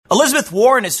Elizabeth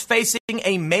Warren is facing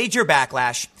a major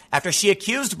backlash after she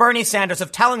accused Bernie Sanders of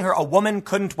telling her a woman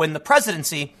couldn't win the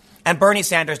presidency, and Bernie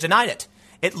Sanders denied it.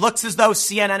 It looks as though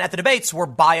CNN at the debates were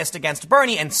biased against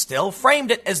Bernie and still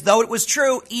framed it as though it was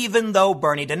true, even though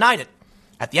Bernie denied it.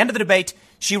 At the end of the debate,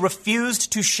 she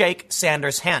refused to shake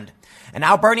Sanders' hand. And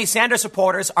now Bernie Sanders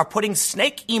supporters are putting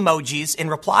snake emojis in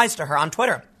replies to her on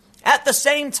Twitter. At the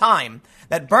same time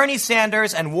that Bernie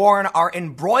Sanders and Warren are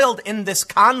embroiled in this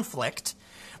conflict,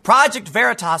 Project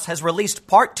Veritas has released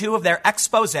part 2 of their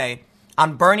expose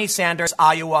on Bernie Sanders'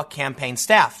 Iowa campaign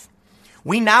staff.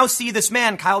 We now see this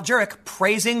man, Kyle Jurek,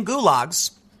 praising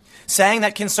gulags, saying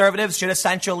that conservatives should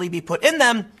essentially be put in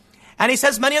them. And he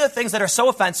says many other things that are so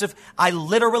offensive, I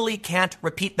literally can't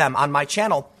repeat them on my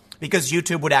channel because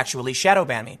YouTube would actually shadow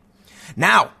ban me.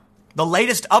 Now, the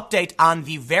latest update on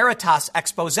the Veritas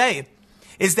expose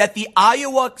is that the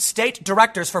Iowa state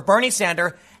directors for Bernie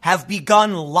Sanders have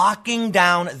begun locking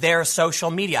down their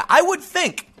social media. I would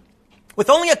think with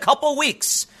only a couple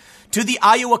weeks to the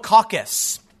Iowa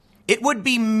caucus, it would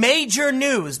be major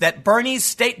news that Bernie's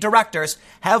state directors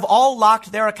have all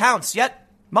locked their accounts. Yet,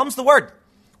 mum's the word.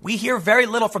 We hear very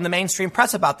little from the mainstream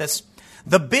press about this.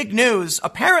 The big news,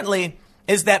 apparently,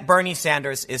 is that Bernie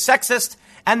Sanders is sexist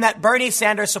and that Bernie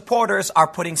Sanders supporters are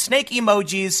putting snake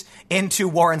emojis into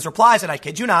Warren's replies. And I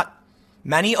kid you not,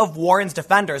 many of Warren's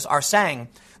defenders are saying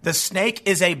the snake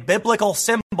is a biblical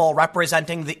symbol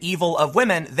representing the evil of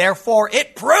women. Therefore,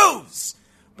 it proves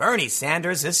Bernie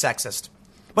Sanders is sexist.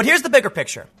 But here's the bigger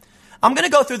picture. I'm going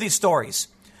to go through these stories,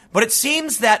 but it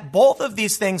seems that both of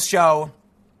these things show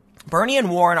Bernie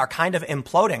and Warren are kind of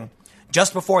imploding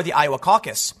just before the Iowa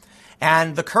caucus.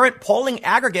 And the current polling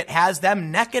aggregate has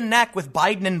them neck and neck with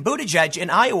Biden and Buttigieg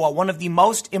in Iowa, one of the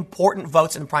most important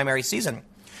votes in the primary season.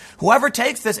 Whoever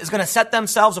takes this is going to set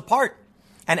themselves apart.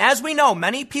 And as we know,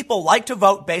 many people like to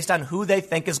vote based on who they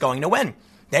think is going to win.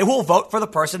 They will vote for the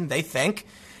person they think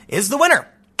is the winner.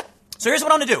 So here's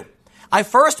what I'm going to do. I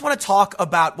first want to talk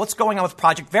about what's going on with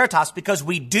Project Veritas because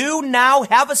we do now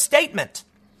have a statement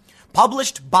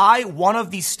published by one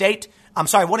of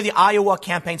the Iowa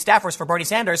campaign staffers for Bernie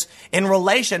Sanders in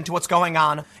relation to what's going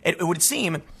on, it would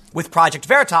seem, with Project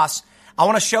Veritas. I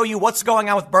want to show you what's going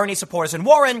on with Bernie supporters and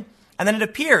Warren, and then it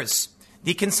appears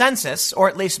the consensus, or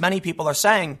at least many people are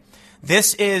saying,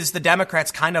 this is the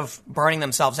Democrats kind of burning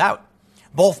themselves out.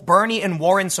 Both Bernie and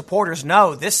Warren supporters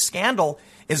know this scandal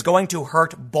is going to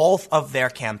hurt both of their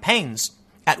campaigns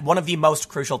at one of the most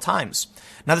crucial times.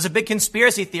 Now, there's a big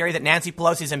conspiracy theory that Nancy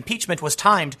Pelosi's impeachment was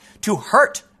timed to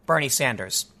hurt Bernie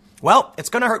Sanders. Well, it's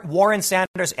going to hurt Warren,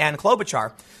 Sanders, and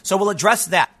Klobuchar, so we'll address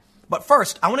that. But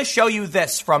first, I want to show you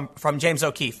this from James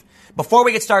O'Keefe. Before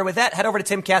we get started with that, head over to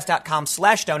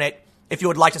timcast.com/donate if you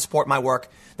would like to support my work.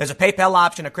 There's a PayPal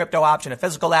option, a crypto option, a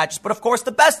physical address, but of course,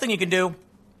 the best thing you can do,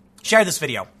 share this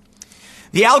video.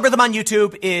 The algorithm on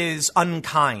YouTube is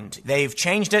unkind. They've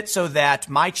changed it so that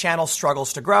my channel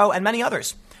struggles to grow and many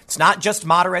others. It's not just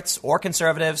moderates or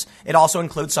conservatives. It also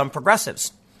includes some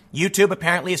progressives. YouTube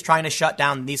apparently is trying to shut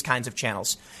down these kinds of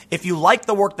channels. If you like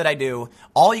the work that I do,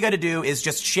 all you got to do is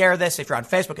just share this. If you're on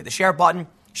Facebook, hit the share button,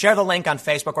 share the link on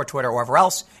Facebook or Twitter or wherever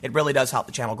else. It really does help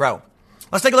the channel grow.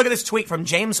 Let's take a look at this tweet from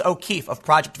James O'Keefe of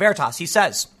Project Veritas. He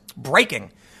says,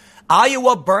 breaking.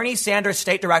 Iowa Bernie Sanders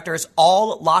state directors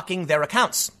all locking their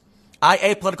accounts.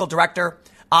 IA political director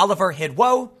Oliver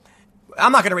Hidwo.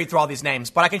 I'm not going to read through all these names,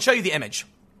 but I can show you the image.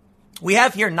 We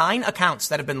have here 9 accounts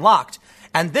that have been locked,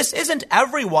 and this isn't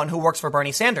everyone who works for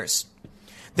Bernie Sanders.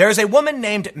 There's a woman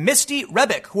named Misty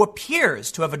Rebick who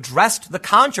appears to have addressed the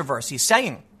controversy,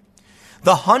 saying,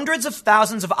 the hundreds of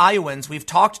thousands of Iowans we've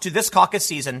talked to this caucus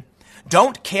season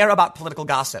don't care about political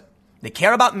gossip. They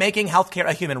care about making healthcare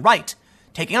a human right,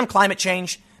 taking on climate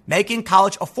change, making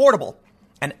college affordable,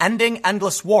 and ending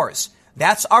endless wars.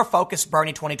 That's our focus,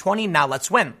 Bernie 2020. Now let's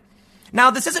win.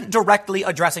 Now, this isn't directly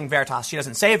addressing Veritas. She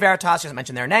doesn't say Veritas. She doesn't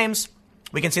mention their names.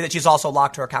 We can see that she's also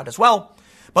locked her account as well.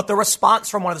 But the response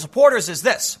from one of the supporters is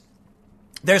this.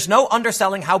 There's no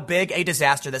underselling how big a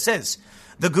disaster this is.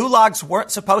 The gulags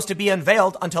weren't supposed to be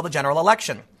unveiled until the general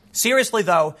election. Seriously,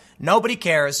 though, nobody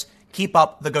cares. Keep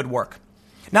up the good work.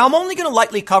 Now, I'm only going to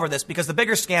lightly cover this because the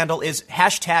bigger scandal is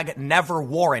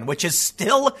 #NeverWarren, which is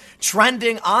still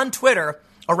trending on Twitter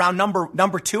around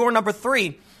number 2 or number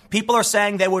 3. People are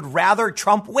saying they would rather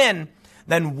Trump win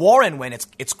than Warren win.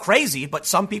 It's crazy, but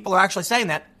some people are actually saying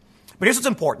that. But here's what's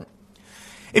important.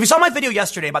 If you saw my video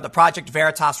yesterday about the Project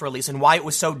Veritas release and why it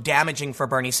was so damaging for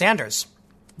Bernie Sanders,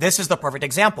 this is the perfect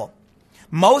example.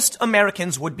 Most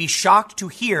Americans would be shocked to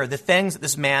hear the things that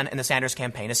this man in the Sanders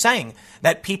campaign is saying,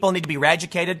 that people need to be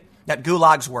re-educated, that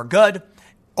gulags were good,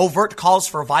 overt calls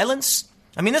for violence.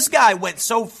 I mean, this guy went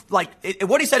so,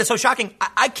 what he said is so shocking,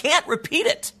 I can't repeat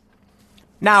it.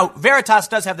 Now, Veritas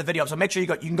does have the video, so make sure you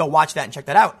can go watch that and check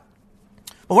that out.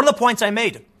 But one of the points I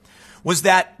made was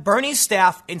that Bernie's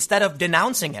staff, instead of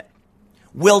denouncing it,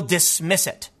 will dismiss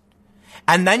it.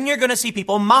 And then you're going to see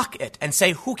people mock it and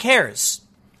say, who cares?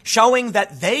 Showing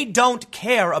that they don't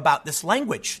care about this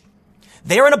language.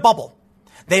 They're in a bubble.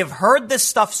 They have heard this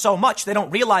stuff so much, they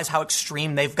don't realize how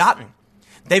extreme they've gotten.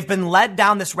 They've been led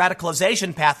down this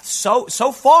radicalization path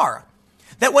so far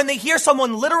that when they hear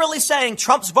someone literally saying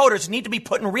Trump's voters need to be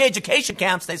put in re-education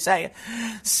camps, they say,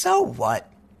 so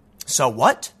what? So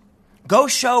what? Go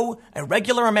show a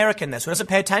regular American this who doesn't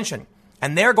pay attention,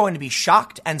 and they're going to be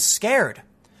shocked and scared.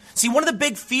 See, one of the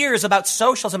big fears about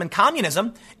socialism and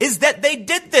communism is that they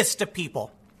did this to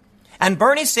people. And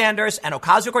Bernie Sanders and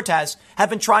Ocasio-Cortez have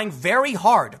been trying very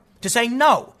hard to say,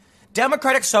 no,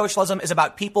 democratic socialism is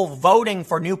about people voting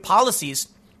for new policies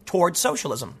towards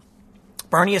socialism.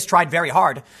 Bernie has tried very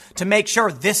hard to make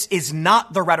sure this is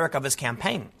not the rhetoric of his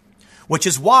campaign, which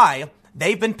is why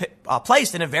they've been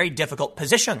placed in a very difficult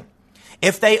position.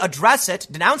 If they address it,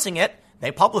 denouncing it,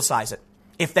 they publicize it.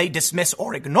 If they dismiss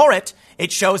or ignore it,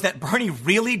 it shows that Bernie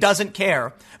really doesn't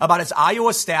care about his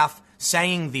Iowa staff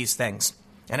saying these things.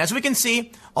 And as we can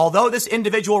see, although this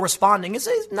individual responding is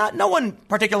not no one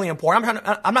particularly important,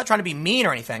 I'm not trying to be mean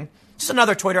or anything, just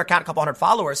another Twitter account, a couple hundred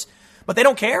followers, but they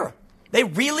don't care. They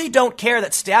really don't care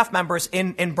that staff members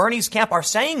in Bernie's camp are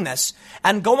saying this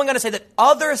and going on to say that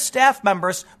other staff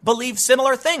members believe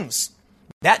similar things.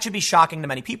 That should be shocking to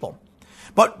many people.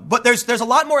 But there's a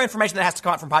lot more information that has to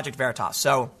come out from Project Veritas.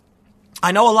 So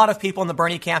I know a lot of people in the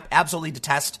Bernie camp absolutely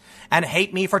detest and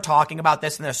hate me for talking about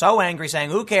this, and they're so angry, saying,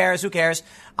 who cares? Who cares?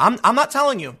 I'm not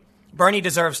telling you Bernie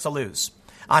deserves to lose.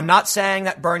 I'm not saying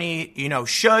that Bernie,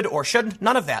 should or shouldn't.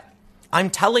 None of that. I'm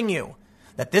telling you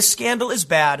that this scandal is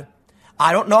bad.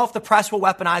 I don't know if the press will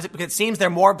weaponize it because it seems they're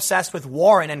more obsessed with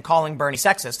Warren and calling Bernie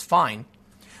sexist. Fine.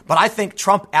 But I think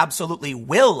Trump absolutely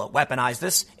will weaponize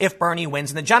this if Bernie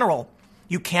wins in the general.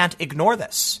 You can't ignore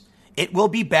this. It will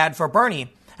be bad for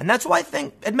Bernie. And that's why I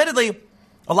think, admittedly,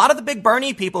 a lot of the big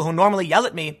Bernie people who normally yell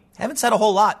at me haven't said a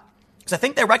whole lot. Because I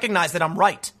think they recognize that I'm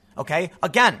right. Okay?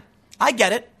 Again, I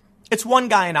get it. It's one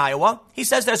guy in Iowa. He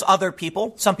says there's other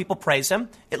people. Some people praise him.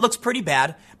 It looks pretty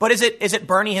bad. But is it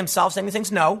Bernie himself saying these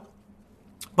things? No.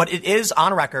 But it is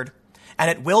on record.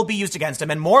 And it will be used against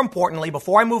him. And more importantly,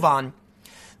 before I move on,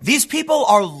 these people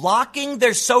are locking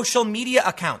their social media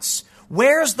accounts.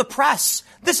 Where's the press?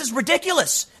 This is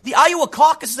ridiculous. The Iowa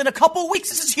caucus is in a couple weeks.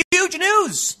 This is huge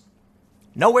news.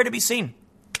 Nowhere to be seen.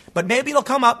 But maybe it'll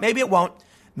come up. Maybe it won't.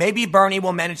 Maybe Bernie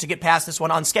will manage to get past this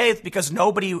one unscathed because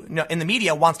nobody in the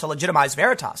media wants to legitimize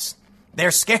Veritas.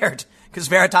 They're scared because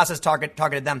Veritas has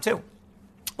targeted them too.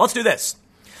 Let's do this.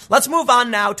 Let's move on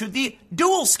now to the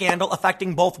dual scandal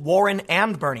affecting both Warren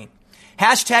and Bernie.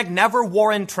 Hashtag never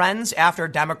Warren trends after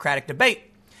Democratic debate.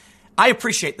 I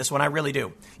appreciate this one. I really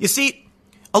do. You see,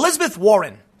 Elizabeth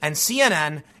Warren and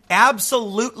CNN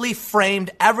absolutely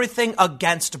framed everything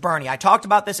against Bernie. I talked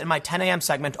about this in my 10 a.m.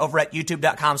 segment over at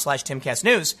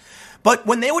youtube.com/TimCastNews. But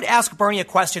when they would ask Bernie a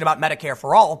question about Medicare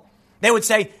for all, they would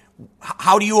say,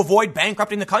 how do you avoid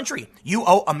bankrupting the country? You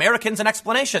owe Americans an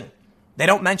explanation. They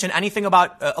don't mention anything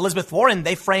about Elizabeth Warren.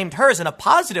 They framed hers in a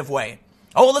positive way.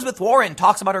 Oh, Elizabeth Warren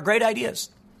talks about her great ideas.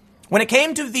 When it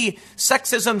came to the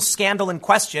sexism scandal in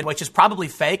question, which is probably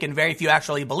fake and very few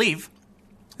actually believe,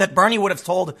 that Bernie would have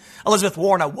told Elizabeth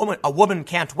Warren a woman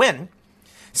can't win,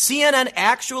 CNN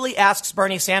actually asks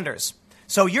Bernie Sanders,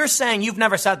 so you're saying you've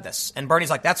never said this? And Bernie's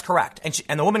like, that's correct.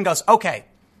 And the woman goes, okay,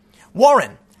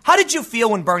 Warren, how did you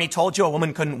feel when Bernie told you a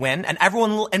woman couldn't win?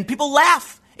 And people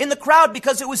laugh in the crowd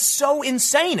because it was so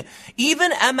insane.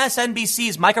 Even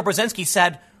MSNBC's Michael Brzezinski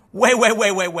said,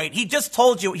 wait. He just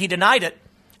told you he denied it.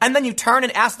 And then you turn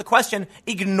and ask the question,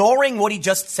 ignoring what he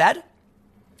just said.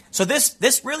 So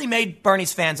this really made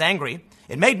Bernie's fans angry.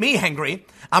 It made me angry.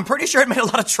 I'm pretty sure it made a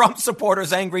lot of Trump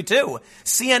supporters angry too.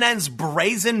 CNN's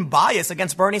brazen bias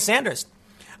against Bernie Sanders.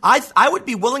 I would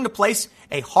be willing to place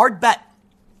a hard bet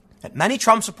that many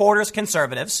Trump supporters,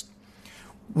 conservatives,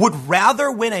 would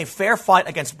rather win a fair fight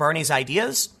against Bernie's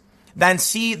ideas than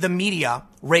see the media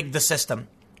rig the system.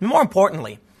 More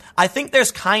importantly, I think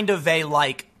there's kind of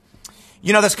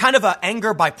there's kind of an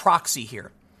anger by proxy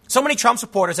here. So many Trump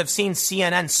supporters have seen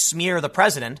CNN smear the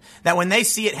president that when they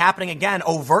see it happening again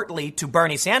overtly to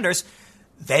Bernie Sanders,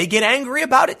 they get angry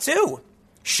about it too.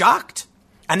 Shocked.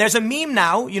 And there's a meme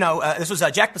now, this was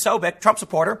Jack Posobiec, Trump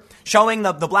supporter, showing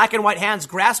the black and white hands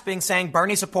grasping, saying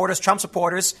Bernie supporters, Trump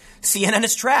supporters, CNN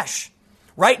is trash.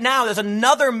 Right now, there's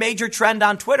another major trend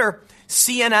on Twitter.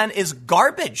 CNN is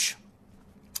garbage.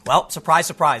 Well, surprise,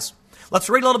 surprise. Let's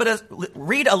read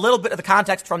a little bit of the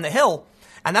context from The Hill,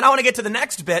 and then I want to get to the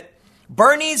next bit.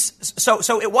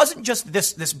 So it wasn't just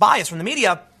this bias from the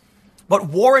media, but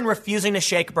Warren refusing to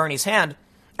shake Bernie's hand.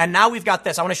 And now we've got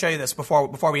this. I want to show you this before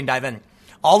we can dive in.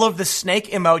 All of the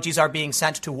snake emojis are being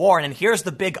sent to Warren, and here's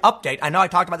the big update. I know I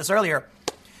talked about this earlier.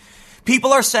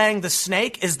 People are saying the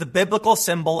snake is the biblical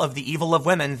symbol of the evil of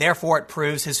women, therefore it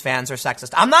proves his fans are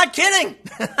sexist. I'm not kidding.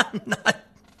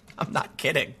 I'm not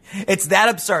kidding. It's that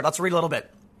absurd. Let's read a little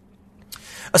bit.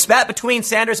 A spat between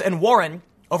Sanders and Warren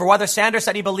over whether Sanders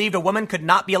said he believed a woman could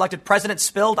not be elected president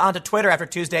spilled onto Twitter after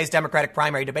Tuesday's Democratic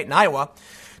primary debate in Iowa,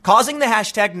 causing the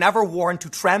hashtag #NeverWarren to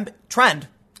trend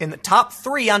in the top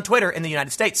 3 on Twitter in the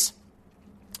United States.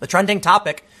 The trending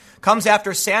topic comes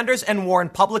after Sanders and Warren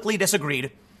publicly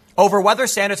disagreed over whether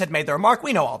Sanders had made the remark.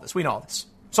 We know all this.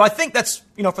 So I think that's,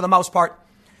 for the most part,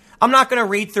 I'm not going to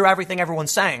read through everything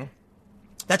everyone's saying.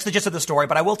 That's the gist of the story.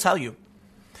 But I will tell you,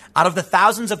 out of the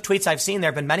thousands of tweets I've seen, there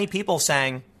have been many people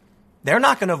saying they're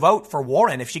not going to vote for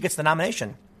Warren if she gets the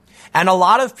nomination. And a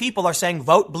lot of people are saying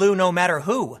vote blue no matter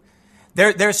who.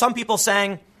 There's some people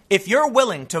saying if you're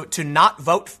willing to not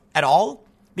vote at all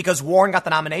because Warren got the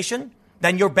nomination,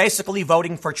 then you're basically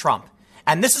voting for Trump.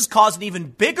 And this has caused an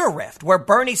even bigger rift where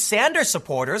Bernie Sanders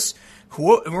supporters,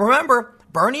 who, remember,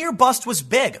 Bernie or bust was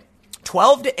big.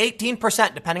 12 to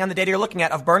 18%, depending on the data you're looking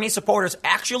at, of Bernie supporters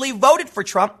actually voted for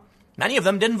Trump. Many of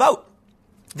them didn't vote.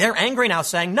 They're angry now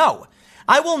saying, no,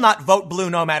 I will not vote blue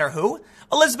no matter who.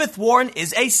 Elizabeth Warren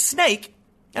is a snake,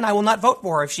 and I will not vote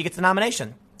for her if she gets the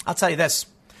nomination. I'll tell you this.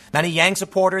 Many Yang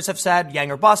supporters have said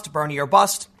Yang or bust, Bernie or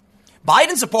bust.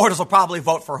 Biden supporters will probably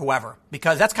vote for whoever,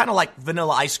 because that's kind of like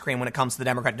vanilla ice cream when it comes to the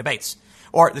Democratic debates,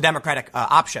 or the Democratic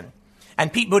option.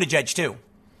 And Pete Buttigieg, too.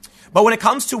 But when it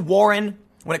comes to Warren,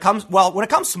 when it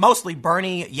comes to mostly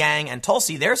Bernie, Yang, and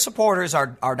Tulsi, their supporters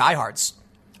are diehards.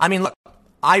 I mean, look,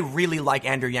 I really like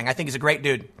Andrew Yang. I think he's a great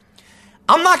dude.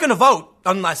 I'm not going to vote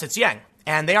unless it's Yang.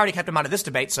 And they already kept him out of this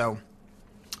debate, so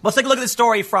let's take a look at this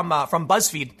story from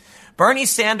BuzzFeed. Bernie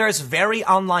Sanders' very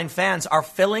online fans are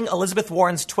filling Elizabeth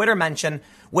Warren's Twitter mention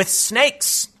with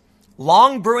snakes.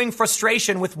 Long brewing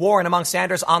frustration with Warren among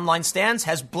Sanders' online stands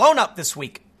has blown up this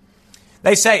week.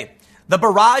 They say the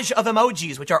barrage of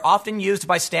emojis, which are often used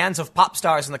by stands of pop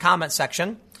stars in the comment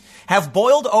section, have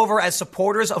boiled over as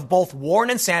supporters of both Warren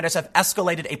and Sanders have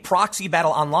escalated a proxy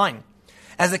battle online,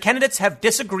 as the candidates have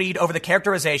disagreed over the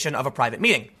characterization of a private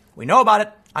meeting. We know about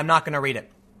it. I'm not going to read it.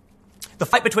 The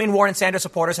fight between Warren and Sanders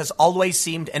supporters has always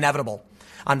seemed inevitable.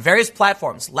 On various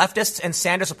platforms, leftists and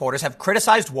Sanders supporters have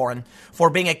criticized Warren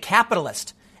for being a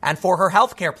capitalist and for her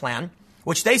health care plan,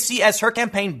 which they see as her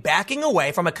campaign backing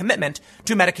away from a commitment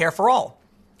to Medicare for all.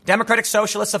 Democratic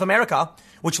Socialists of America,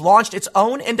 which launched its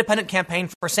own independent campaign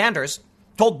for Sanders,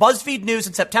 told BuzzFeed News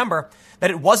in September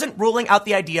that it wasn't ruling out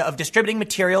the idea of distributing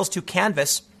materials to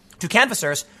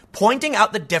canvassers, pointing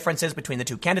out the differences between the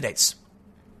two candidates.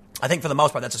 I think for the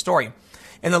most part, that's a story.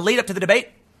 In the lead up to the debate,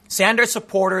 Sanders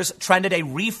supporters trended a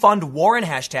refund Warren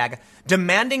hashtag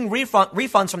demanding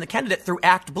refunds from the candidate through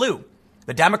Act Blue,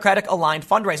 the Democratic aligned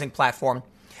fundraising platform,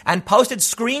 and posted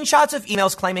screenshots of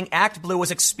emails claiming Act Blue was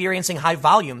experiencing high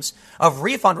volumes of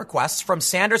refund requests from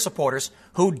Sanders supporters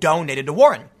who donated to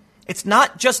Warren. It's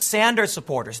not just Sanders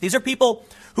supporters. These are people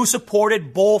who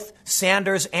supported both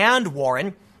Sanders and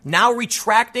Warren, now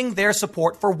retracting their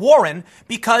support for Warren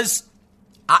because,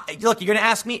 look, you're going to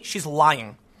ask me, she's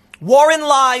lying. Warren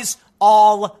lies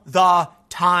all the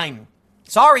time.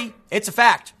 Sorry, it's a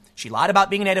fact. She lied about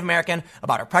being a Native American,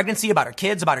 about her pregnancy, about her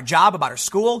kids, about her job, about her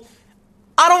school.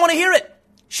 I don't want to hear it.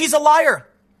 She's a liar.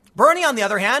 Bernie, on the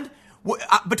other hand,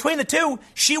 between the two,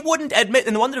 she wouldn't admit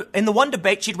in the one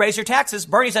debate she'd raise your taxes.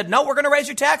 Bernie said, no, we're going to raise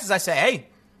your taxes. I say, hey,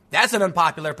 that's an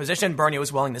unpopular position. Bernie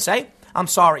was willing to say, I'm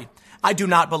sorry. I do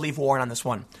not believe Warren on this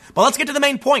one. But let's get to the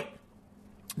main point.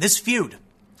 This feud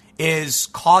is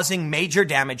causing major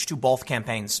damage to both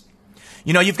campaigns.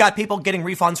 You know, you've got people getting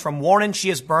refunds from Warren.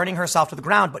 She is burning herself to the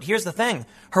ground. But here's the thing.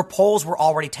 Her polls were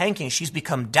already tanking. She's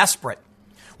become desperate.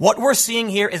 What we're seeing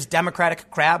here is Democratic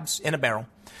crabs in a barrel.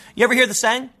 You ever hear the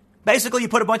saying? Basically, you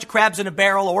put a bunch of crabs in a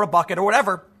barrel or a bucket or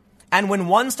whatever, and when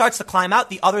one starts to climb out,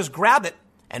 the others grab it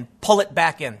and pull it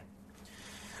back in.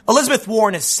 Elizabeth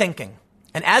Warren is sinking,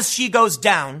 and as she goes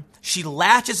down, she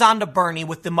latches onto Bernie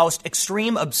with the most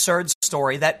extreme, absurd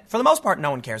story that, for the most part,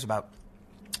 no one cares about.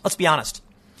 Let's be honest.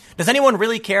 Does anyone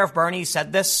really care if Bernie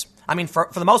said this? I mean, for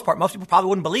the most part, most people probably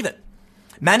wouldn't believe it.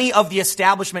 Many of the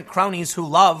establishment cronies who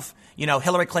love,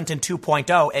 Hillary Clinton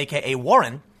 2.0, a.k.a.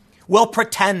 Warren, will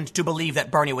pretend to believe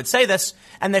that Bernie would say this,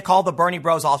 and they call the Bernie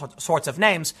bros all sorts of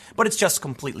names, but it's just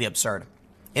completely absurd.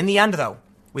 In the end, though,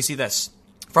 we see this.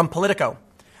 From Politico,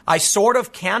 I sort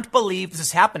of can't believe this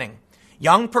is happening.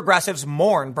 Young progressives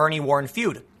mourn Bernie Warren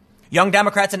feud. Young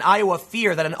Democrats in Iowa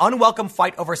fear that an unwelcome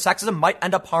fight over sexism might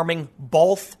end up harming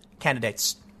both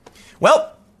candidates.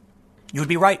 Well, you would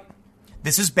be right.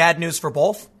 This is bad news for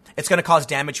both. It's going to cause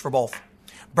damage for both.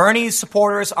 Bernie's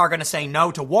supporters are going to say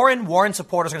no to Warren. Warren's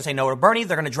supporters are going to say no to Bernie.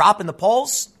 They're going to drop in the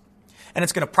polls, and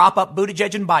it's going to prop up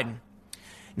Buttigieg and Biden.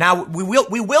 Now, we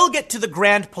will get to the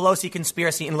grand Pelosi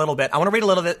conspiracy in a little bit. I want to read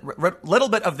a little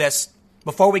bit of this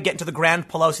before we get into the grand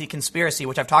Pelosi conspiracy,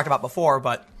 which I've talked about before,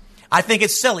 but I think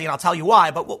it's silly, and I'll tell you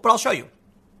why, but I'll show you.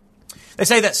 They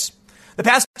say this. The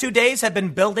past 2 days have been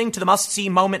building to the must-see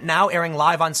moment now, airing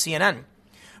live on CNN.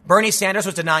 Bernie Sanders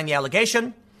was denying the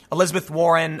allegation. Elizabeth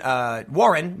Warren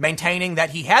maintaining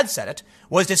that he had said it,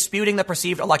 was disputing the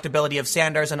perceived electability of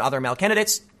Sanders and other male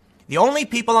candidates. The only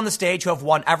people on the stage who have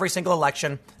won every single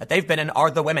election that they've been in are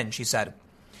the women, she said.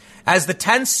 As the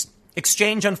tense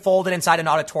exchange unfolded inside an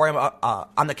auditorium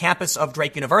on the campus of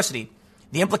Drake University,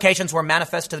 the implications were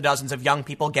manifest to the dozens of young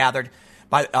people gathered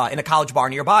in a college bar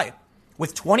nearby.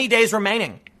 With 20 days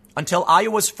remaining until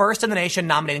Iowa's first in the nation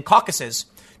nominating caucuses,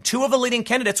 two of the leading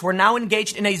candidates were now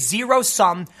engaged in a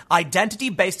zero-sum,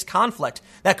 identity-based conflict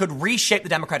that could reshape the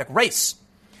Democratic race.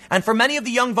 And for many of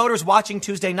the young voters watching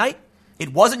Tuesday night,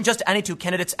 it wasn't just any two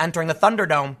candidates entering the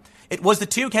Thunderdome. It was the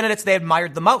two candidates they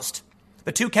admired the most.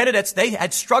 The two candidates they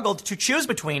had struggled to choose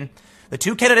between. The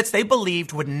two candidates they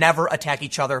believed would never attack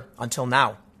each other until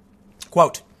now.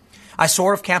 Quote, I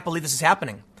sort of can't believe this is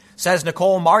happening, says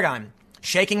Nicole Margine,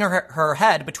 shaking her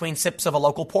head between sips of a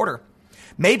local porter.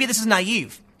 Maybe this is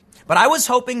naive, but I was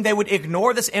hoping they would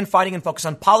ignore this infighting and focus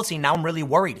on policy. Now I'm really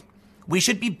worried. We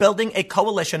should be building a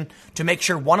coalition to make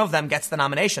sure one of them gets the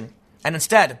nomination. And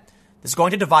instead, this is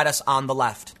going to divide us on the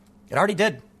left. It already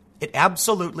did. It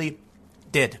absolutely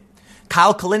did.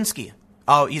 Kyle Kulinski.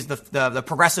 Oh, he's the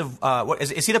progressive.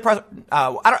 Is he the?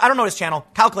 I don't know his channel.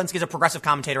 Kyle Kulinski is a progressive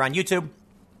commentator on YouTube.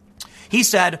 He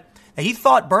said that he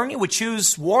thought Bernie would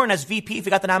choose Warren as VP if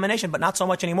he got the nomination, but not so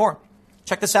much anymore.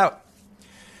 Check this out.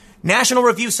 National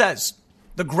Review says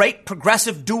the great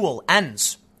progressive duel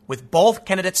ends with both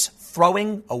candidates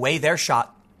throwing away their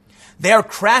shot. They are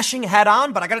crashing head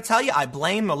on, but I got to tell you, I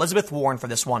blame Elizabeth Warren for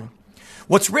this one.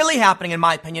 What's really happening, in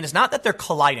my opinion, is not that they're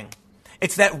colliding.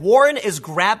 It's that Warren is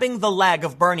grabbing the leg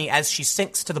of Bernie as she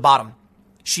sinks to the bottom.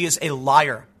 She is a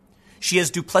liar. She is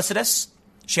duplicitous.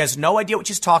 She has no idea what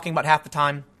she's talking about half the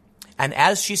time. And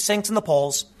as she sinks in the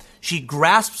polls, she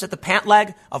grasps at the pant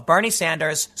leg of Bernie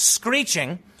Sanders,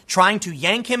 screeching, trying to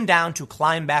yank him down to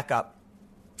climb back up.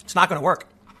 It's not going to work.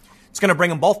 It's going to bring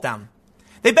them both down.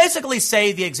 They basically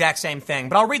say the exact same thing,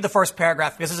 but I'll read the first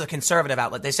paragraph because this is a conservative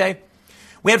outlet. They say,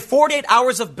 we had 48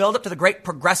 hours of buildup to the great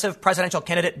progressive presidential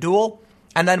candidate duel,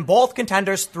 and then both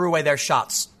contenders threw away their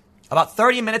shots. About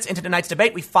 30 minutes into tonight's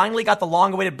debate, we finally got the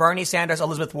long-awaited Bernie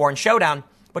Sanders-Elizabeth Warren showdown,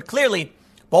 but clearly,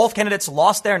 both candidates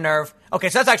lost their nerve. Okay,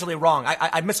 so that's actually wrong.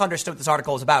 I misunderstood what this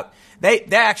article is about. They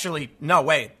actually, no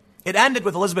way. It ended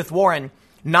with Elizabeth Warren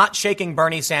not shaking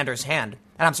Bernie Sanders' hand.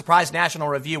 And I'm surprised National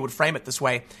Review would frame it this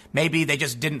way. Maybe they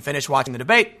just didn't finish watching the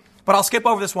debate. But I'll skip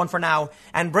over this one for now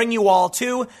and bring you all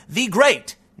to the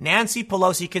great Nancy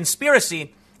Pelosi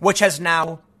conspiracy, which has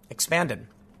now expanded.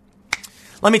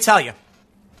 Let me tell you,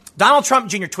 Donald Trump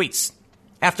Jr. tweets,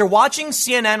 after watching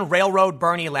CNN railroad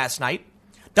Bernie last night,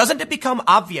 doesn't it become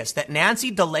obvious that Nancy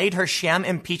delayed her sham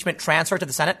impeachment transfer to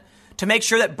the Senate to make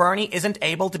sure that Bernie isn't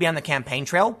able to be on the campaign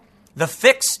trail? The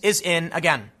fix is in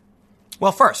again.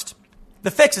 Well, first,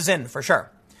 the fix is in for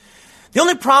sure. The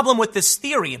only problem with this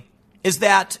theory is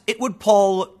that it would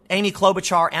pull Amy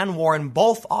Klobuchar and Warren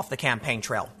both off the campaign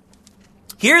trail.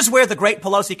 Here's where the great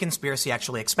Pelosi conspiracy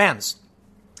actually expands.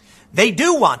 They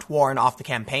do want Warren off the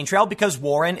campaign trail because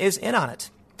Warren is in on it.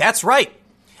 That's right.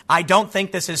 I don't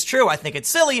think this is true. I think it's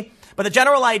silly. But the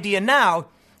general idea now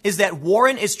is that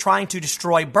Warren is trying to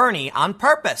destroy Bernie on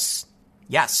purpose.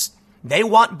 Yes, they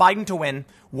want Biden to win.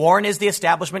 Warren is the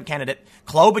establishment candidate.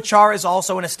 Klobuchar is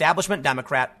also an establishment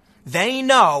Democrat. They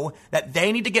know that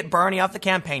they need to get Bernie off the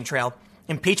campaign trail.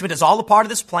 Impeachment is all a part of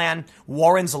this plan.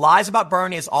 Warren's lies about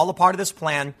Bernie is all a part of this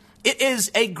plan. It is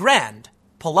a grand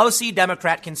Pelosi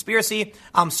Democrat conspiracy.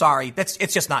 I'm sorry.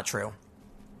 It's just not true.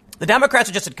 The Democrats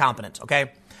are just incompetent,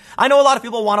 okay? I know a lot of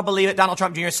people want to believe it. Donald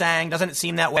Trump Jr. saying, doesn't it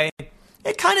seem that way?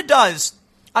 It kind of does.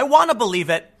 I want to believe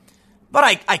it, but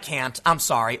I can't. I'm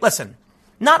sorry. Listen,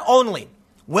 not only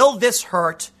will this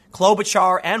hurt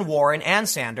Klobuchar and Warren and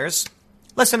Sanders,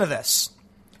 listen to this.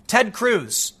 Ted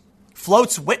Cruz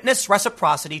floats witness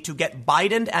reciprocity to get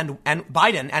Biden and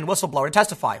whistleblower to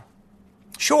testify.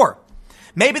 Sure,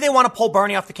 maybe they want to pull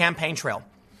Bernie off the campaign trail,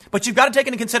 but you've got to take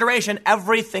into consideration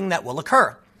everything that will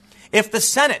occur. If the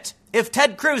Senate, if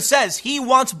Ted Cruz says he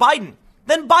wants Biden,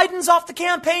 then Biden's off the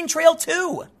campaign trail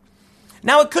too.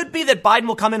 Now, it could be that Biden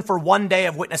will come in for one day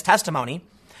of witness testimony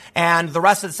and the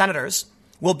rest of the senators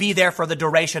will be there for the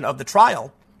duration of the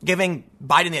trial, giving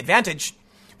Biden the advantage.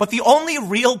 But the only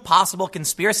real possible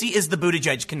conspiracy is the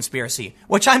Buttigieg conspiracy,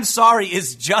 which I'm sorry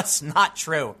is just not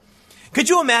true. Could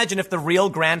you imagine if the real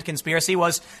grand conspiracy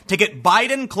was to get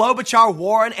Biden, Klobuchar,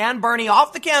 Warren, and Bernie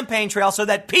off the campaign trail so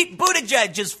that Pete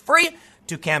Buttigieg is free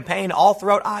to campaign all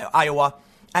throughout Iowa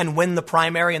and win the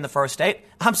primary in the first state?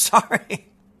 I'm sorry.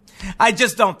 I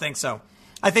just don't think so.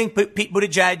 I think Pete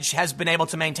Buttigieg has been able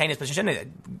to maintain his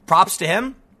position. Props to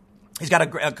him. He's got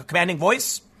a commanding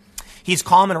voice. He's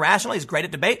calm and rational. He's great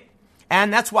at debate.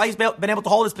 And that's why he's been able to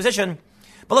hold his position.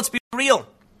 But let's be real.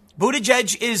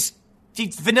 Buttigieg is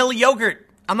vanilla yogurt.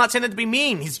 I'm not saying that to be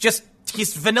mean.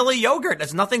 He's vanilla yogurt.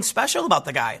 There's nothing special about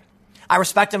the guy. I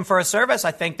respect him for his service.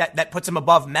 I think that puts him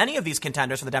above many of these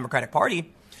contenders for the Democratic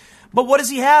Party. But what does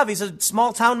he have? He's a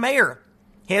small town mayor.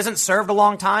 He hasn't served a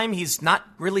long time. He's not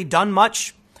really done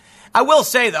much. I will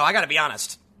say, though, I got to be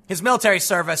honest. His military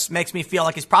service makes me feel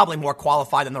like he's probably more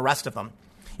qualified than the rest of them.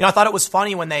 You know, I thought it was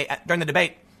funny when during the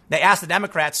debate, they asked the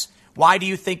Democrats, why do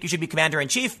you think you should be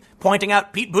commander-in-chief? Pointing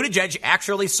out Pete Buttigieg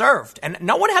actually served. And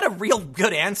no one had a real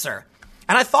good answer.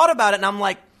 And I thought about it and I'm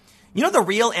like, you know, the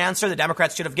real answer the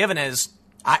Democrats should have given is,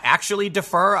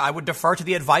 I would defer to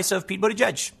the advice of Pete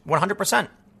Buttigieg, 100%.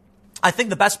 I think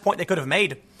the best point they could have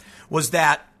made was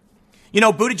that, you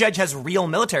know, Buttigieg has real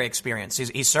military experience.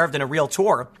 He served in a real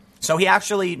tour. So he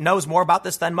actually knows more about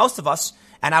this than most of us.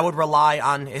 And I would rely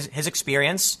on his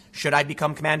experience should I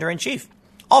become commander-in-chief.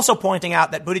 Also pointing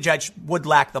out that Buttigieg would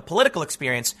lack the political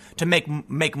experience to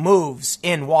make moves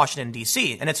in Washington,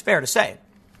 D.C. And it's fair to say.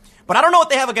 But I don't know what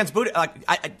they have against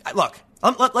Buttigieg. Look,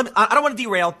 I don't want to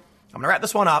derail. I'm going to wrap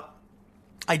this one up.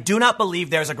 I do not believe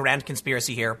there's a grand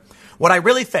conspiracy here. What I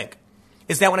really think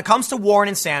is that when it comes to Warren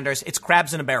and Sanders, it's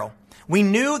crabs in a barrel. We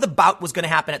knew the bout was going to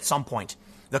happen at some point.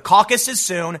 The caucus is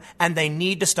soon, and they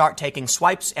need to start taking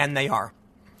swipes, and they are.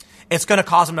 It's going to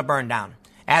cause them to burn down.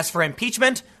 As for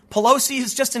impeachment, Pelosi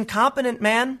is just incompetent,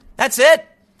 man. That's it.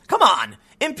 Come on.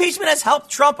 Impeachment has helped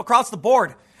Trump across the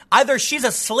board. Either she's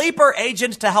a sleeper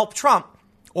agent to help Trump,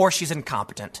 or she's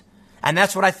incompetent. And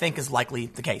that's what I think is likely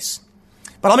the case.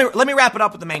 But let me wrap it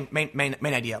up with the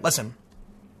main idea. Listen.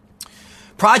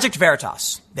 Project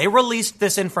Veritas, they released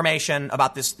this information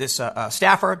about this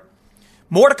staffer.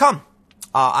 More to come,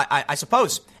 I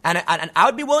suppose. And I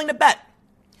would be willing to bet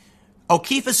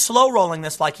O'Keefe is slow rolling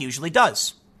this like he usually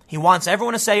does. He wants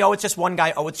everyone to say, oh, it's just one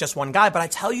guy. Oh, it's just one guy. But I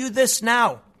tell you this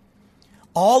now.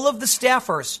 All of the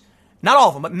staffers, not all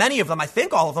of them, but many of them, I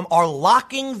think all of them, are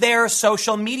locking their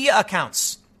social media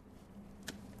accounts.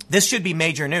 This should be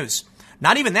major news.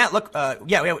 Not even that. Look,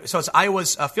 so it's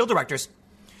Iowa's field directors.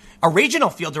 A regional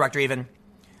field director even.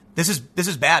 This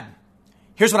is bad.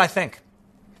 Here's what I think.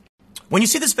 When you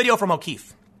see this video from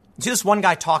O'Keefe, you see this one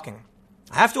guy talking.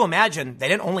 I have to imagine they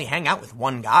didn't only hang out with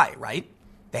one guy, right?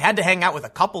 They had to hang out with a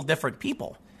couple different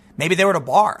people. Maybe they were at a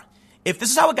bar. If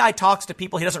this is how a guy talks to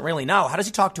people he doesn't really know, how does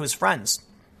he talk to his friends?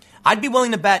 I'd be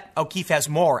willing to bet O'Keefe has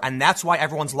more, and that's why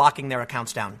everyone's locking their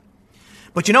accounts down.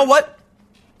 But you know what?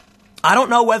 I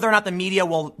don't know whether or not the media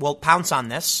will pounce on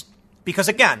this. Because,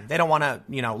 again, they don't want to,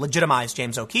 legitimize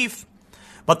James O'Keefe.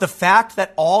 But the fact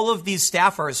that all of these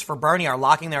staffers for Bernie are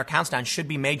locking their accounts down should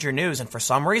be major news. And for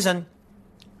some reason,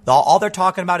 all they're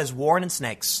talking about is Warren and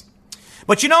snakes.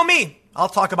 But you know me. I'll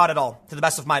talk about it all to the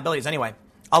best of my abilities anyway.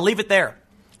 I'll leave it there.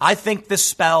 I think this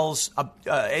spells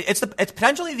it's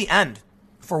potentially the end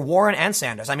for Warren and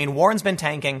Sanders. I mean, Warren's been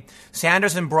tanking.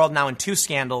 Sanders embroiled now in 2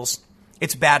 scandals.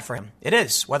 It's bad for him. It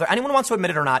is. Whether anyone wants to admit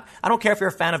it or not, I don't care if you're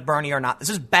a fan of Bernie or not. This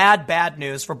is bad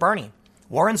news for Bernie.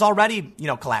 Warren's already,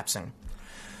 collapsing.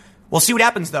 We'll see what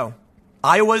happens, though.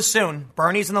 Iowa's soon.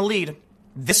 Bernie's in the lead.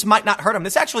 This might not hurt him.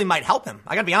 This actually might help him.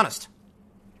 I got to be honest.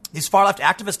 These far-left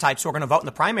activist types who are going to vote in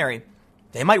the primary,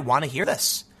 they might want to hear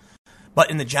this. But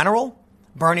in the general,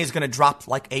 Bernie's going to drop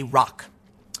like a rock.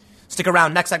 Stick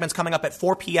around. Next segment's coming up at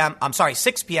 6 p.m.,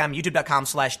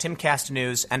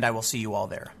 youtube.com/TimCastNews, and I will see you all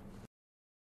there.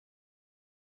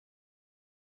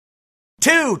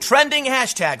 2 trending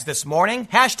hashtags this morning.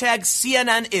 Hashtag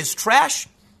CNN is trash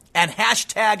and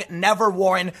hashtag never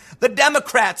Warren. The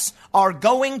Democrats are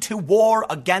going to war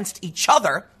against each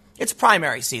other. It's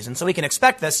primary season, so we can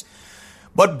expect this.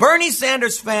 But Bernie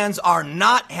Sanders fans are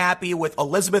not happy with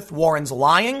Elizabeth Warren's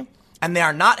lying, and they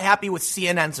are not happy with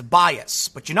CNN's bias.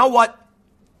 But you know what?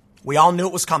 We all knew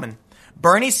it was coming.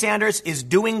 Bernie Sanders is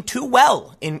doing too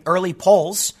well in early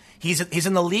polls. He's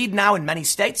in the lead now in many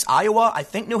states, Iowa, I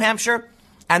think New Hampshire.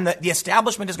 and the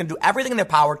establishment is going to do everything in their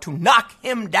power to knock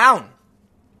him down.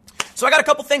 So I got a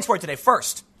couple things for you today.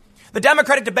 First, the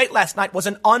Democratic debate last night was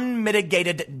an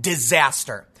unmitigated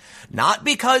disaster. Not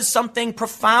because something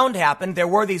profound happened. There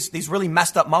were these really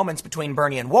messed up moments between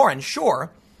Bernie and Warren,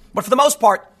 sure. But for the most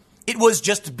part, it was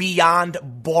just beyond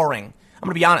boring. I'm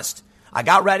going to be honest. I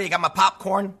got ready. I got my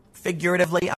popcorn,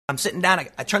 figuratively. I'm sitting down.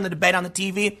 I turned the debate on the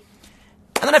TV.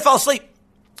 And then I fell asleep.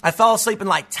 I fell asleep in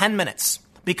like 10 minutes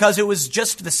because it was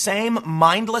just the same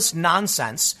mindless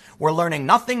nonsense. We're learning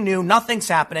nothing new. Nothing's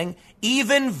happening.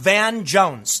 Even Van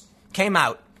Jones came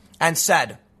out and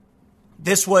said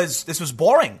this was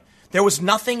boring. There was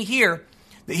nothing here.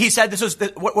 He said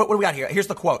what do we got here? Here's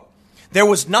the quote. There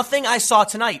was nothing I saw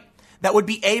tonight that would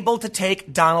be able to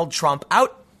take Donald Trump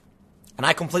out. And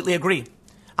I completely agree.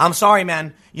 I'm sorry,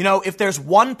 man. If there's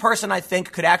one person I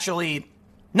think could actually...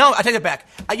 No, I take it back.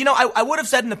 I would have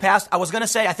said in the past, I was going to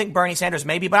say I think Bernie Sanders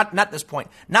maybe, but not at this point.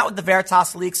 Not with the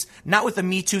Veritas leaks, not with the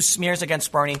Me Too smears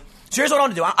against Bernie. So here's what I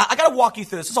want to do. I got to walk you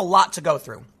through this. There's a lot to go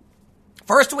through.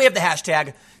 First, we have the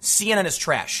hashtag CNN is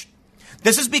trash.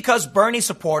 This is because Bernie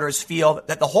supporters feel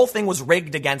that the whole thing was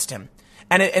rigged against him.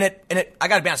 And it I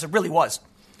got to be honest, it really was.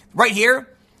 Right here,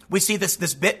 we see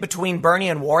this bit between Bernie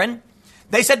and Warren.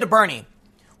 They said to Bernie,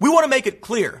 we want to make it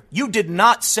clear. You did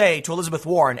not say to Elizabeth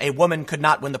Warren a woman could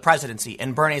not win the presidency.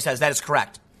 And Bernie says that is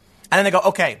correct. And then they go,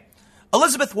 okay,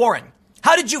 Elizabeth Warren,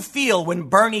 how did you feel when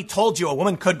Bernie told you a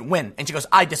woman couldn't win? And she goes,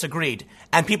 I disagreed.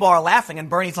 And people are laughing. And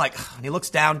Bernie's like, and he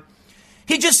looks down.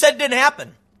 He just said it didn't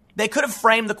happen. They could have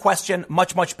framed the question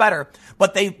much, much better.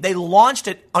 But they launched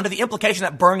it under the implication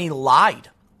that Bernie lied.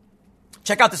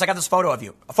 Check out this. I got this photo of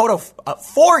you. A photo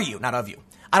for you, not of you.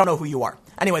 I don't know who you are.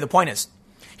 Anyway, the point is,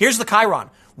 here's the Chiron.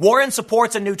 Warren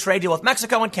supports a new trade deal with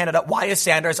Mexico and Canada. Why is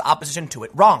Sanders' opposition to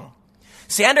it wrong?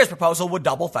 Sanders' proposal would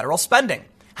double federal spending.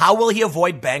 How will he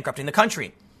avoid bankrupting the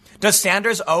country? Does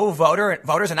Sanders owe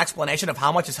voters an explanation of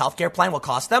how much his health care plan will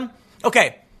cost them?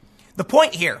 Okay, the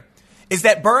point here is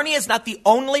that Bernie is not the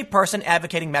only person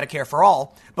advocating Medicare for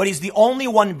all, but he's the only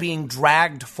one being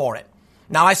dragged for it.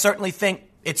 Now, I certainly think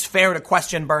it's fair to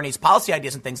question Bernie's policy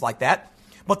ideas and things like that,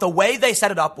 but the way they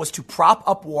set it up was to prop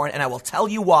up Warren, and I will tell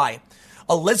you why.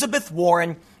 Elizabeth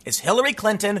Warren is Hillary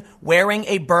Clinton wearing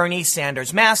a Bernie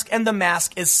Sanders mask, and the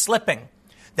mask is slipping.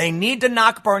 They need to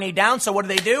knock Bernie down, so what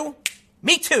do?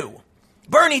 Me Too.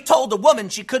 Bernie told a woman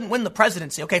she couldn't win the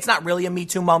presidency. Okay, it's not really a Me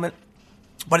Too moment,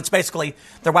 but it's basically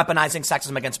they're weaponizing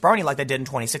sexism against Bernie like they did in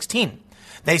 2016.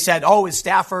 They said, his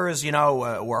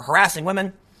staffers, were harassing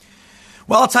women.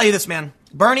 Well, I'll tell you this, man.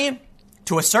 Bernie,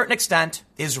 to a certain extent,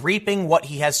 is reaping what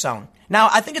he has sown. Now,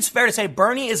 I think it's fair to say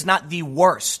Bernie is not the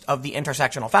worst of the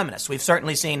intersectional feminists. We've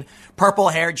certainly seen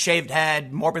purple-haired, shaved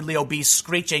head, morbidly obese,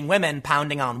 screeching women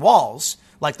pounding on walls,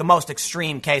 like the most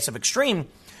extreme case of extreme.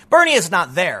 Bernie is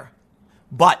not there.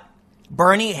 But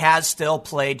Bernie has still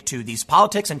played to these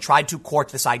politics and tried to court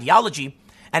this ideology,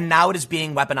 and now it is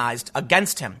being weaponized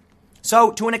against him.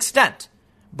 So, to an extent,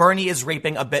 Bernie is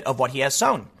reaping a bit of what he has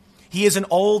sown. He is an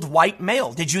old white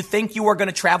male. Did you think you were going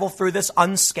to travel through this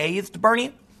unscathed,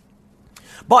 Bernie?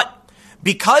 But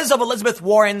because of Elizabeth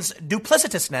Warren's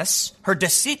duplicitousness, her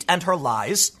deceit and her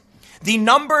lies, the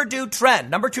number two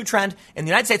trend in the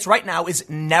United States right now is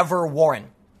never Warren.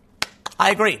 I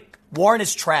agree. Warren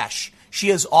is trash. She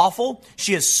is awful.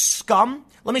 She is scum.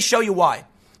 Let me show you why.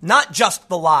 Not just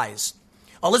the lies.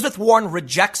 Elizabeth Warren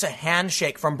rejects a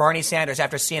handshake from Bernie Sanders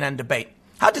after CNN debate.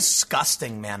 How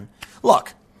disgusting, man.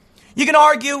 Look, you can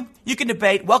argue, you can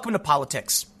debate. Welcome to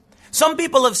politics. Some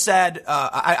people have said,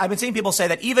 I've been seeing people say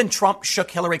that even Trump shook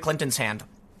Hillary Clinton's hand.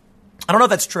 I don't know if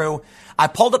that's true. I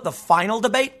pulled up the final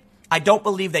debate. I don't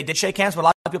believe they did shake hands, but a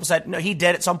lot of people said, no, he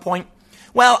did at some point.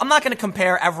 Well, I'm not going to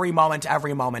compare every moment to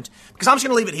every moment because I'm just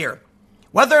going to leave it here.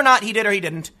 Whether or not he did or he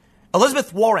didn't,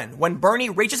 Elizabeth Warren, when Bernie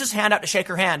reaches his hand out to shake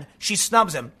her hand, she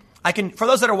snubs him. For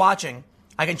those that are watching,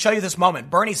 I can show you this moment.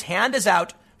 Bernie's hand is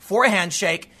out for a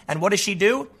handshake, and what does she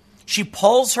do? She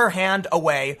pulls her hand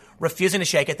away, refusing to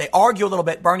shake it. They argue a little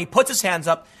bit. Bernie puts his hands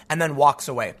up and then walks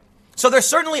away. So they're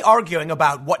certainly arguing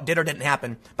about what did or didn't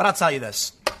happen. But I'll tell you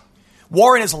this.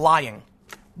 Warren is lying.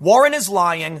 Warren is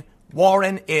lying.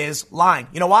 Warren is lying.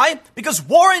 You know why? Because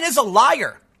Warren is a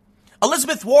liar.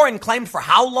 Elizabeth Warren claimed for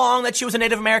how long that she was a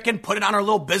Native American, put it on her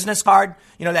little business card,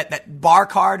 that bar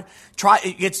card,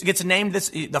 gets named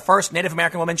the first Native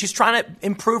American woman. She's trying to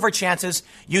improve her chances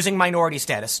using minority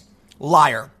status.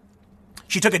 Liar.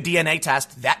 She took a DNA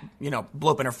test that,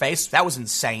 blew up in her face. That was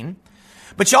insane.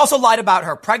 But she also lied about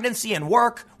her pregnancy and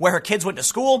work, where her kids went to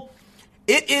school.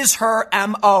 It is her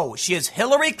M.O. She is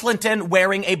Hillary Clinton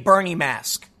wearing a Bernie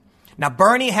mask. Now,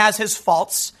 Bernie has his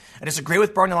faults. I disagree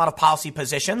with Bernie in a lot of policy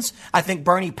positions. I think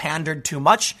Bernie pandered too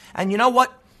much. And you know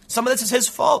what? Some of this is his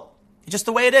fault. It's just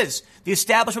the way it is. The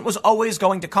establishment was always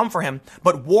going to come for him.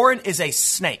 But Warren is a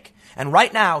snake. And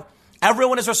right now,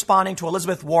 everyone is responding to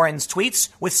Elizabeth Warren's tweets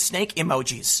with snake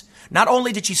emojis. Not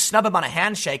only did she snub him on a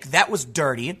handshake, that was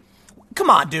dirty. Come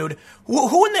on, dude.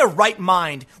 Who in their right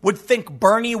mind would think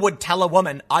Bernie would tell a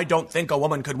woman, I don't think a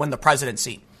woman could win the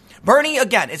presidency? Bernie,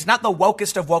 again, is not the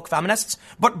wokest of woke feminists,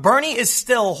 but Bernie is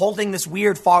still holding this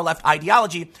weird far-left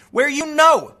ideology where you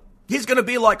know he's going to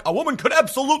be like, a woman could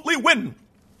absolutely win.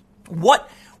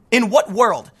 In what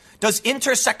world does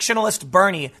intersectionalist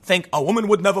Bernie think a woman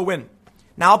would never win?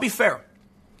 Now, I'll be fair.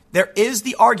 There is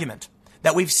the argument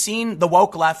that we've seen the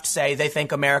woke left say they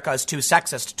think America is too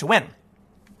sexist to win.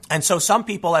 And so some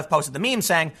people have posted the meme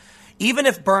saying, even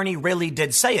if Bernie really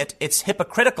did say it, it's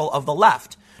hypocritical of the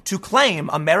left to claim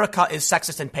America is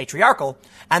sexist and patriarchal.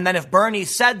 And then if Bernie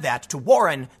said that to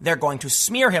Warren, they're going to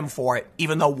smear him for it,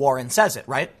 even though Warren says it,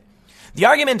 right? The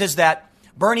argument is that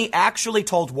Bernie actually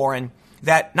told Warren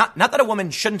that not that a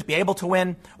woman shouldn't be able to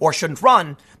win or shouldn't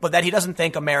run, but that he doesn't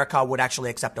think America would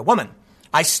actually accept a woman.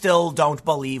 I still don't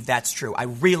believe that's true. I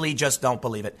really just don't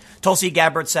believe it. Tulsi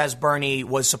Gabbard says Bernie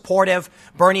was supportive.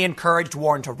 Bernie encouraged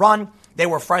Warren to run. They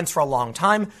were friends for a long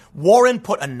time. Warren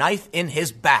put a knife in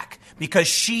his back because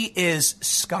she is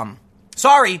scum.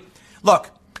 Sorry. Look,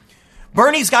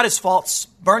 Bernie's got his faults.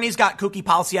 Bernie's got kooky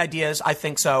policy ideas. I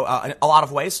think so in a lot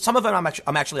of ways. Some of them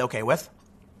I'm actually okay with.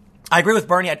 I agree with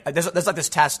Bernie. There's like this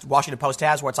test Washington Post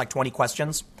has where it's like 20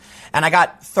 questions. And I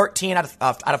got 13 out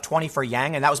of 20 for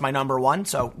Yang, and that was my number one.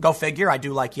 So go figure. I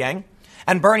do like Yang.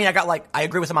 And Bernie, I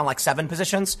agree with him on like 7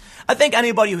 positions. I think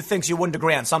anybody who thinks you wouldn't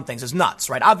agree on some things is nuts,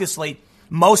 right? Obviously,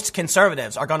 most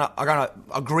conservatives are gonna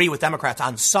agree with Democrats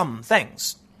on some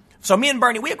things. So me and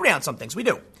Bernie, we agree on some things. We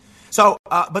do. So,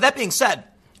 but that being said,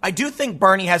 I do think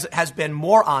Bernie has been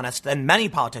more honest than many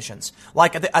politicians.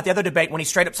 Like at the other debate when he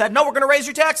straight up said, no, we're going to raise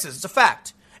your taxes. It's a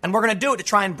fact. And we're going to do it to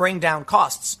try and bring down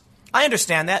costs. I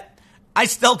understand that. I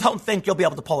still don't think you'll be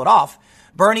able to pull it off.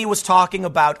 Bernie was talking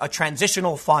about a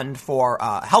transitional fund for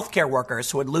healthcare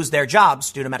workers who would lose their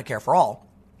jobs due to Medicare for All.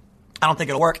 I don't think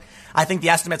it'll work. I think the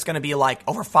estimate's going to be like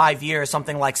over 5 years,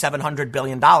 something like $700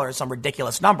 billion, some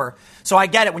ridiculous number. So I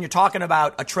get it when you're talking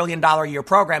about a $1 trillion a year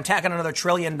program, tacking another $1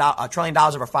 trillion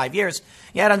over 5 years.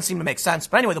 Yeah, it doesn't seem to make sense.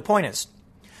 But anyway, the point is,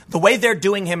 the way they're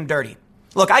doing him dirty.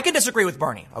 Look, I can disagree with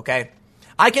Bernie, okay?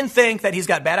 I can think that he's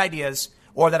got bad ideas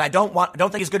or that I don't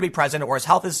think he's going to be president or his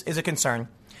health is a concern.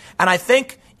 And I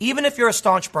think even if you're a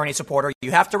staunch Bernie supporter, you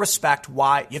have to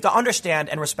understand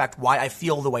and respect why I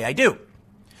feel the way I do.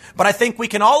 But I think we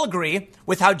can all agree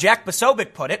with how Jack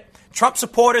Posobiec put it, Trump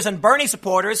supporters and Bernie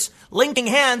supporters linking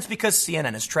hands because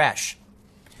CNN is trash.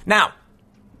 Now,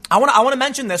 I want to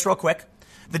mention this real quick.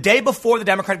 The day before the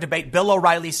Democratic debate, Bill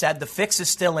O'Reilly said the fix is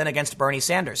still in against Bernie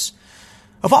Sanders.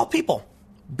 Of all people,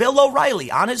 Bill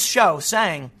O'Reilly on his show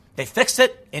saying they fixed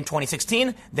it in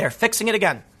 2016, they're fixing it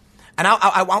again. And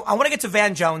I want to get to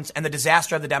Van Jones and the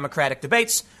disaster of the Democratic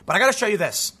debates, but I got to show you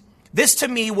this. This, to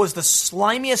me, was the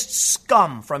slimiest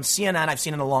scum from CNN I've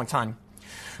seen in a long time.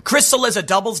 Chris Cillizza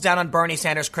doubles down on Bernie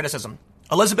Sanders' criticism.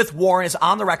 Elizabeth Warren is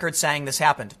on the record saying this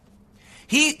happened.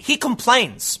 He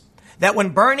complains that when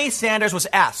Bernie Sanders was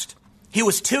asked, he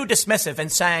was too dismissive in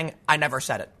saying, I never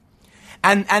said it.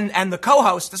 And the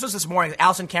co-host, this was this morning,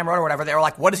 Allison Cameron or whatever, they were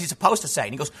like, what is he supposed to say?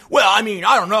 And he goes, well, I mean,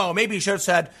 I don't know. Maybe he should have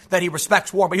said that he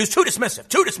respects Warren, but he was too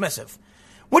dismissive.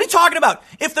 What are you talking about?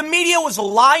 If the media was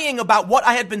lying about what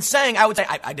I had been saying, I would say,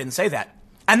 I didn't say that.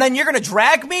 And then you're going to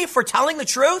drag me for telling the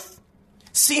truth?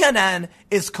 CNN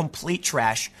is complete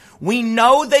trash. We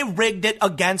know they rigged it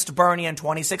against Bernie in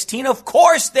 2016. Of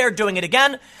course they're doing it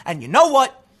again. And you know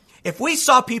what? If we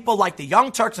saw people like the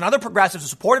Young Turks and other progressives who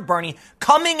supported Bernie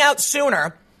coming out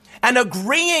sooner and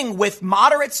agreeing with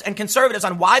moderates and conservatives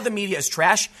on why the media is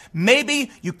trash, maybe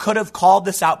you could have called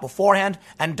this out beforehand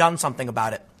and done something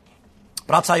about it.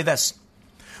 But I'll tell you this.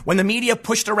 When the media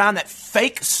pushed around that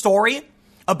fake story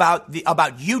about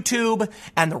YouTube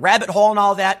and the rabbit hole and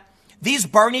all that, these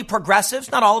Bernie progressives,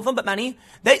 not all of them, but many,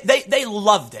 they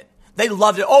loved it. They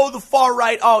loved it. Oh, the far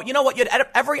right. Oh, you know what? You had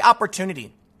every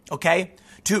opportunity, okay,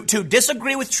 to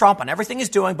disagree with Trump on everything he's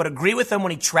doing, but agree with him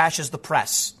when he trashes the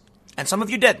press. And some of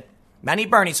you did. Many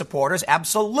Bernie supporters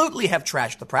absolutely have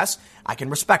trashed the press. I can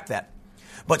respect that.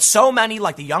 But so many,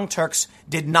 like the Young Turks,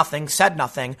 did nothing, said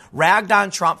nothing, ragged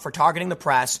on Trump for targeting the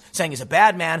press, saying he's a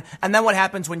bad man. And then what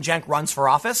happens when Cenk runs for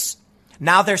office?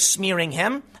 Now they're smearing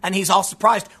him, and he's all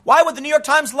surprised. Why would the New York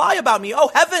Times lie about me? Oh,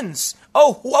 heavens.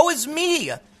 Oh, woe is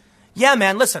me. Yeah,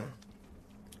 man, listen.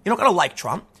 You're not going to like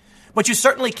Trump, but you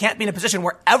certainly can't be in a position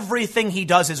where everything he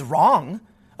does is wrong.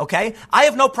 Okay. I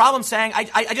have no problem saying,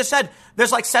 I just said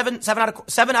there's like seven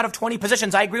out of 20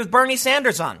 positions I agree with Bernie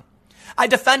Sanders on. I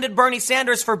defended Bernie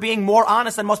Sanders for being more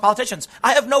honest than most politicians.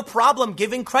 I have no problem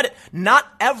giving credit. Not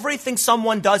everything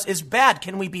someone does is bad.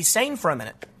 Can we be sane for a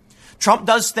minute? Trump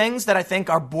does things that I think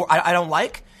are I don't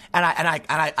like. And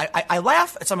I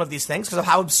laugh at some of these things because of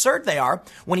how absurd they are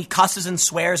when he cusses and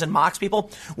swears and mocks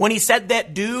people. When he said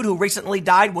that dude who recently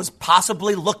died was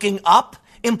possibly looking up,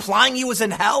 implying he was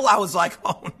in hell, I was like,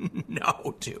 oh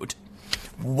no, dude.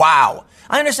 Wow.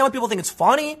 I understand why people think it's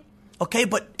funny. Okay,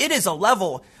 but it is a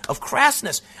level of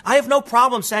crassness. I have no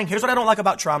problem saying, here's what I don't like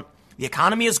about Trump. The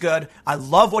economy is good. I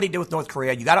love what he did with North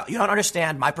Korea. You don't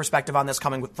understand my perspective on this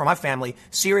coming from my family.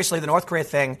 Seriously, the North Korea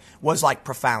thing was like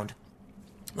profound.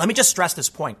 Let me just stress this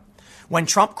point. When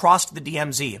Trump crossed the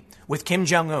DMZ with Kim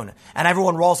Jong-un and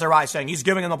everyone rolls their eyes saying he's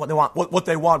giving them what they want,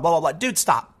 blah, blah, blah. Dude,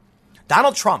 stop.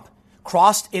 Donald Trump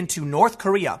crossed into North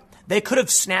Korea. They could have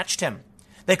snatched him.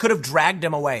 They could have dragged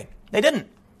him away. They didn't.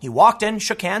 He walked in,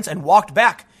 shook hands, and walked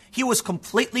back. He was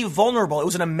completely vulnerable. It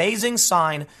was an amazing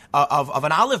sign of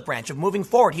an olive branch, of moving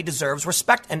forward. He deserves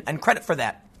respect and credit for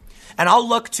that. And I'll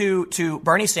look to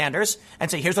Bernie Sanders and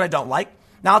say, here's what I don't like.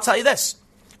 Now, I'll tell you this.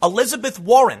 Elizabeth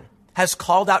Warren has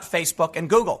called out Facebook and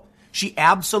Google. She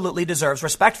absolutely deserves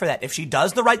respect for that. If she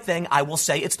does the right thing, I will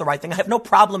say it's the right thing. I have no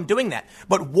problem doing that.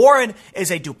 But Warren is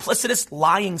a duplicitous,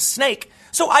 lying snake,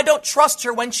 so I don't trust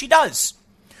her when she does.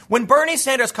 When Bernie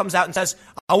Sanders comes out and says,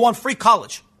 I want free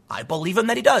college, I believe him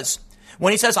that he does.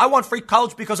 When he says, I want free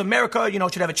college because America,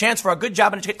 should have a chance for a good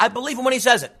job and education, I believe him when he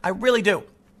says it. I really do.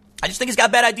 I just think he's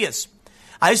got bad ideas.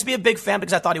 I used to be a big fan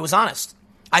because I thought he was honest.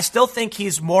 I still think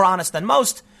he's more honest than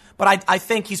most, but I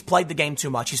think he's played the game too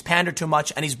much. He's pandered too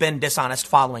much, and he's been dishonest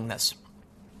following this.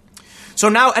 So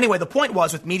now, anyway, the point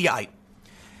was with Mediaite,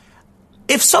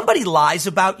 if somebody lies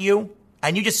about you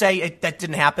and you just say that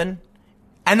didn't happen,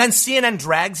 and then CNN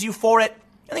drags you for it,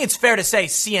 I think it's fair to say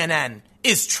CNN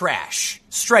is trash,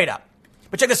 straight up.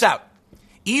 But check this out.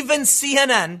 Even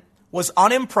CNN was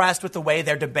unimpressed with the way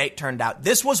their debate turned out.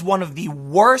 This was one of the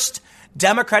worst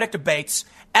Democratic debates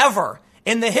ever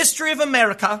in the history of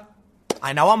America.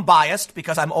 I know I'm biased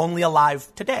because I'm only alive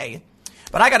today.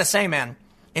 But I got to say, man,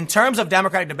 in terms of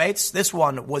Democratic debates, this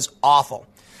one was awful.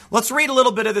 Let's read a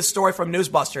little bit of this story from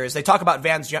Newsbusters. They talk about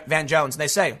Van Jones, and they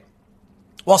say,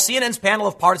 while CNN's panel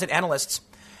of partisan analysts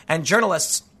and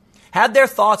journalists had their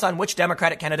thoughts on which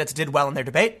Democratic candidates did well in their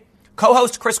debate,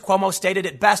 co-host Chris Cuomo stated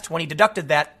it best when he deducted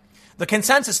that the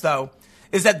consensus, though,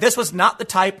 is that this was not the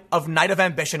type of night of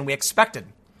ambition we expected.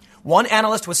 One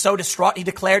analyst was so distraught he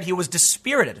declared he was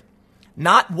dispirited,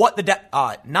 not what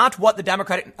the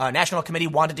Democratic National Committee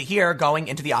wanted to hear going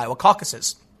into the Iowa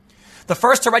caucuses. The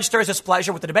first to register his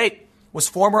displeasure with the debate was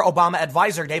former Obama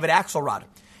advisor David Axelrod.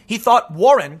 He thought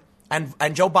Warren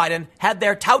and Joe Biden had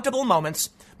their toutable moments,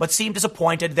 but seemed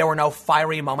disappointed there were no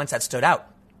fiery moments that stood out.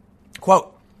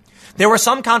 Quote, there were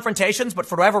some confrontations, but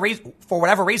for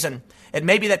whatever reason, it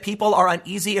may be that people are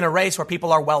uneasy in a race where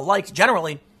people are well-liked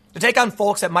generally to take on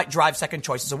folks that might drive second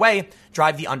choices away,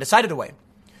 drive the undecided away.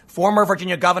 Former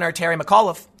Virginia Governor Terry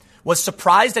McAuliffe was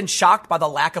surprised and shocked by the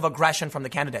lack of aggression from the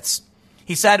candidates.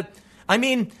 He said,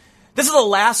 this is the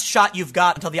last shot you've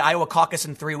got until the Iowa caucus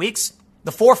in 3 weeks.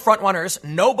 The four frontrunners,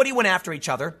 nobody went after each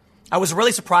other. I was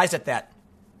really surprised at that.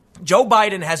 Joe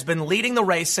Biden has been leading the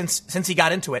race since he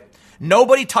got into it.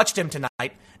 Nobody touched him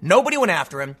tonight. Nobody went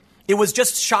after him. It was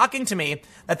just shocking to me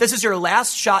that this is your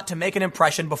last shot to make an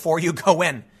impression before you go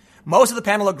in. Most of the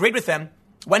panel agreed with him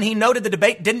when he noted the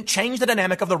debate didn't change the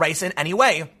dynamic of the race in any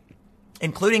way,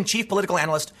 including chief political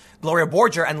analyst Gloria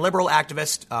Borger and liberal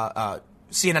activist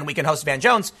CNN Weekend host Van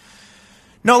Jones.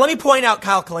 No, let me point out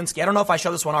Kyle Kulinski. I don't know if I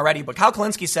showed this one already, but Kyle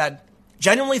Kulinski said,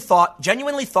 genuinely thought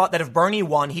that if Bernie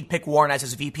won, he'd pick Warren as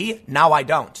his VP. Now I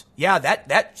don't. Yeah,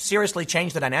 that seriously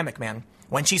changed the dynamic, man.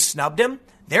 When she snubbed him,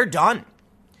 they're done.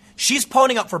 She's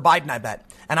ponying up for Biden, I bet.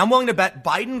 And I'm willing to bet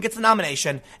Biden gets the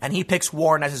nomination and he picks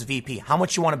Warren as his VP. How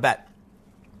much you want to bet?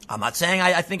 I'm not saying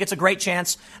I think it's a great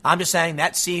chance. I'm just saying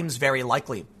that seems very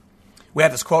likely. We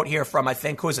have this quote here from, I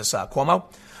think, who is this, Cuomo?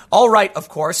 All right, of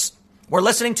course. We're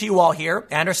listening to you all here,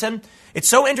 Anderson. It's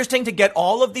so interesting to get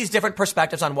all of these different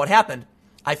perspectives on what happened.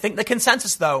 I think the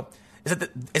consensus, though,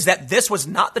 is that this was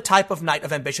not the type of night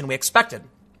of ambition we expected.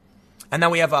 And then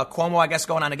we have Cuomo, I guess,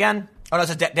 going on again. Oh, no,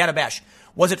 it's Dana Bash.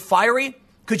 Was it fiery?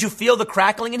 Could you feel the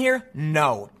crackling in here?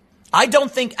 No. I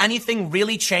don't think anything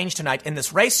really changed tonight in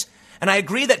this race. And I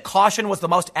agree that caution was the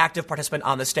most active participant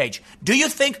on the stage. Do you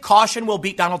think caution will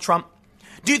beat Donald Trump?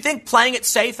 Do you think playing it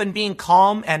safe and being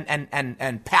calm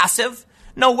and passive?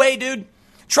 No way, dude.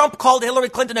 Trump called Hillary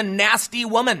Clinton a nasty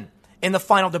woman in the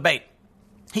final debate.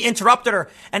 He interrupted her,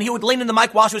 and he would lean in the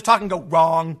mic while she was talking and go,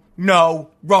 wrong,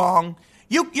 no, wrong.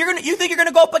 You think you're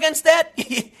gonna go up against that?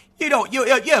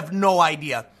 You have no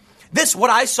idea. What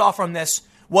I saw from this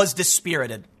was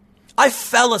dispirited. I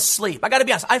fell asleep. I gotta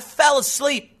be honest, I fell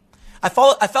asleep. I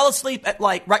fell asleep at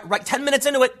right 10 minutes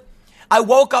into it. I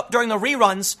woke up during the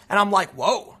reruns, and I'm like,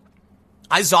 whoa.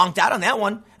 I zonked out on that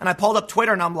one, and I pulled up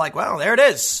Twitter, and I'm like, well, there it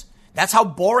is. That's how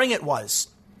boring it was.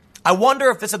 I wonder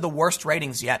if this had the worst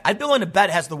ratings yet. I'd be willing to bet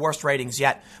it has the worst ratings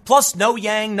yet. Plus, no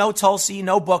Yang, no Tulsi,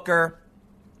 no Booker.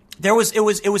 It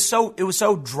was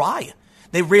so dry.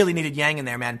 They really needed Yang in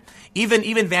there, man.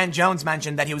 Even Van Jones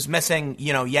mentioned that he was missing,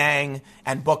 Yang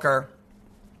and Booker.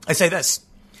 I say this.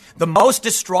 The most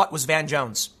distraught was Van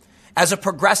Jones. As a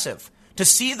progressive, to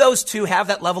see those two have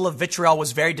that level of vitriol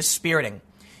was very dispiriting.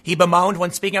 He bemoaned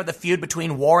when speaking of the feud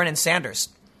between Warren and Sanders.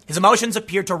 His emotions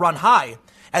appeared to run high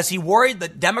as he worried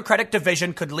that Democratic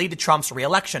division could lead to Trump's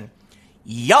reelection.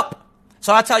 Yup.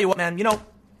 So I'll tell you what, man,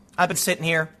 I've been sitting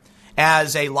here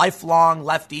as a lifelong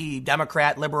lefty,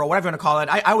 Democrat, liberal, whatever you want to call it.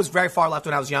 I was very far left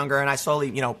when I was younger, and I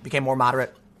slowly, became more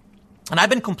moderate. And I've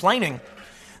been complaining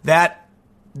that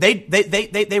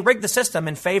they rigged the system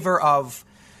in favor of,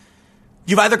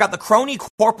 you've either got the crony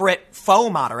corporate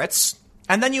faux moderates,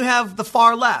 and then you have the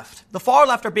far left. The far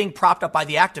left are being propped up by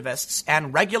the activists,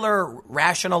 and regular,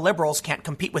 rational liberals can't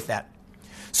compete with that.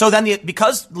 So then,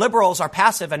 because liberals are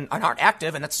passive and aren't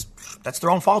active, and that's their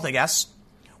own fault, I guess,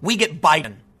 we get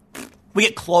Biden. We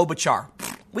get Klobuchar.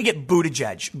 We get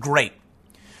Buttigieg. Great.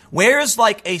 Where's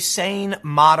a sane,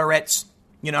 moderate,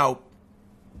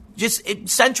 just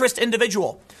centrist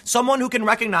individual? Someone who can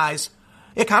recognize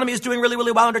the economy is doing really,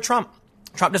 really well under Trump.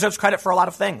 Trump deserves credit for a lot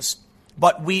of things.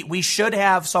 But we should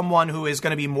have someone who is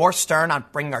going to be more stern on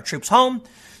bringing our troops home,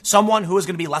 someone who is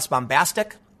going to be less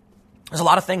bombastic. There's a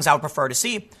lot of things I would prefer to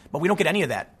see, but we don't get any of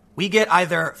that. We get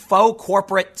either faux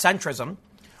corporate centrism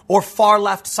or far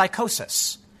left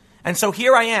psychosis. And so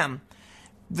here I am.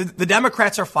 The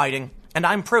Democrats are fighting, and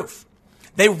I'm proof.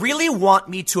 They really want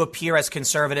me to appear as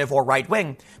conservative or right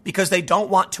wing because they don't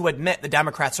want to admit the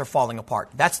Democrats are falling apart.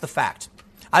 That's the fact.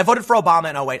 I voted for Obama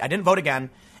in 2008. I didn't vote again.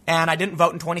 And I didn't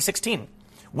vote in 2016.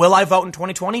 Will I vote in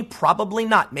 2020? Probably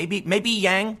not. Maybe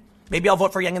Yang. Maybe I'll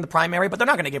vote for Yang in the primary, but they're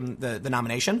not going to give him the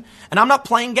nomination. And I'm not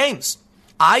playing games.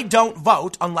 I don't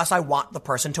vote unless I want the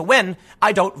person to win.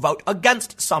 I don't vote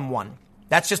against someone.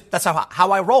 That's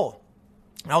how I roll.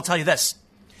 And I'll tell you this.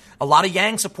 A lot of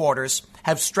Yang supporters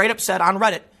have straight up said on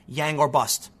Reddit, Yang or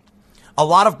bust. A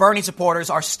lot of Bernie supporters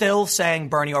are still saying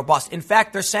Bernie or bust. In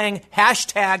fact, they're saying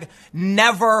hashtag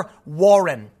never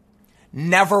Warren.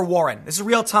 Never Warren. This is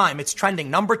real time. It's trending.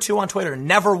 Number 2 on Twitter.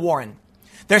 Never Warren.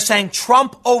 They're saying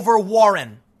Trump over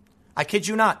Warren. I kid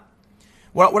you not.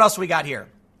 What else we got here?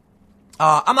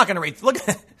 I'm not going to read. Look.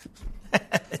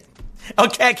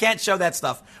 Okay, I can't show that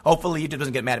stuff. Hopefully YouTube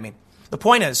doesn't get mad at me. The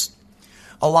point is,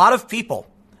 a lot of people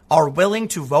are willing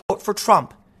to vote for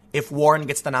Trump if Warren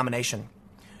gets the nomination.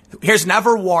 Here's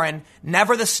never Warren,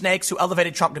 never the snakes who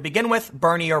elevated Trump to begin with,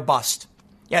 Bernie or bust.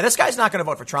 Yeah, this guy's not going to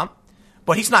vote for Trump.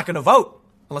 But he's not going to vote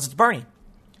unless it's Bernie.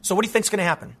 So what do you think's going to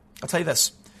happen? I'll tell you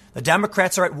this. The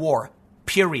Democrats are at war,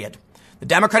 period. The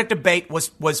Democratic debate was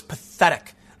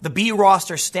pathetic. The B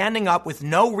roster standing up with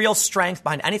no real strength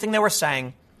behind anything they were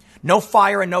saying, no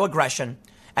fire and no aggression.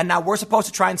 And now we're supposed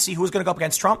to try and see who's going to go up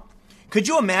against Trump. Could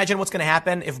you imagine what's going to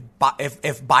happen if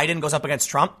Biden goes up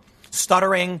against Trump?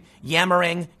 Stuttering,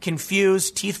 yammering,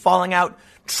 confused, teeth falling out.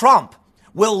 Trump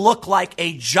will look like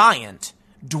a giant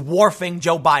dwarfing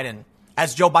Joe Biden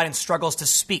as Joe Biden struggles to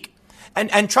speak.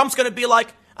 And Trump's going to be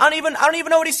like, I don't even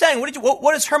know what he's saying.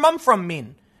 What does her mum from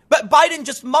mean? But Biden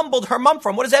just mumbled her mum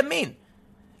from. What does that mean?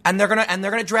 And he's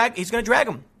going to drag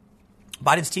him.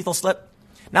 Biden's teeth will slip.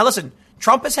 Now listen,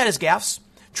 Trump has had his gaffes.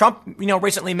 Trump,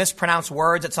 recently mispronounced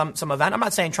words at some event. I'm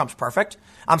not saying Trump's perfect.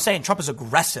 I'm saying Trump is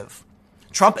aggressive.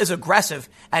 Trump is aggressive,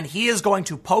 and he is going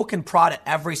to poke and prod at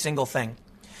every single thing.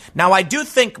 Now, I do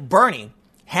think Bernie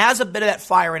has a bit of that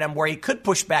fire in him where he could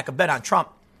push back a bit on Trump.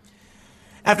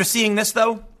 After seeing this,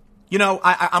 though,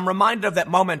 I'm reminded of that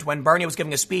moment when Bernie was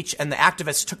giving a speech and the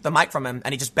activists took the mic from him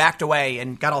and he just backed away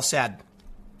and got all sad.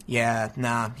 Yeah,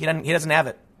 nah, he doesn't have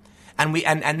it. And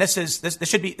this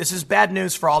is bad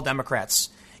news for all Democrats.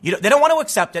 They don't want to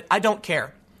accept it. I don't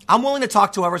care. I'm willing to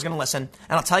talk to whoever's going to listen.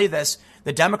 And I'll tell you this,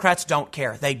 the Democrats don't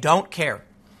care. They don't care.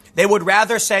 They would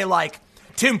rather say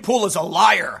Tim Pool is a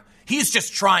liar. He's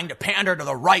just trying to pander to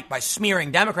the right by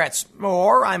smearing Democrats.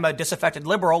 Or I'm a disaffected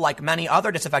liberal like many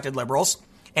other disaffected liberals.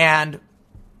 And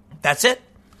that's it.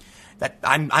 That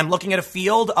I'm looking at a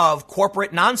field of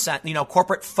corporate nonsense,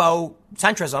 corporate faux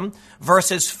centrism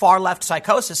versus far left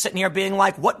psychosis, sitting here being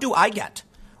like, what do I get?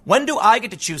 When do I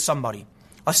get to choose somebody?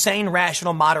 A sane,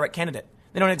 rational, moderate candidate.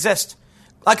 They don't exist.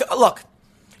 Like, look,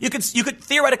 you could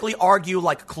theoretically argue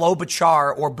like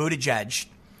Klobuchar or Buttigieg,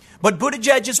 but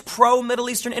Buttigieg is pro-Middle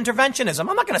Eastern interventionism.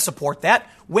 I'm not going to support that.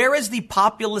 Where is the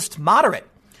populist moderate?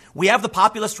 We have the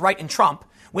populist right in Trump.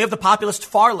 We have the populist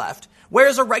far left.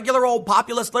 Where's a regular old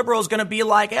populist liberal is going to be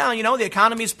like, yeah, the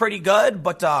economy's pretty good,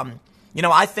 but,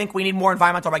 I think we need more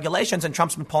environmental regulations, and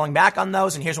Trump's been pulling back on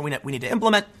those, and here's what we need to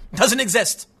implement. Doesn't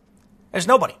exist. There's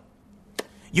nobody.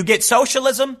 You get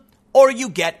socialism or you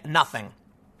get nothing.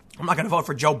 I'm not going to vote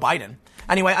for Joe Biden.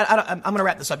 Anyway, I'm going to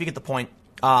wrap this up. You get the point.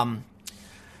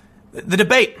 The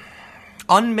debate,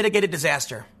 unmitigated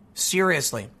disaster.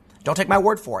 Seriously. Don't take my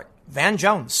word for it. Van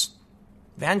Jones.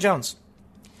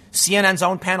 CNN's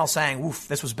own panel saying, oof,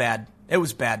 this was bad. It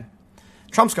was bad.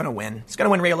 Trump's going to win. He's going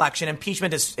to win re-election.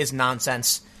 Impeachment is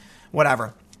nonsense.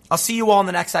 Whatever. I'll see you all in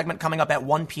the next segment coming up at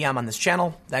 1 p.m. on this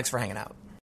channel. Thanks for hanging out.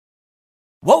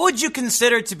 What would you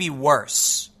consider to be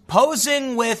worse?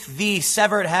 Posing with the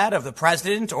severed head of the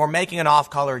president or making an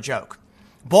off-color joke?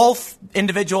 Both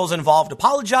individuals involved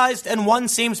apologized, and one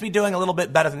seems to be doing a little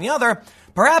bit better than the other,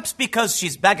 perhaps because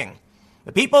she's begging.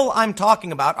 The people I'm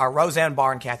talking about are Roseanne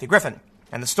Barr and Kathy Griffin.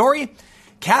 And the story?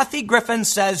 Kathy Griffin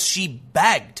says she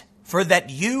begged for that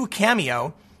You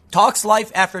cameo, talks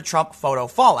life after Trump photo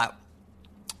fallout.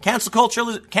 Cancel culture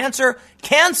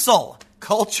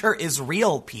is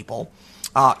real, people.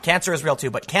 Cancer is real too,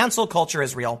 but cancel culture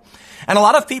is real. And a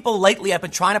lot of people lately have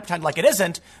been trying to pretend like it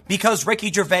isn't because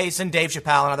Ricky Gervais and Dave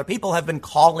Chappelle and other people have been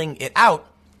calling it out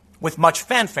with much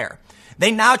fanfare.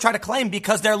 They now try to claim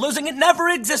because they're losing it never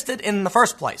existed in the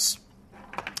first place.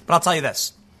 But I'll tell you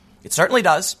this. It certainly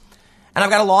does. And I've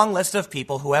got a long list of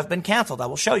people who have been canceled. I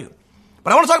will show you.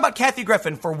 But I want to talk about Kathy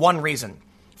Griffin for one reason.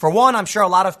 For one, I'm sure a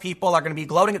lot of people are going to be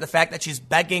gloating at the fact that she's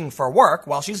begging for work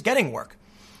while she's getting work.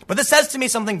 But this says to me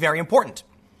something very important.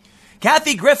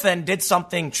 Kathy Griffin did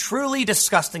something truly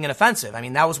disgusting and offensive. I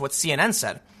mean, that was what CNN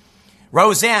said.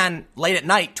 Roseanne, late at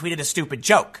night, tweeted a stupid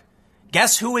joke.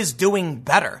 Guess who is doing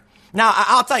better? Now,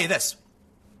 I'll tell you this.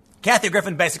 Kathy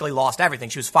Griffin basically lost everything.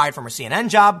 She was fired from her CNN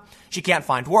job. She can't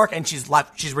find work, and she's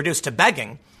reduced to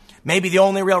begging. Maybe the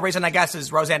only real reason, I guess,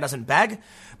 is Roseanne doesn't beg.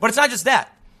 But it's not just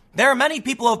that. There are many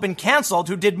people who have been canceled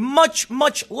who did much,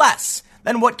 much less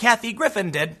than what Kathy Griffin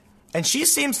did. And she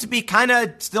seems to be kind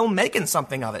of still making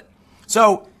something of it.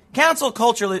 So cancel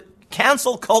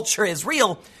culture is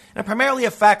real, and it primarily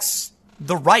affects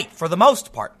the right for the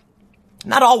most part.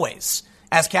 Not always,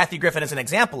 as Kathy Griffin is an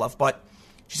example of, but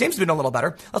she seems to be doing a little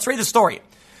better. Let's read the story.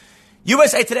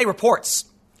 USA Today reports,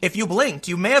 if you blinked,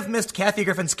 you may have missed Kathy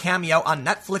Griffin's cameo on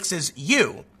Netflix's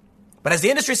You. But as the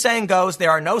industry saying goes,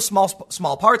 there are no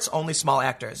small parts, only small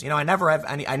actors. I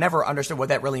never understood what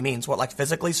that really means. What, like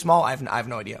physically small? I have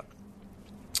no idea.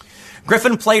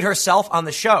 Griffin played herself on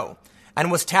the show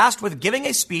and was tasked with giving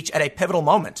a speech at a pivotal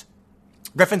moment.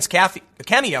 Griffin's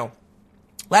cameo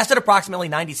lasted approximately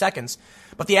 90 seconds,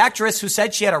 but the actress, who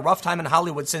said she had a rough time in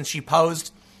Hollywood since she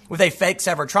posed with a fake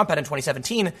severed Trump head in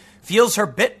 2017, feels her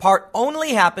bit part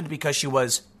only happened because she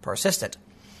was persistent.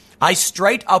 I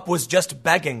straight up was just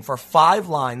begging for 5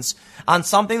 lines on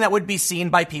something that would be seen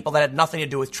by people that had nothing to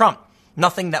do with Trump,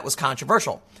 nothing that was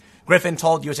controversial, Griffin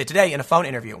told USA Today in a phone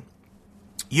interview.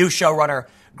 You showrunner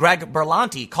Greg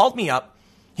Berlanti called me up.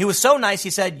 He was so nice. He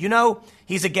said,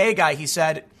 he's a gay guy. He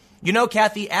said,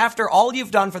 Kathy, after all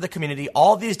you've done for the community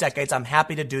all these decades, I'm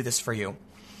happy to do this for you.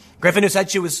 Griffin, who said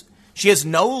she is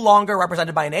no longer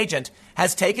represented by an agent,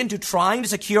 has taken to trying to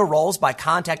secure roles by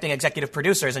contacting executive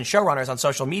producers and showrunners on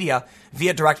social media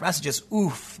via direct messages.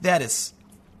 Oof, that is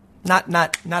not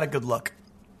a good look.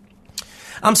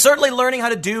 I'm certainly learning how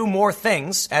to do more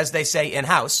things, as they say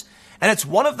in-house. And it's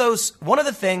one of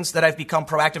the things that I've become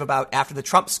proactive about after the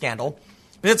Trump scandal.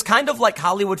 But it's kind of like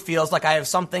Hollywood feels like I have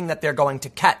something that they're going to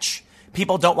catch.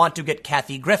 People don't want to get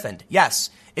Kathy Griffined.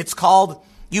 Yes, it's called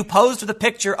you posed with a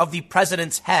picture of the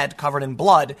president's head covered in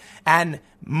blood. And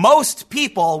most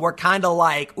people were kind of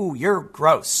like, ooh, you're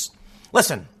gross.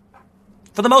 Listen,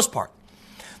 for the most part,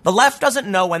 the left doesn't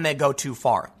know when they go too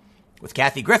far. With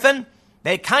Kathy Griffin,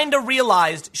 they kind of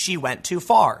realized she went too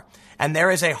far. And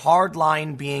there is a hard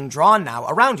line being drawn now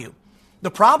around you. The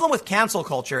problem with cancel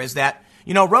culture is that,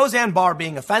 Roseanne Barr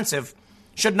being offensive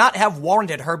should not have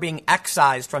warranted her being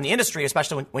excised from the industry,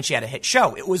 especially when she had a hit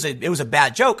show. It was a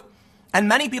bad joke. And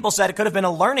many people said it could have been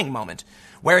a learning moment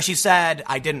where she said,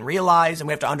 I didn't realize, and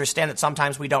we have to understand that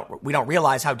sometimes we don't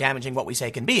realize how damaging what we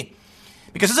say can be.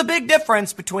 Because there's a big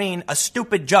difference between a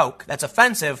stupid joke that's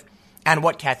offensive and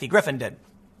what Kathy Griffin did.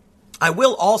 I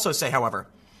will also say, however,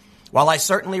 While I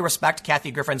certainly respect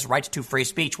Kathy Griffin's right to free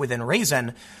speech within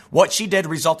reason, what she did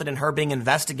resulted in her being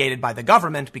investigated by the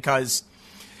government because,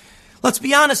 let's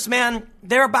be honest, man,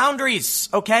 there are boundaries,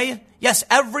 okay? Yes,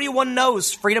 everyone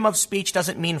knows freedom of speech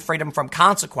doesn't mean freedom from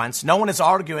consequence. No one is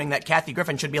arguing that Kathy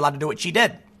Griffin should be allowed to do what she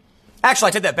did. Actually,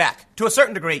 I take that back. To a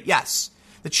certain degree, yes.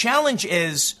 The challenge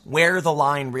is where the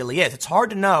line really is. It's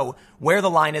hard to know where the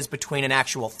line is between an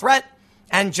actual threat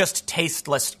and just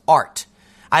tasteless art.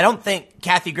 I don't think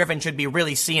Kathy Griffin should be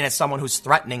really seen as someone who's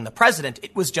threatening the president.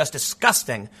 It was just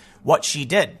disgusting what she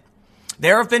did.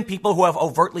 There have been people who have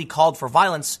overtly called for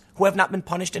violence who have not been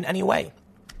punished in any way.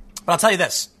 But I'll tell you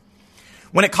this.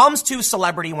 When it comes to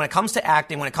celebrity, when it comes to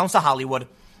acting, when it comes to Hollywood,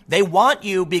 they want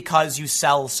you because you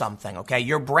sell something, okay?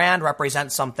 Your brand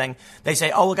represents something. They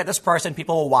say, oh, look at this person.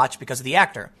 People will watch because of the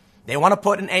actor. They want to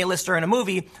put an A-lister in a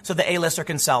movie so the A-lister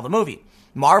can sell the movie.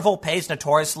 Marvel pays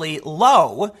notoriously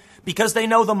low because they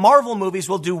know the Marvel movies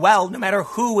will do well no matter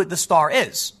who the star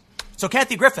is. So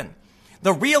Kathy Griffin,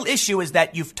 the real issue is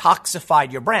that you've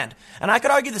toxified your brand. And I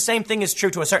could argue the same thing is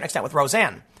true to a certain extent with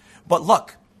Roseanne. But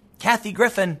look, Kathy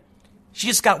Griffin, she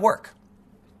just got work.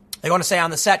 They want to say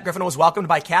on the set, Griffin was welcomed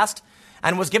by cast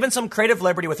and was given some creative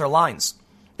liberty with her lines.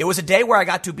 It was a day where I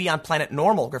got to be on Planet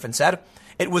Normal, Griffin said.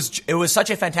 It was such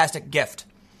a fantastic gift.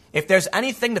 If there's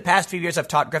anything the past few years have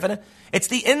taught Griffin, it's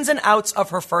the ins and outs of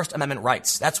her First Amendment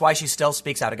rights. That's why she still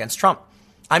speaks out against Trump.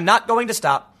 I'm not going to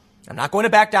stop. I'm not going to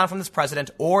back down from this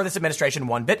president or this administration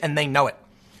one bit, and they know it.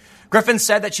 Griffin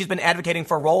said that she's been advocating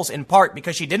for roles in part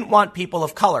because she didn't want people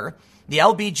of color, the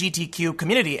LGBTQ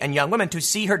community, and young women to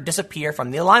see her disappear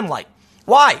from the limelight.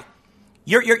 Why?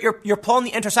 You're pulling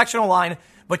the intersectional line,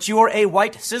 but you are a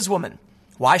white cis woman.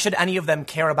 Why should any of them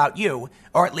care about you?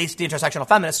 Or at least the intersectional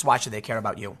feminists, why should they care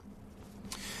about you?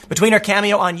 Between her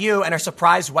cameo on You and her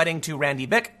surprise wedding to Randy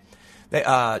Bick,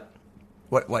 I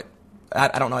don't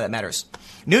know why that matters.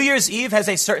 New Year's Eve has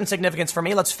a certain significance for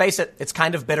me. Let's face it, it's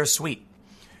kind of bittersweet.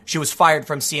 She was fired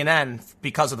from CNN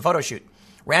because of the photo shoot.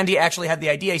 Randy actually had the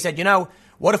idea. He said,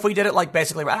 what if we did it like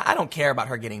basically, I don't care about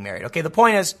her getting married. Okay, the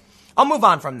point is, I'll move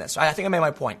on from this. I think I made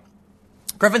my point.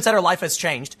 Griffin said her life has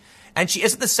changed, and she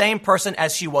isn't the same person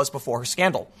as she was before her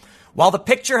scandal. While the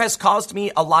picture has caused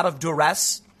me a lot of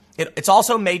duress, it's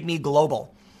also made me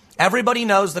global. Everybody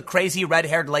knows the crazy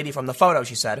red-haired lady from the photo,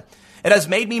 she said. It has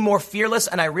made me more fearless,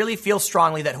 and I really feel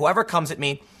strongly that whoever comes at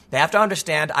me, they have to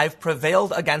understand I've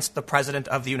prevailed against the president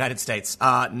of the United States.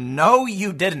 No,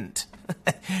 you didn't.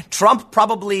 Trump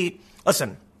probably...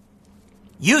 Listen,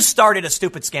 you started a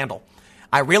stupid scandal.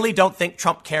 I really don't think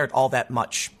Trump cared all that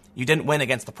much. You didn't win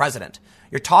against the president.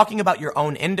 You're talking about your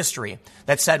own industry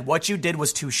that said what you did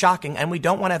was too shocking and we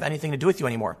don't want to have anything to do with you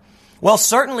anymore. Well,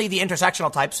 certainly the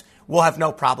intersectional types will have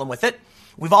no problem with it.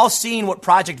 We've all seen what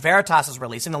Project Veritas is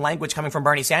releasing, the language coming from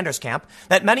Bernie Sanders' camp,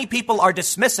 that many people are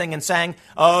dismissing and saying,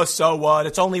 oh, so what?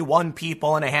 It's only one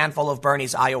people and a handful of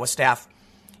Bernie's Iowa staff.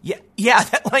 Yeah,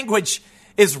 that language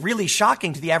is really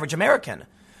shocking to the average American.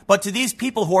 But to these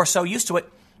people who are so used to it,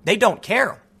 they don't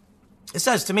care. It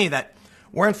says to me that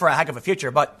we're in for a heck of a future.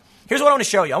 But here's what I want to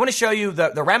show you. I want to show you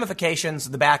the ramifications,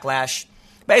 the backlash.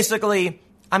 Basically,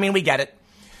 we get it.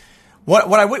 What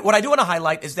I do want to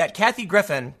highlight is that Kathy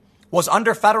Griffin was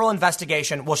under federal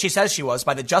investigation. Well, she says she was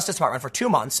by the Justice Department for 2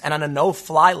 months and on a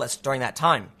no-fly list during that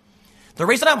time. The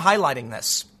reason I'm highlighting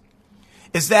this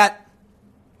is that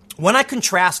when I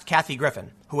contrast Kathy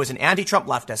Griffin, who is an anti-Trump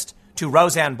leftist, to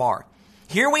Roseanne Barr,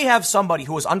 here we have somebody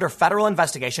who was under federal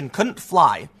investigation, couldn't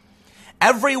fly.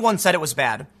 Everyone said it was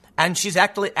bad, and she's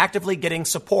actively getting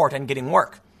support and getting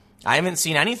work. I haven't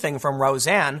seen anything from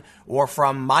Roseanne or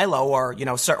from Milo or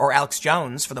Alex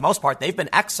Jones. For the most part, they've been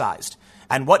excised.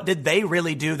 And what did they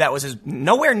really do that was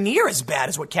nowhere near as bad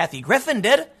as what Kathy Griffin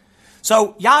did?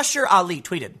 So Yashir Ali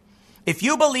tweeted, if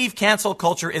you believe cancel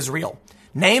culture is real,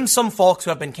 name some folks who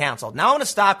have been canceled. Now I want to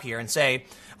stop here and say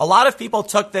a lot of people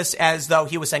took this as though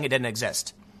he was saying it didn't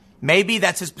exist. Maybe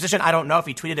that's his position. I don't know if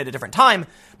he tweeted at a different time,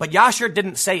 but Yashir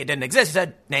didn't say it didn't exist. He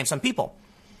said, name some people.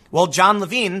 Well, John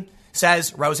Levine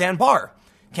says Roseanne Barr.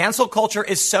 Cancel culture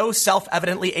is so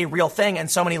self-evidently a real thing and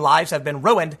so many lives have been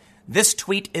ruined. This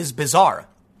tweet is bizarre.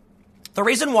 The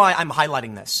reason why I'm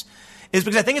highlighting this is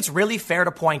because I think it's really fair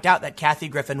to point out that Kathy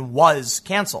Griffin was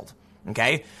canceled.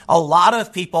 Okay? A lot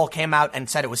of people came out and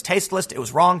said it was tasteless, it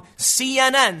was wrong.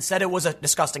 CNN said it was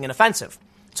disgusting and offensive.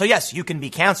 So yes, you can be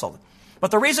canceled.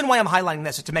 But the reason why I'm highlighting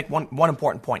this is to make one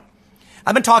important point.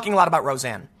 I've been talking a lot about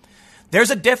Roseanne.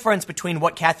 There's a difference between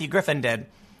what Kathy Griffin did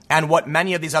and what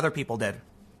many of these other people did.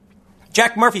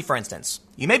 Jack Murphy, for instance.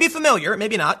 You may be familiar,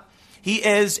 maybe not. He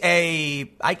is I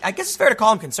guess it's fair to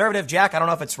call him conservative, Jack. I don't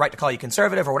know if it's right to call you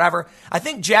conservative or whatever. I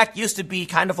think Jack used to be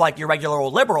kind of like your regular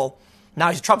old liberal. Now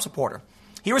he's a Trump supporter.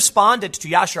 He responded to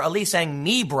Yashar Ali saying,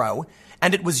 "Me, bro,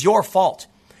 and it was your fault.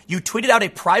 You tweeted out a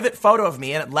private photo of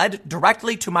me and it led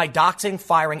directly to my doxing,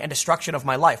 firing, and destruction of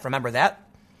my life. Remember that?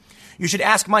 You should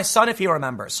ask my son if he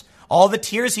remembers. All the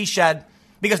tears he shed,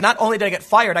 because not only did I get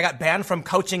fired, I got banned from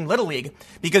coaching Little League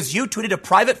because you tweeted a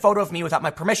private photo of me without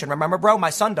my permission. Remember, bro? My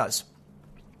son does."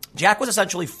 Jack was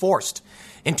essentially forced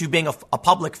into being a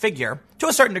public figure. To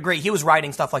a certain degree, he was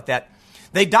writing stuff like that.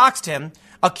 They doxed him,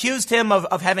 accused him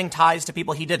of having ties to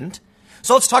people he didn't.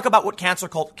 So let's talk about what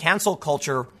cancel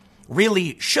culture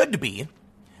really should be,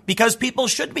 because people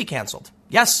should be canceled.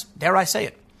 Yes, dare I say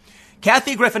it.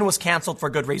 Kathy Griffin was canceled for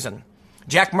good reason.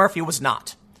 Jack Murphy was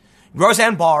not.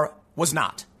 Roseanne Barr was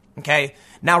not. Okay?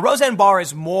 Now, Roseanne Barr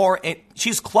is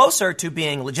she's closer to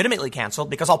being legitimately canceled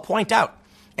because I'll point out,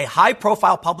 a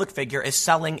high-profile public figure is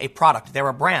selling a product. They're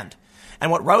a brand.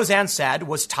 And what Roseanne said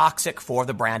was toxic for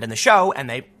the brand and the show, and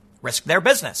they risked their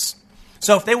business.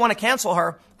 So if they want to cancel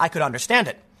her, I could understand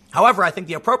it. However, I think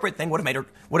the appropriate thing would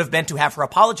have been to have her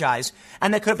apologize,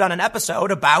 and they could have done an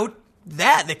episode about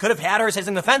that. They could have had her say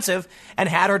something offensive and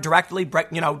had her directly,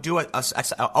 do a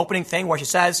opening thing where she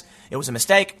says it was a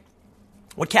mistake.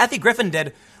 What Kathy Griffin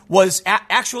did was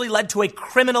actually led to a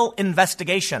criminal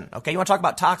investigation. Okay, you want to talk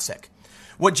about toxic?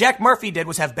 What Jack Murphy did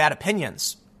was have bad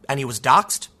opinions, and he was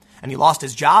doxxed, and he lost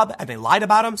his job, and they lied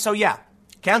about him. So yeah,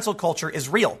 cancel culture is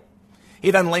real.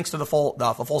 He then links to the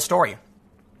full story.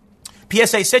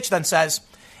 PSA Sitch then says,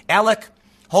 Alec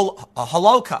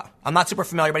Holoka, I'm not super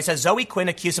familiar, but he says Zoe Quinn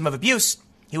accused him of abuse.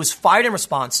 He was fired in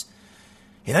response.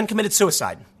 He then committed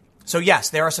suicide. So yes,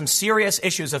 there are some serious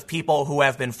issues of people who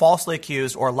have been falsely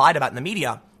accused or lied about in the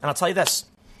media. And I'll tell you this,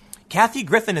 Kathy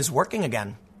Griffin is working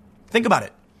again. Think about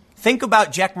it. Think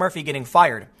about Jack Murphy getting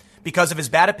fired because of his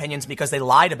bad opinions because they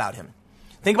lied about him.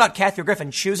 Think about Kathy Griffin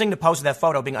choosing to post that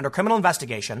photo, being under criminal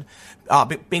investigation,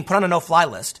 being put on a no-fly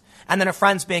list, and then her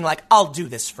friends being like, I'll do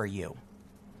this for you.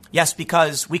 Yes,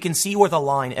 because we can see where the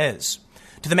line is.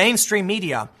 To the mainstream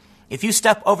media, if you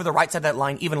step over the right side of that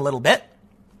line even a little bit,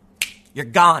 you're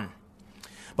gone.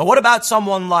 But what about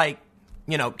someone like,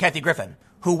 Kathy Griffin,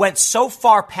 who went so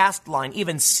far past the line,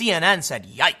 even CNN said,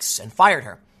 yikes, and fired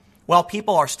her? Well,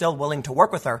 people are still willing to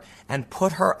work with her and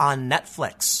put her on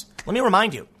Netflix. Let me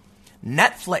remind you,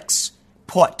 Netflix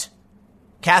put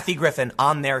Kathy Griffin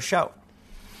on their show.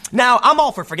 Now, I'm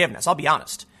all for forgiveness, I'll be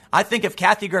honest. I think if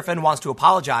Kathy Griffin wants to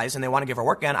apologize and they want to give her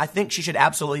work again, I think she should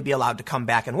absolutely be allowed to come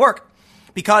back and work.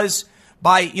 Because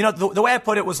the way I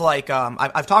put it was like,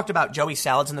 I've talked about Joey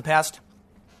Salads in the past.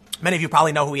 Many of you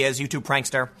probably know who he is, YouTube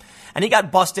prankster. And he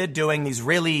got busted doing these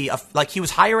really, he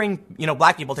was hiring,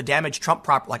 black people to damage Trump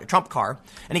like a Trump car.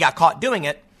 And he got caught doing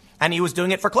it. And he was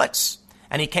doing it for clicks.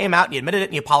 And he came out and he admitted it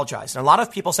and he apologized. And a lot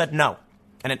of people said no.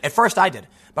 And at first I did.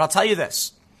 But I'll tell you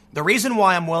this. The reason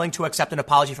why I'm willing to accept an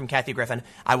apology from Kathy Griffin,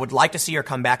 I would like to see her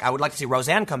come back, I would like to see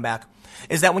Roseanne come back,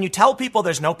 is that when you tell people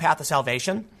there's no path to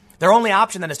salvation, their only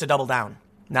option then is to double down.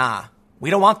 Nah, we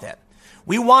don't want that.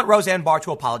 We want Roseanne Barr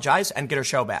to apologize and get her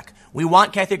show back. We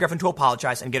want Kathy Griffin to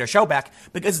apologize and get her show back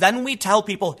because then we tell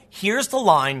people, here's the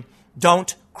line,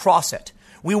 don't cross it.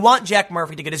 We want Jack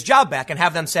Murphy to get his job back and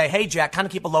have them say, hey, Jack, kind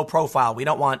of keep a low profile.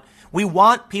 We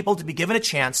want people to be given a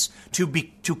chance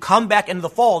to come back into the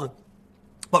fold.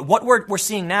 But what we're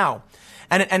seeing now,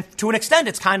 and to an extent,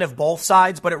 it's kind of both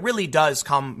sides, but it really does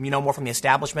come, more from the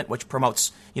establishment, which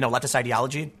promotes, leftist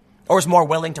ideology, or is more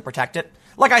willing to protect it.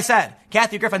 Like I said,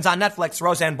 Kathy Griffin's on Netflix,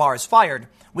 Roseanne Barr is fired.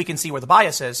 We can see where the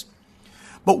bias is.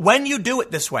 But when you do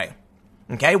it this way,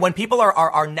 okay, when people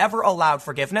are never allowed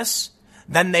forgiveness,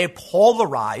 then they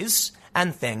polarize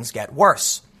and things get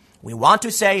worse. We want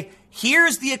to say,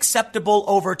 here's the acceptable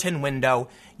Overton window.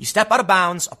 You step out of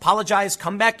bounds, apologize,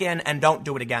 come back in, and don't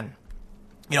do it again.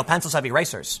 Pencils have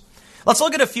erasers. Let's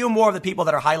look at a few more of the people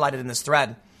that are highlighted in this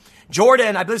thread.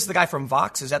 Jordan, I believe this is the guy from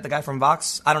Vox. Is that the guy from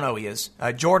Vox? I don't know who he is.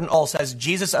 Jordan Ull says,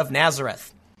 Jesus of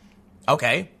Nazareth.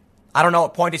 Okay. I don't know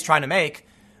what point he's trying to make,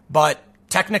 but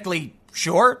technically,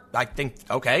 sure. I think,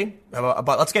 okay. But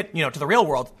let's get, to the real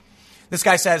world. This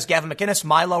guy says, Gavin McInnes,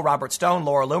 Milo, Robert Stone,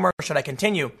 Laura Loomer. Should I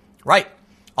continue? Right.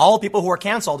 All people who are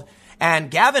canceled.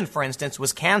 And Gavin, for instance,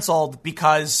 was canceled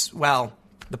because,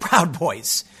 the Proud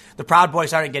Boys. The Proud Boys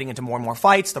started getting into more and more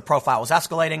fights. The profile was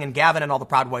escalating, and Gavin and all the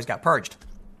Proud Boys got purged.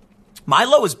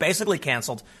 Milo was basically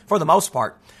canceled, for the most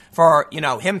part, for,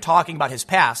 him talking about his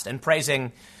past and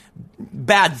praising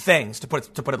bad things, to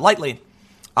put it lightly.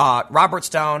 Robert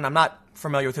Stone, I'm not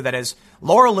familiar with who that is.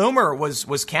 Laura Loomer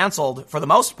was canceled, for the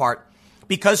most part,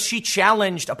 because she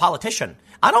challenged a politician.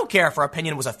 I don't care if her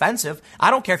opinion was offensive.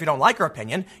 I don't care if you don't like her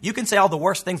opinion. You can say all the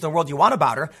worst things in the world you want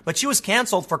about her, but she was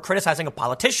canceled for criticizing a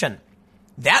politician.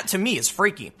 That, to me, is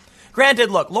freaky.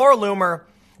 Granted, look, Laura Loomer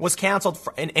was canceled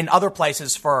in other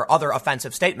places for other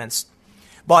offensive statements,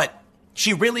 but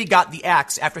she really got the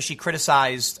axe after she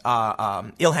criticized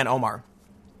Ilhan Omar.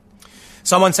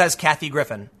 Someone says Kathy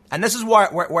Griffin. And this is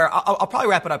where I'll probably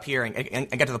wrap it up here and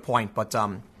get to the point, but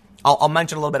I'll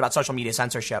mention a little bit about social media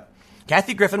censorship.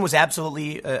 Kathy Griffin was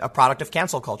absolutely a product of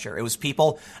cancel culture. It was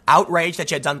people outraged that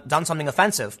she had done something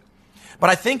offensive. But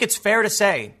I think it's fair to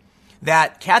say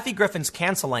that Kathy Griffin's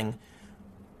canceling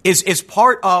is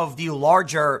part of the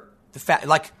larger,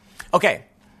 okay,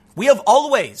 we have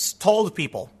always told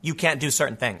people you can't do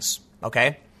certain things,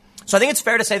 okay? So I think it's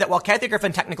fair to say that while Kathy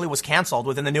Griffin technically was canceled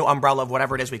within the new umbrella of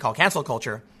whatever it is we call cancel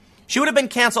culture, she would have been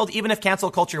canceled even if cancel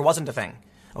culture wasn't a thing,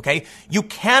 okay? You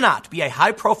cannot be a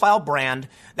high-profile brand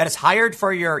that is hired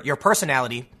for your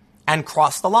personality and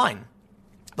cross the line.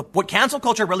 What cancel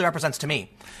culture really represents to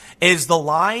me is the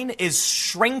line is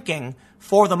shrinking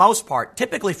for the most part,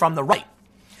 typically from the right.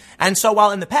 And so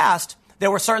while in the past,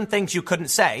 there were certain things you couldn't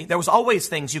say, there was always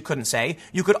things you couldn't say.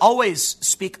 You could always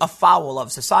speak afoul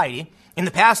of society. In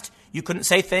the past, you couldn't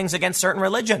say things against certain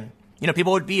religion.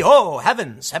 People would be, oh,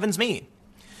 heavens me.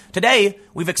 Today,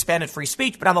 we've expanded free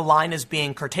speech, but now the line is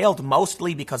being curtailed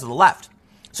mostly because of the left.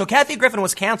 So Kathy Griffin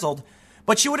was canceled,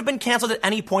 but she would have been canceled at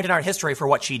any point in our history for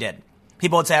what she did.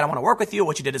 People would say, I don't want to work with you.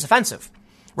 What you did is offensive.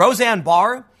 Roseanne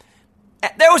Barr,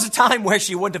 there was a time where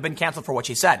she wouldn't have been canceled for what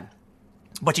she said,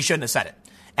 but she shouldn't have said it.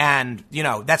 And,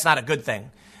 that's not a good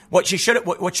thing. What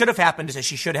should have happened is that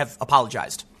she should have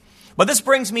apologized. But this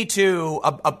brings me to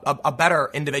a better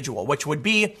individual, which would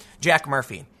be Jack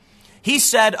Murphy. He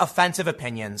said offensive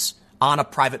opinions on a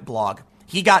private blog.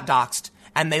 He got doxxed,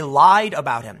 and they lied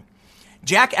about him.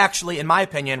 Jack actually, in my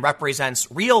opinion,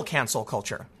 represents real cancel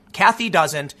culture. Kathy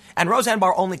doesn't, and Roseanne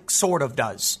Barr only sort of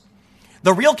does.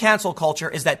 The real cancel culture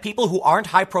is that people who aren't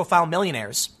high-profile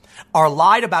millionaires are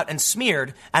lied about and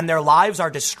smeared, and their lives are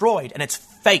destroyed, and it's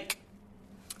fake.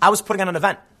 I was putting on an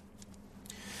event.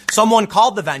 Someone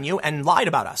called the venue and lied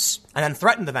about us, and then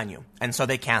threatened the venue, and so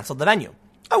they canceled the venue.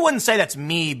 I wouldn't say that's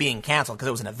me being canceled because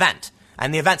it was an event,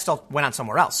 and the event still went on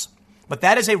somewhere else. But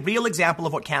that is a real example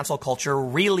of what cancel culture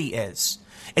really is.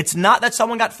 It's not that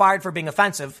someone got fired for being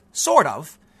offensive, sort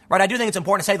of, right? I do think it's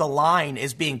important to say the line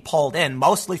is being pulled in,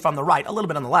 mostly from the right, a little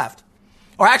bit on the left.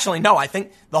 Or actually, no, I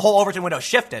think the whole Overton window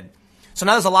shifted. So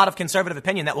now there's a lot of conservative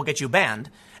opinion that will get you banned,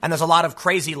 and there's a lot of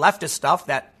crazy leftist stuff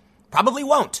that probably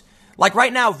won't. Like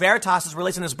right now, Veritas is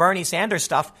releasing this Bernie Sanders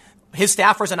stuff. His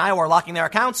staffers in Iowa are locking their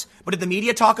accounts, but did the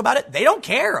media talk about it? They don't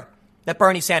care that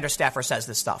Bernie Sanders staffer says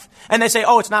this stuff. And they say,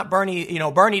 oh, it's not Bernie,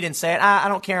 Bernie didn't say it. I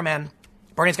don't care, man.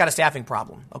 Bernie's got a staffing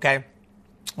problem, okay?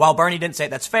 While Bernie didn't say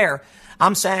it, that's fair.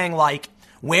 I'm saying,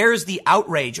 where's the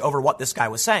outrage over what this guy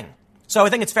was saying? So I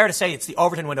think it's fair to say it's the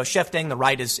Overton window shifting. The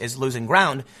right is losing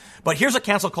ground. But here's what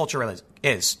cancel culture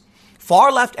is.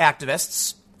 Far left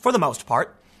activists, for the most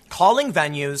part, calling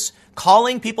venues,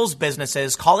 calling people's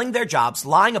businesses, calling their jobs,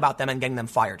 lying about them and getting them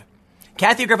fired.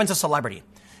 Kathy Griffin's a celebrity.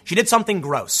 She did something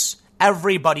gross.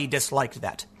 Everybody disliked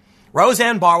that.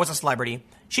 Roseanne Barr was a celebrity.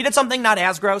 She did something not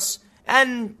as gross,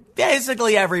 and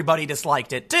basically everybody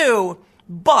disliked it too.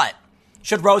 But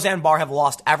should Roseanne Barr have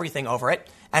lost everything over it?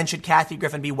 And should Kathy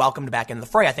Griffin be welcomed back in the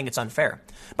fray? I think it's unfair.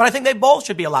 But I think they both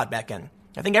should be allowed back in.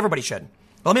 I think everybody should.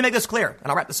 But let me make this clear,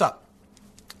 and I'll wrap this up.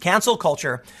 Cancel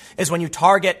culture is when you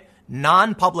target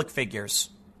non-public figures,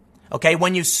 okay?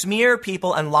 When you smear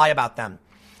people and lie about them.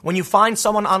 When you find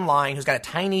someone online who's got a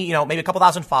tiny, maybe a couple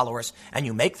thousand followers, and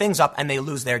you make things up and they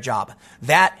lose their job.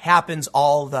 That happens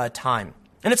all the time.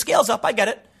 And it scales up, I get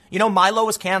it. Milo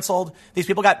was canceled. These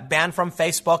people got banned from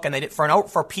Facebook, and they did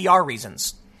for PR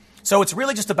reasons. So it's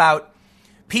really just about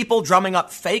people drumming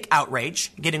up fake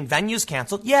outrage, getting venues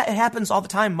canceled. Yeah, it happens all the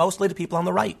time, mostly to people on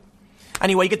the right.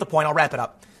 Anyway, you get the point. I'll wrap it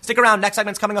up. Stick around. Next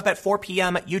segment's coming up at 4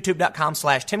 p.m. at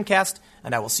youtube.com/Timcast,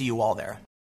 and I will see you all there.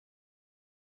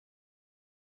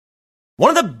 One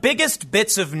of the biggest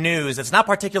bits of news that's not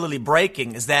particularly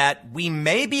breaking is that we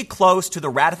may be close to the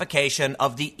ratification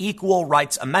of the Equal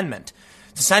Rights Amendment.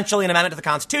 It's essentially an amendment to the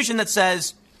Constitution that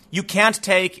says you can't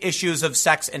take issues of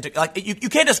sex into, you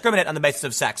can't discriminate on the basis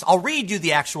of sex. I'll read you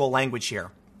the actual language here.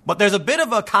 But there's a bit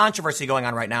of a controversy going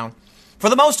on right now. For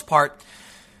the most part,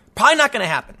 probably not going to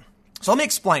happen. So let me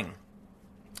explain.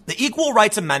 The Equal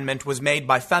Rights Amendment was made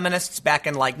by feminists back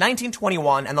in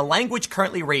 1921, and the language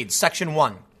currently reads, Section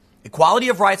 1, equality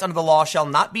of rights under the law shall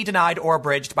not be denied or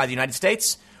abridged by the United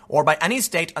States or by any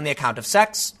state on the account of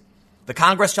sex. The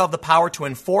Congress shall have the power to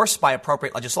enforce by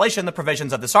appropriate legislation the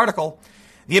provisions of this article,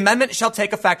 The amendment shall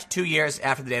take effect 2 years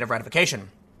after the date of ratification.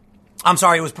 I'm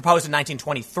sorry, it was proposed in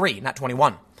 1923, not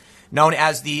 21, known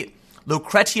as the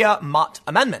Lucretia Mott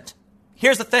Amendment.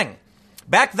 Here's the thing.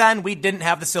 Back then, we didn't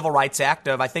have the Civil Rights Act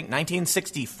of, I think,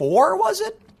 1964, was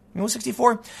it? It was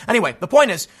 64? Anyway, the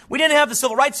point is, we didn't have the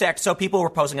Civil Rights Act, so people were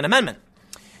proposing an amendment.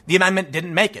 The amendment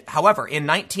didn't make it. However, in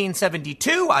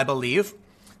 1972, I believe,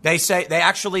 they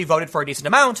actually voted for a decent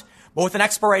amount, but with an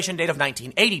expiration date of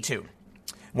 1982.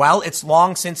 Well, it's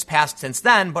long since passed since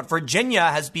then, but Virginia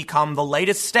has become the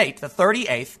latest state, the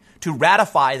 38th, to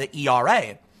ratify the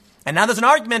ERA. And now there's an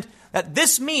argument that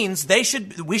this means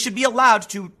we should be allowed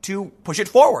to push it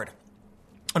forward.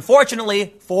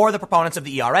 Unfortunately, for the proponents of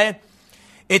the ERA,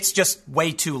 it's just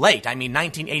way too late. I mean,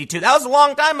 1982, that was a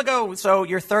long time ago. So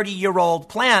your 30-year-old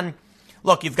plan,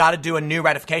 look, you've got to do a new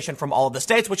ratification from all of the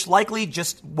states, which likely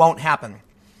just won't happen.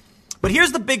 But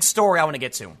here's the big story I want to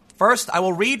get to. First, I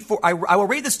will read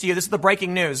this to you. This is the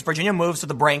breaking news. Virginia moves to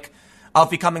the brink of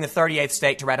becoming the 38th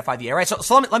state to ratify the ERA.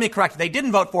 So let me correct. They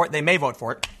didn't vote for it. They may vote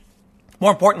for it.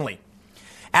 More importantly,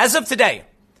 as of today,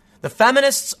 the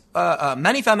feminists,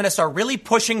 many feminists are really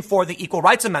pushing for the Equal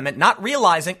Rights Amendment, not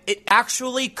realizing it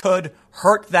actually could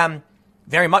hurt them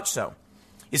very much so.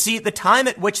 You see, the time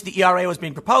at which the ERA was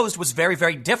being proposed was very,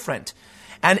 very different.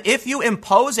 And if you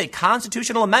impose a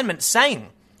constitutional amendment saying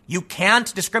you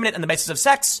can't discriminate on the basis of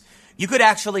sex, you could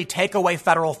actually take away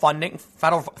federal funding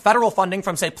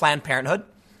from, say, Planned Parenthood.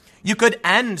 You could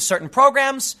end certain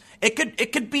programs. It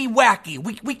could be wacky.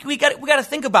 We got to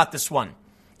think about this one.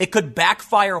 It could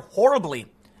backfire horribly.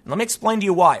 And let me explain to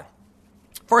you why.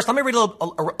 First, let me read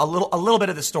a little bit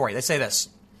of the story. They say this.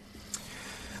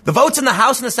 The votes in the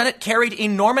House and the Senate carried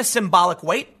enormous symbolic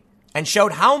weight and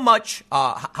showed how much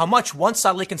once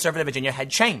solidly conservative Virginia had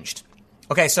changed.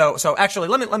 Okay, so actually,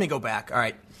 let me go back. All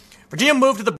right. Virginia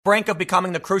moved to the brink of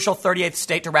becoming the crucial 38th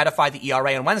state to ratify the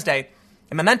ERA on Wednesday,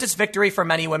 a momentous victory for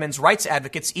many women's rights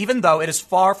advocates, even though it is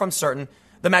far from certain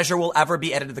the measure will ever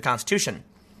be added to the Constitution.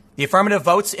 The affirmative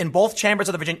votes in both chambers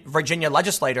of the Virginia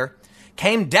legislature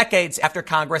came decades after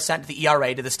Congress sent the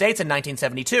ERA to the states in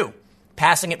 1972,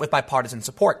 passing it with bipartisan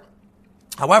support.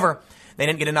 However, they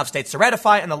didn't get enough states to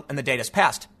ratify, and the date has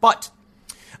passed. But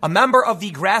a member of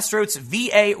the grassroots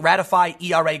VA Ratify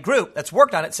ERA group that's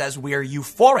worked on it says we're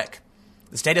euphoric.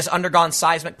 The state has undergone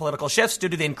seismic political shifts due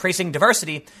to the increasing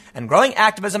diversity and growing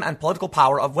activism and political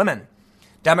power of women.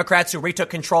 Democrats who retook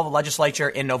control of the legislature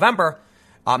in November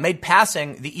made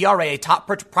passing the ERA a top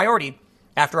priority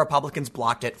after Republicans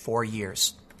blocked it for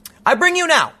years. I bring you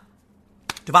now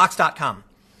to Vox.com.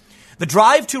 The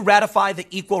drive to ratify the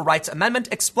Equal Rights Amendment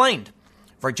explained.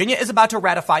 Virginia is about to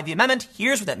ratify the amendment.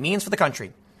 Here's what that means for the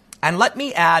country. And let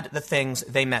me add the things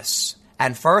they miss.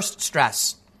 And first,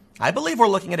 stress. I believe we're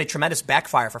looking at a tremendous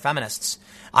backfire for feminists.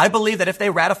 I believe that if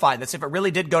they ratify this, if it really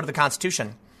did go to the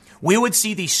Constitution, we would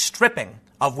see the stripping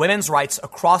of women's rights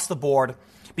across the board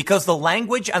because the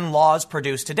language and laws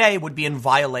produced today would be in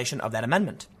violation of that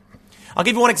amendment. I'll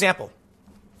give you one example.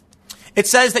 It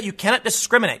says that you cannot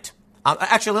discriminate.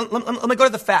 Actually, let me go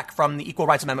to the fact from the Equal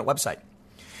Rights Amendment website.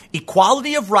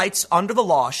 Equality of rights under the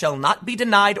law shall not be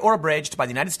denied or abridged by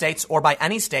the United States or by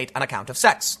any state on account of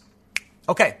sex.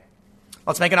 Okay,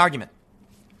 let's make an argument.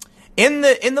 In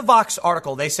the Vox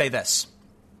article, they say this.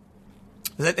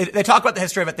 They talk about the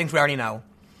history of it, things we already know.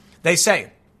 They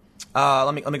say,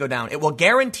 let me go down. It will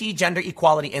guarantee gender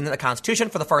equality in the Constitution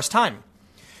for the first time.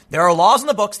 There are laws in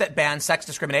the books that ban sex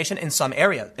discrimination in some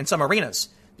arenas.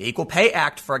 The Equal Pay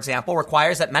Act, for example,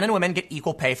 requires that men and women get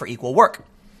equal pay for equal work.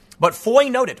 But Foy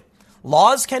noted,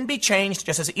 laws can be changed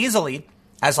just as easily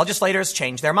as legislators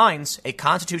change their minds. A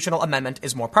constitutional amendment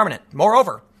is more permanent.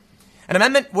 Moreover, an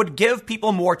amendment would give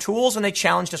people more tools when they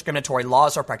challenge discriminatory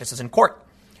laws or practices in court.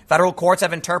 Federal courts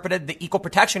have interpreted the Equal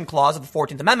Protection Clause of the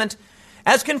 14th Amendment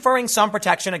as conferring some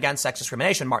protection against sex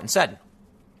discrimination, Martin said.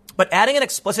 But adding an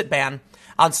explicit ban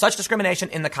on such discrimination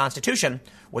in the Constitution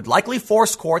would likely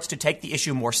force courts to take the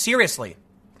issue more seriously.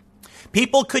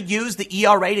 People could use the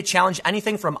ERA to challenge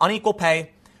anything from unequal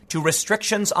pay to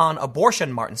restrictions on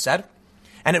abortion, Martin said.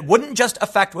 And it wouldn't just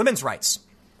affect women's rights.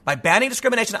 By banning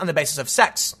discrimination on the basis of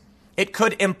sex, it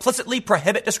could implicitly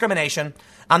prohibit discrimination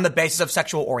on the basis of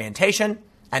sexual orientation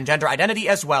and gender identity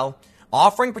as well,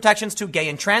 offering protections to gay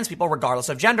and trans people regardless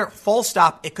of gender. Full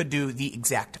stop. It could do the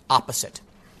exact opposite.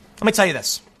 Let me tell you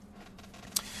this.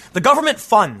 The government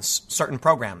funds certain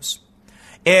programs.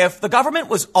 If the government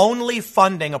was only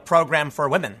funding a program for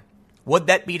women, would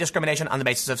that be discrimination on the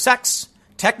basis of sex?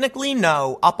 Technically,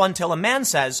 no, up until a man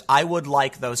says, I would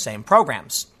like those same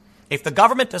programs. If the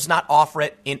government does not offer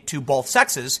it to both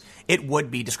sexes, it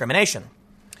would be discrimination.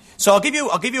 So I'll give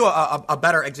you a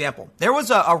better example. There was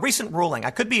a recent ruling.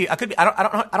 I don't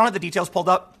have the details pulled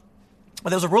up, but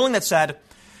there was a ruling that said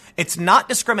it's not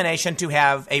discrimination to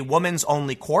have a woman's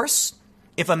only course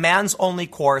if a man's only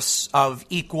course of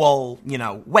equal,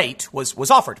 weight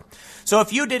was offered. So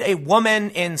if you did a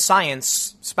woman in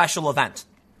science special event,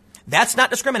 that's not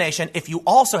discrimination if you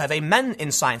also have a men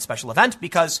in science special event,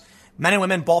 because men and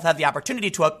women both have the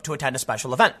opportunity to attend a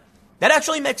special event. That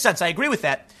actually makes sense. I agree with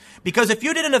that. Because if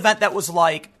you did an event that was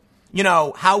like,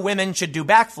 how women should do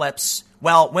backflips,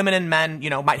 well, women and men,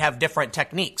 might have different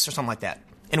techniques or something like that.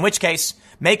 In which case,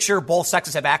 make sure both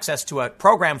sexes have access to a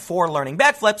program for learning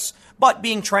backflips, but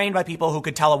being trained by people who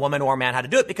could tell a woman or a man how to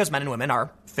do it, because men and women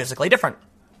are physically different.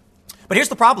 But here's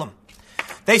the problem.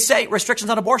 They say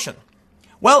restrictions on abortion.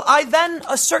 Well, I then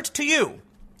assert to you,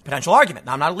 potential argument.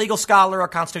 Now, I'm not a legal scholar or a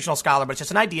constitutional scholar, but it's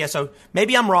just an idea. So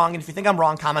maybe I'm wrong. And if you think I'm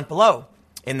wrong, comment below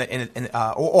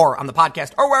or on the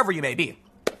podcast or wherever you may be.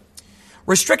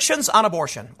 Restrictions on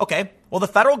abortion. Okay. Well, the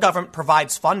federal government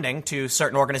provides funding to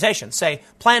certain organizations, say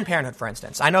Planned Parenthood, for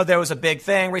instance. I know there was a big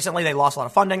thing recently. They lost a lot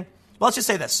of funding. Well, let's just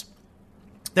say this.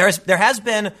 There has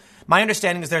been, my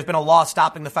understanding is there's been a law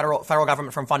stopping the federal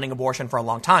government from funding abortion for a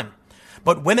long time.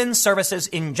 But women's services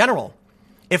in general,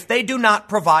 if they do not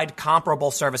provide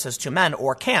comparable services to men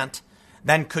or can't,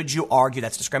 then could you argue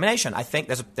that's discrimination? I think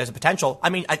there's a potential.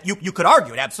 I mean, you could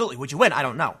argue it, absolutely. Would you win? I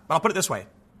don't know. But I'll put it this way.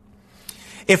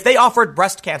 If they offered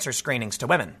breast cancer screenings to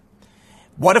women,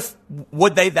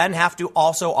 would they then have to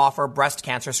also offer breast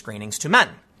cancer screenings to men?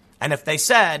 And if they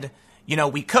said,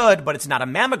 we could, but it's not a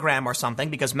mammogram or something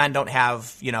because men don't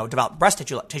have, developed breast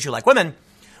tissue like women,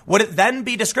 would it then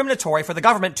be discriminatory for the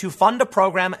government to fund a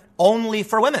program only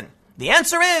for women? The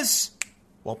answer is,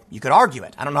 well, you could argue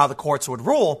it. I don't know how the courts would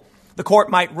rule. The court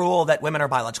might rule that women are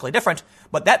biologically different.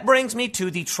 But that brings me to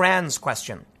the trans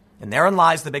question. And therein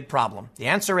lies the big problem. The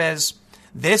answer is,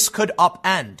 this could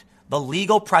upend the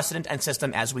legal precedent and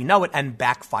system as we know it and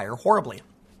backfire horribly.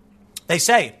 They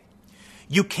say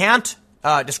you can't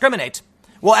discriminate.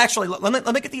 Well, actually, let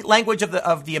me get the language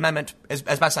of the amendment as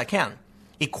best I can.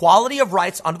 Equality of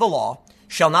rights under the law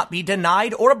shall not be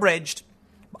denied or abridged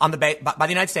by the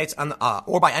United States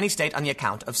or by any state on the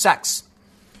account of sex.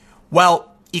 Well,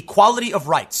 equality of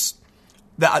rights.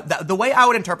 The way I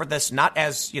would interpret this, not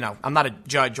as, I'm not a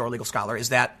judge or a legal scholar, is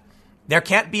that there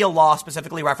can't be a law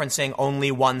specifically referencing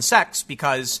only one sex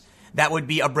because that would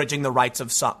be abridging the rights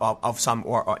of some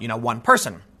one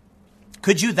person.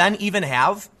 Could you then even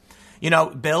have,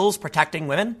 bills protecting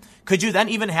women? Could you then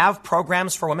even have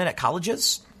programs for women at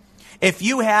colleges? If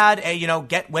you had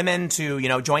get women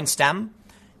to, join STEM,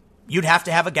 you'd have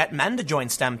to have a get men to join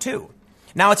STEM too.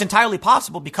 Now, it's entirely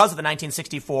possible because of the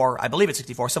 1964, I believe it's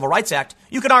 64, Civil Rights Act,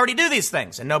 you can already do these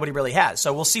things, and nobody really has.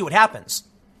 So we'll see what happens.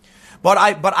 But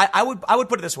I would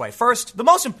put it this way. First, the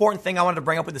most important thing I wanted to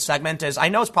bring up with the segment is, I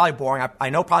know it's probably boring. I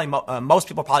know probably most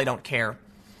people probably don't care.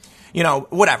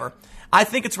 Whatever. I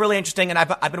think it's really interesting, and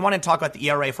I've been wanting to talk about the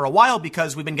ERA for a while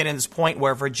because we've been getting to this point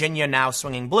where Virginia now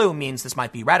swinging blue means this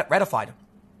might be ratified.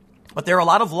 But there are a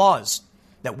lot of laws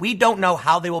that we don't know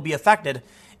how they will be affected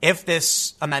if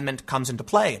this amendment comes into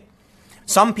play.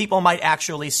 Some people might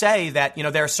actually say that,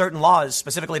 there are certain laws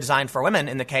specifically designed for women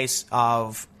in the case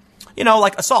of,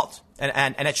 like assault,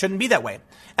 and it shouldn't be that way.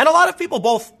 And a lot of people,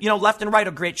 both, left and right,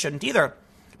 agree it shouldn't either.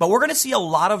 But we're going to see a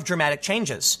lot of dramatic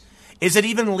changes. Is it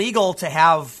even legal to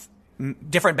have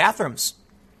different bathrooms?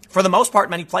 For the most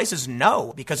part, many places,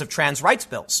 no, because of trans rights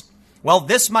bills. Well,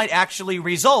 this might actually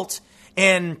result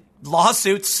in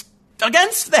lawsuits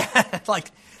against that.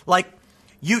 like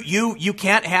you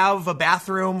can't have a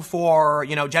bathroom for,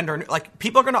 gender. Like,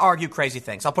 people are going to argue crazy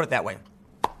things. I'll put it that way.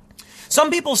 Some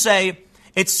people say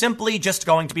it's simply just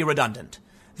going to be redundant,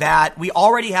 that we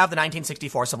already have the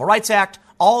 1964 Civil Rights Act.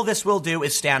 All this will do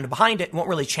is stand behind it. It won't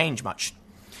really change much.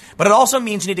 But it also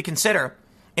means you need to consider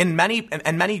in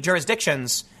many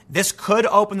jurisdictions, this could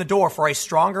open the door for a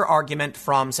stronger argument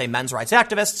from, say, men's rights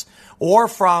activists or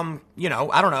from,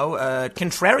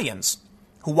 contrarians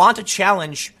who want to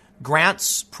challenge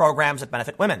grants programs that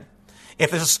benefit women. If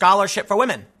there's a scholarship for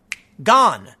women,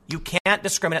 gone. You can't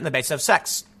discriminate on the basis of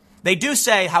sex. They do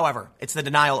say, however, it's the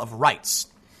denial of rights.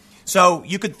 So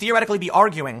you could theoretically be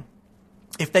arguing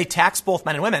if they tax both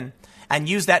men and women and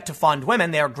use that to fund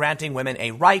women, they are granting women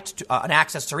a right to an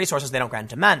access to resources they don't grant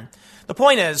to men. The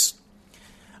point is,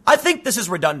 I think this is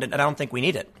redundant and I don't think we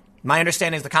need it. My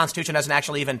understanding is the Constitution doesn't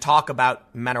actually even talk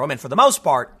about men or women for the most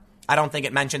part. I don't think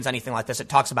it mentions anything like this. It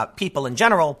talks about people in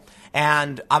general.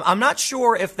 And I'm not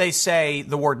sure if they say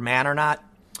the word man or not.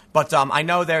 But I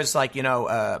know there's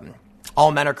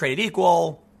all men are created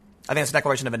equal. I think it's the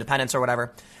Declaration of Independence or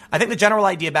whatever. I think the general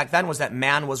idea back then was that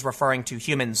man was referring to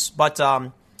humans. But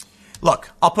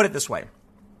look, I'll put it this way.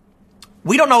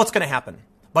 We don't know what's going to happen,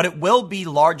 but it will be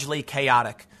largely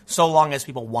chaotic so long as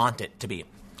people want it to be.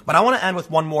 But I want to end with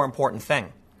one more important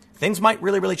thing. Things might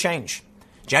really, really change.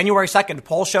 January 2nd,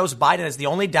 poll shows Biden is the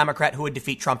only Democrat who would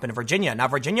defeat Trump in Virginia. Now,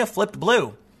 Virginia flipped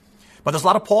blue, but there's a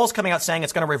lot of polls coming out saying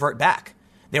it's going to revert back.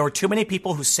 There were too many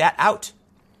people who sat out.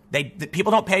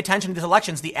 People don't pay attention to these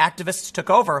elections. The activists took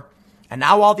over, and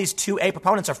now all these 2A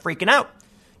proponents are freaking out.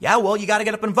 Yeah, well, you got to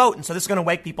get up and vote, and so this is going to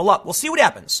wake people up. We'll see what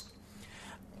happens.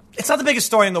 It's not the biggest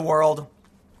story in the world.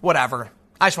 Whatever.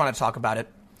 I just wanted to talk about it.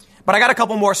 But I got a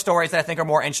couple more stories that I think are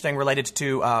more interesting related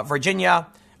to Virginia.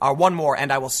 One more,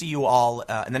 and I will see you all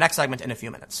in the next segment in a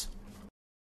few minutes.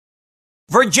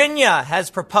 Virginia has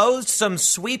proposed some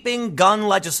sweeping gun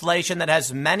legislation that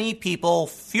has many people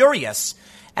furious.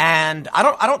 And I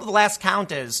don't know what the last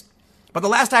count is, but the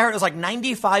last I heard it was like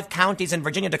 95 counties in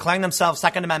Virginia declaring themselves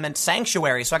Second Amendment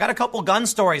sanctuary. So I got a couple gun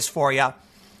stories for you.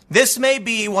 This may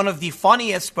be one of the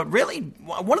funniest, but really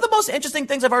one of the most interesting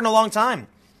things I've heard in a long time.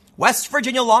 West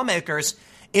Virginia lawmakers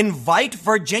invite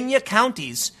Virginia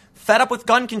counties fed up with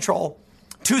gun control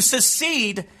to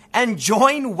secede and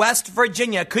join West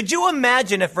Virginia. Could you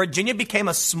imagine if Virginia became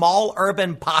a small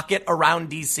urban pocket around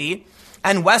D.C.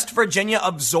 and West Virginia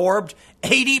absorbed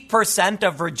 80%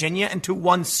 of Virginia into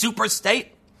one super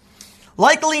state?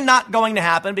 Likely not going to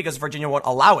happen because Virginia won't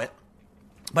allow it.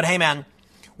 But hey, man,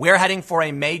 we're heading for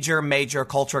a major, major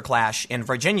culture clash in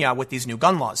Virginia with these new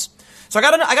gun laws. So I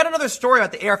got another story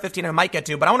about the AR-15 I might get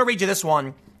to, but I want to read you this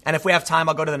one. And if we have time,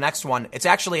 I'll go to the next one. It's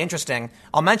actually interesting.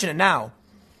 I'll mention it now.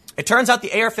 It turns out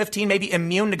the AR-15 may be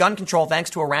immune to gun control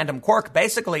thanks to a random quirk.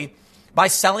 Basically, by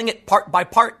selling it part by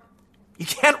part, you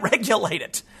can't regulate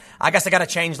it. I guess I got to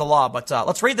change the law. But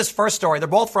let's read this first story. They're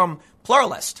both from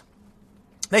Pluralist.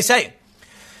 They say,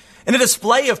 in a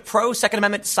display of pro-Second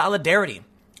Amendment solidarity,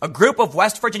 a group of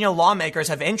West Virginia lawmakers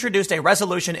have introduced a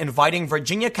resolution inviting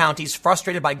Virginia counties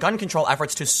frustrated by gun control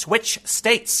efforts to switch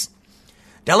states.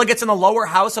 Delegates in the lower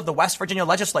house of the West Virginia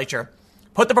legislature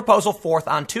put the proposal forth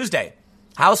on Tuesday.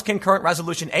 House Concurrent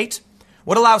Resolution 8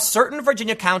 would allow certain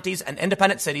Virginia counties and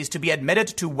independent cities to be admitted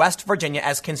to West Virginia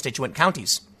as constituent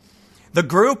counties. The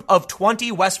group of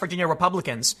 20 West Virginia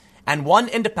Republicans and one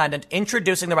independent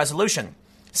introducing the resolution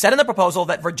said in the proposal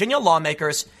that Virginia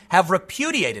lawmakers have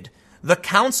repudiated the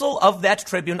counsel of that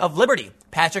Tribune of Liberty,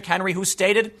 Patrick Henry, who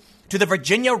stated to the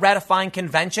Virginia Ratifying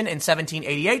Convention in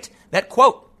 1788 that,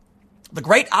 quote, the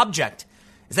great object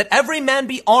is that every man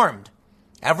be armed.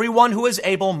 Everyone who is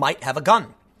able might have a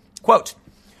gun. Quote,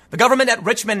 the government at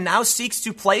Richmond now seeks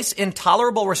to place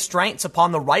intolerable restraints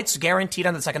upon the rights guaranteed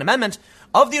under the Second Amendment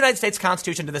of the United States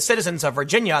Constitution to the citizens of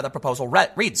Virginia, the proposal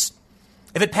reads.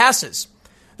 If it passes,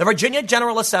 the Virginia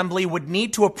General Assembly would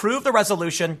need to approve the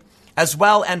resolution as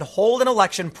well and hold an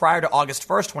election prior to August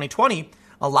 1st, 2020,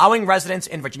 allowing residents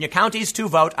in Virginia counties to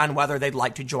vote on whether they'd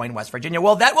like to join West Virginia.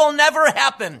 Well, that will never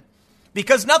happen.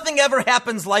 Because nothing ever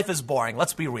happens, life is boring.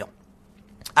 Let's be real.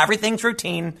 Everything's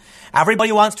routine.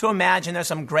 Everybody wants to imagine there's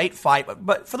some great fight.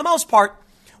 But for the most part,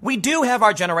 we do have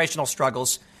our generational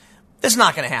struggles. This is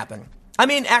not going to happen. I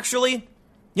mean, actually,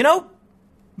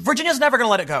 Virginia's never going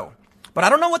to let it go. But I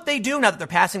don't know what they do now that they're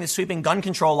passing these sweeping gun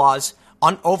control laws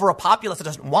over a populace that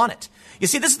doesn't want it. You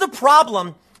see, this is the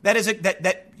problem. This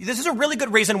is a really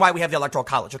good reason why we have the Electoral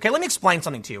College. Okay, let me explain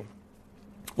something to you.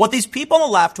 What these people on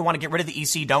the left who want to get rid of the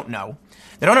EC don't know,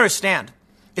 they don't understand,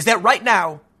 is that right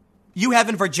now you have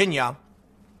in Virginia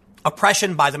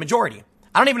oppression by the majority.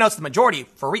 I don't even know it's the majority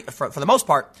for the most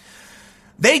part.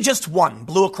 They just won,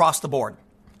 blew across the board.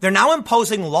 They're now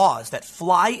imposing laws that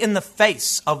fly in the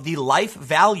face of the life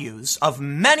values of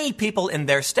many people in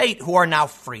their state who are now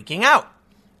freaking out.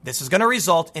 This is going to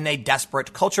result in a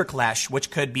desperate culture clash,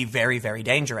 which could be very, very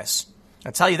dangerous.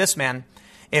 I'll tell you this, man.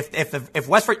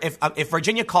 If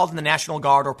Virginia called in the National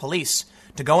Guard or police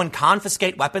to go and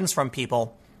confiscate weapons from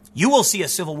people, you will see a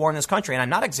civil war in this country. And I'm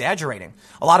not exaggerating.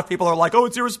 A lot of people are like, oh,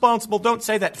 it's irresponsible. Don't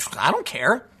say that. I don't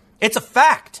care. It's a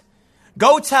fact.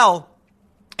 Go tell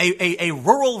a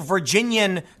rural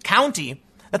Virginian county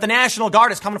that the National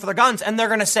Guard is coming for their guns, and they're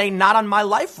going to say, not on my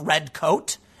life, red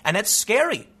coat. And it's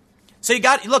scary. So we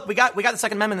got the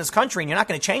Second Amendment in this country, and you're not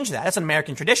going to change that. That's an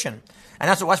American tradition. And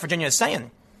that's what West Virginia is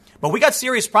saying. But we got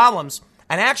serious problems,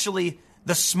 and actually,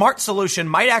 the smart solution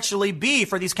might actually be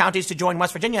for these counties to join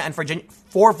West Virginia and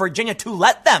for Virginia to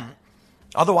let them.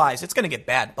 Otherwise, it's going to get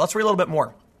bad. But let's read a little bit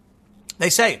more.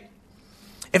 They say,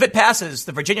 if it passes,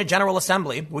 the Virginia General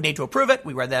Assembly would need to approve it.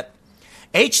 We read that.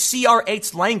 HCR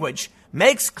 8's language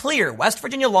makes clear West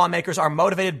Virginia lawmakers are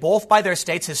motivated both by their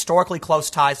state's historically close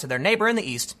ties to their neighbor in the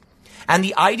East and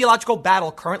the ideological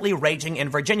battle currently raging in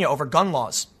Virginia over gun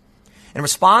laws. In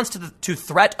response to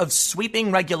threat of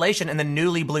sweeping regulation in the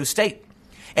newly blue state,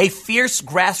 a fierce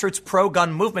grassroots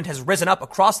pro-gun movement has risen up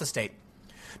across the state.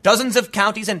 Dozens of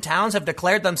counties and towns have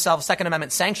declared themselves Second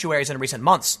Amendment sanctuaries in recent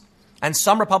months, and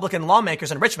some Republican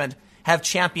lawmakers in Richmond have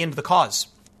championed the cause.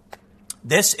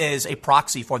 This is a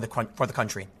proxy for the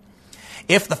country.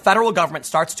 If the federal government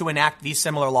starts to enact these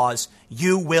similar laws,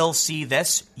 you will see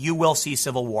this. You will see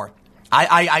civil war.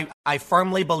 I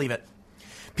firmly believe it.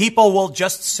 People will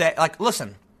just say, like,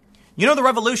 listen, you know, the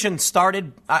revolution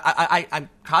started, I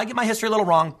get my history a little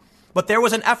wrong, but there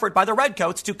was an effort by the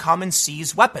Redcoats to come and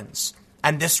seize weapons.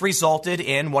 And this resulted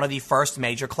in one of the first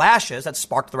major clashes that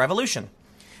sparked the revolution.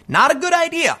 Not a good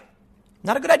idea.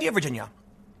 Not a good idea, Virginia.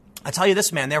 I tell you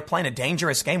this, man, they're playing a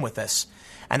dangerous game with this,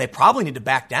 and they probably need to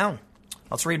back down.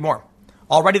 Let's read more.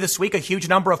 Already this week, a huge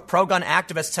number of pro-gun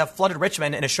activists have flooded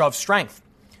Richmond in a show of strength.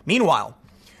 Meanwhile,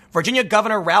 Virginia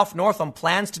Governor Ralph Northam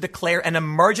plans to declare an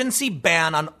emergency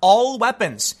ban on all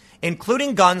weapons,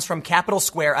 including guns, from Capitol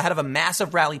Square ahead of a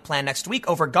massive rally planned next week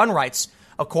over gun rights,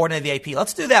 according to the AP.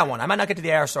 Let's do that one. I might not get to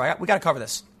the AR story. We got to cover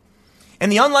this. In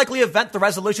the unlikely event the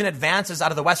resolution advances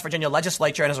out of the West Virginia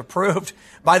legislature and is approved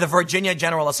by the Virginia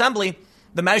General Assembly,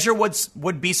 the measure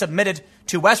would be submitted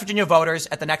to West Virginia voters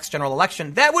at the next general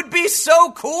election. That would be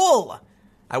so cool.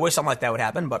 I wish something like that would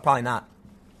happen, but probably not.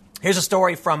 Here's a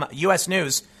story from U.S.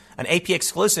 News, an AP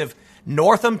exclusive.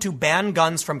 Northam to ban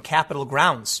guns from Capitol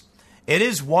grounds. It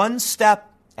is one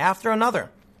step after another.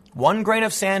 One grain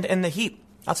of sand in the heap.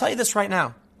 I'll tell you this right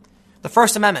now. The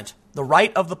First Amendment, the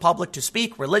right of the public to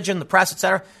speak, religion, the press,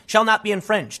 etc., shall not be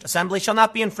infringed. Assembly shall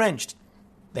not be infringed.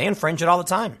 They infringe it all the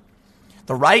time.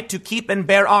 The right to keep and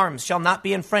bear arms shall not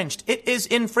be infringed. It is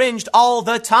infringed all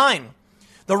the time.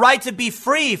 The right to be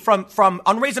free from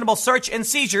unreasonable search and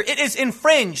seizure. It is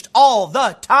infringed all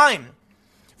the time.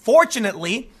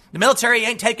 Fortunately, the military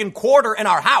ain't taking quarter in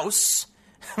our house.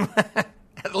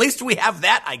 At least we have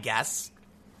that, I guess.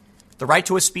 The right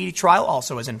to a speedy trial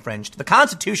also is infringed. The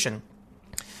Constitution,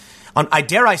 I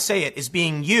dare I say it, is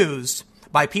being used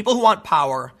by people who want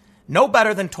power no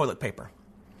better than toilet paper.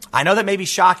 I know that may be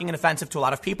shocking and offensive to a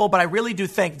lot of people, but I really do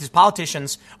think these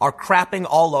politicians are crapping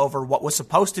all over what was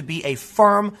supposed to be a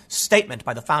firm statement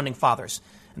by the founding fathers.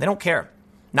 And they don't care.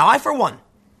 Now, I, for one,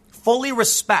 fully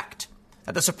respect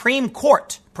that the Supreme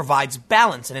Court provides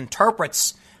balance and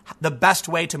interprets the best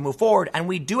way to move forward. And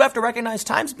we do have to recognize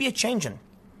times be a-changing.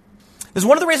 This is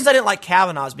one of the reasons I didn't like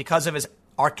Kavanaugh, is because of his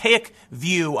archaic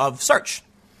view of search.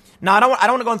 Now, I don't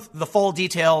want to go into the full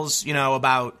details,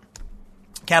 about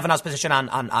Kavanaugh's position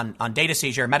on data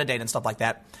seizure, metadata, and stuff like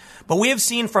that. But we have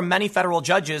seen from many federal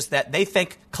judges that they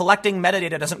think collecting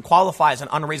metadata doesn't qualify as an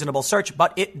unreasonable search,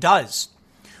 but it does.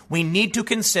 We need to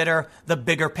consider the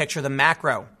bigger picture, the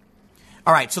macro.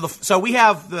 All right, so we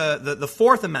have the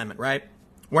Fourth Amendment, right?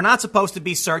 We're not supposed to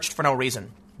be searched for no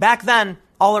reason. Back then,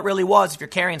 all it really was, if you're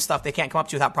carrying stuff they can't come up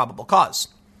to without probable cause.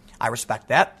 I respect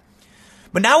that.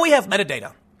 But now we have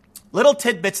metadata. Little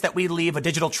tidbits that we leave a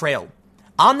digital trail.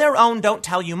 On their own, don't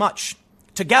tell you much.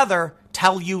 Together,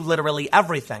 tell you literally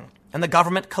everything. And the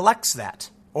government collects that.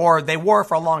 Or they were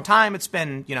for a long time. It's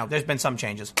been, there's been some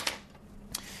changes.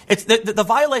 It's the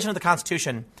violation of the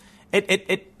Constitution.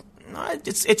 It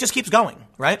just keeps going,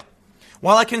 right?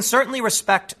 While I can certainly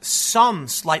respect some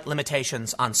slight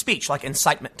limitations on speech, like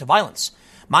incitement to violence,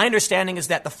 my understanding is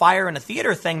that the fire in a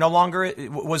theater thing no longer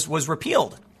was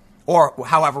repealed, or,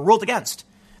 however, ruled against.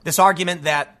 This argument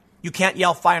that you can't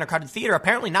yell fire in a crowded theater,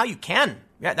 apparently now you can.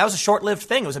 Yeah, that was a short-lived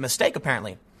thing. It was a mistake,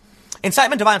 apparently.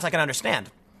 Incitement to violence I can understand.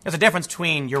 There's a difference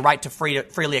between your right to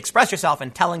freely express yourself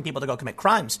and telling people to go commit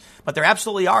crimes. But there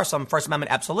absolutely are some First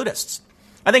Amendment absolutists.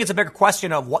 I think it's a bigger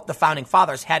question of what the founding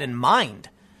fathers had in mind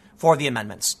for the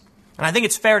amendments. And I think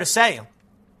it's fair to say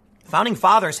the founding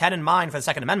fathers had in mind for the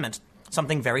Second Amendment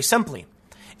something very simply.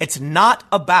 It's not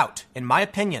about, in my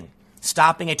opinion,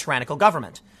 stopping a tyrannical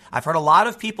government. I've heard a lot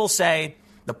of people say,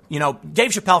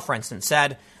 Dave Chappelle, for instance,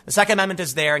 said the Second Amendment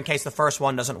is there in case the first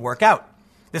one doesn't work out.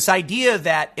 This idea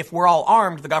that if we're all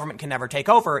armed, the government can never take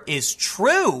over is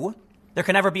true. There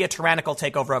can never be a tyrannical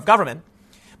takeover of government.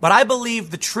 But I believe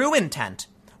the true intent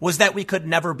was that we could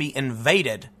never be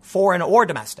invaded, foreign or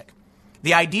domestic.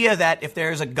 The idea that if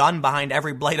there's a gun behind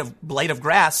every blade of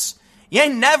grass, you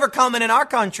ain't never coming in our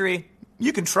country.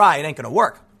 You can try. It ain't going to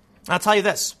work. And I'll tell you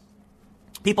this.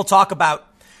 People talk about,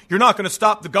 you're not going to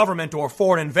stop the government or a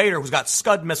foreign invader who's got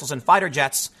Scud missiles and fighter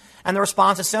jets. And the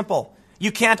response is simple.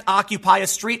 You can't occupy a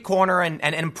street corner and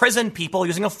imprison people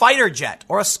using a fighter jet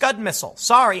or a Scud missile.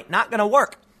 Sorry, not going to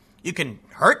work. You can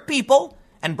hurt people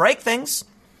and break things.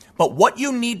 But what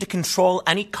you need to control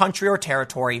any country or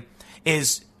territory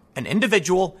is an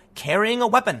individual carrying a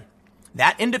weapon.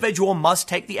 That individual must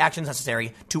take the actions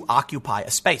necessary to occupy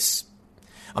a space.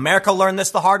 America learned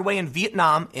this the hard way in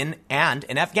Vietnam and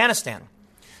in Afghanistan.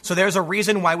 So there's a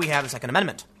reason why we have the Second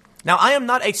Amendment. Now, I am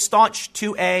not a staunch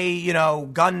to a,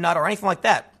 gun nut or anything like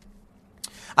that.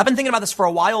 I've been thinking about this for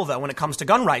a while, though, when it comes to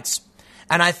gun rights.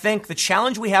 And I think the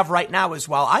challenge we have right now is,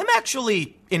 well, I'm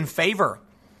actually in favor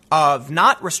of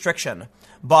not restriction,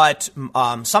 but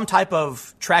some type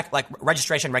of like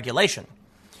registration regulation.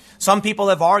 Some people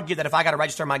have argued that if I got to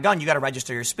register my gun, you got to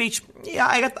register your speech. Yeah,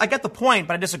 I get the point,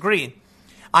 but I disagree.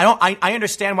 I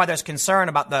understand why there's concern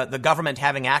about the government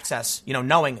having access,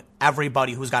 knowing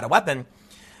everybody who's got a weapon.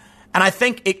 And I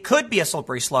think it could be a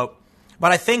slippery slope.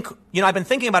 But I think, I've been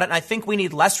thinking about it, and I think we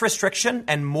need less restriction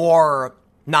and more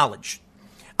knowledge.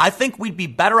 I think we'd be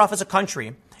better off as a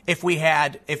country if we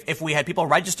had people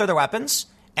register their weapons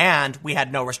and we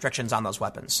had no restrictions on those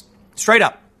weapons. Straight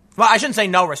up. Well, I shouldn't say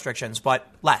no restrictions, but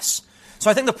less. So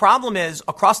I think the problem is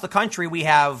across the country, we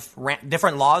have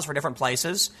different laws for different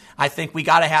places. I think we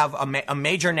got to have a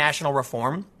major national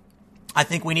reform. I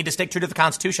think we need to stick true to the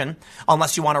Constitution.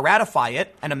 Unless you want to ratify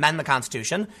it and amend the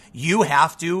Constitution, you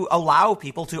have to allow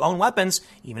people to own weapons,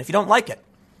 even if you don't like it.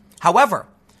 However,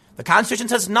 the Constitution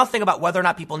says nothing about whether or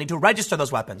not people need to register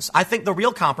those weapons. I think the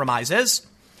real compromise is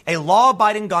a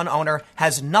law-abiding gun owner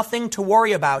has nothing to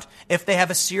worry about if they have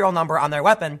a serial number on their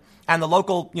weapon and the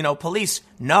local, police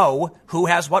know who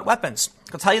has what weapons.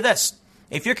 I'll tell you this.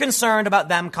 If you're concerned about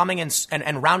them coming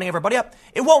and rounding everybody up,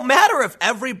 it won't matter if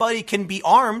everybody can be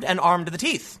armed and armed to the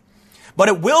teeth. But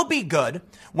it will be good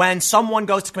when someone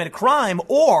goes to commit a crime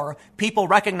or people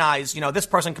recognize, this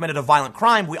person committed a violent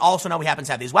crime. We also know he happens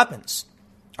to have these weapons.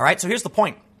 All right. So here's the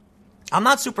point. I'm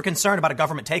not super concerned about a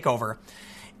government takeover.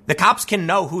 The cops can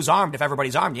know who's armed if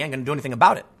everybody's armed. You ain't going to do anything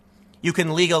about it. You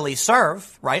can legally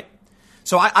serve, right?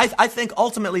 So I think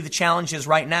ultimately the challenge is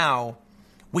right now,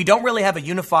 we don't really have a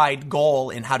unified goal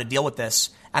in how to deal with this.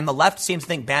 And the left seems to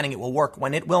think banning it will work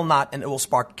when it will not, and it will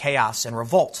spark chaos and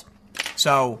revolt.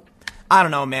 So I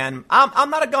don't know, man. I'm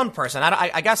not a gun person.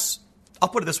 I guess I'll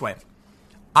put it this way.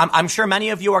 I'm sure many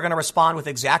of you are going to respond with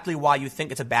exactly why you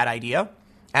think it's a bad idea.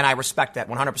 And I respect that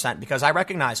 100% because I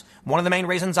recognize one of the main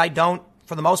reasons I don't,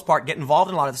 for the most part, get involved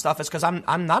in a lot of this stuff is because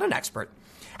I'm not an expert.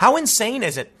 How insane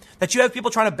is it that you have people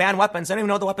trying to ban weapons? They don't even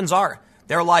know what the weapons are.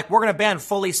 They're like, we're going to ban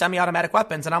fully semi-automatic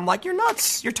weapons. And I'm like, you're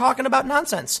nuts. You're talking about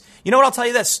nonsense. You know what? I'll tell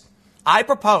you this. I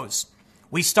propose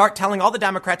we start telling all the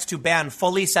Democrats to ban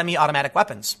fully semi-automatic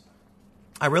weapons.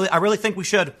 I really think we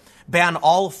should ban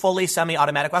all fully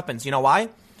semi-automatic weapons. You know why?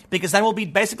 Because then we'll be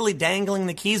basically dangling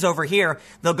the keys over here.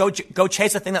 They'll go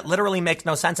chase a thing that literally makes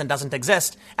no sense and doesn't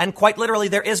exist. And quite literally,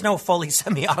 there is no fully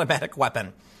semi-automatic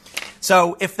weapon.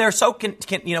 So if they're so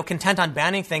content on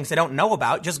banning things they don't know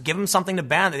about, just give them something to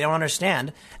ban that they don't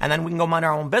understand, and then we can go mind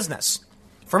our own business.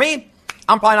 For me,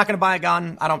 I'm probably not going to buy a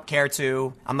gun. I don't care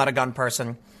to. I'm not a gun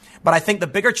person. But I think the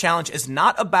bigger challenge is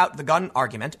not about the gun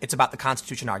argument. It's about the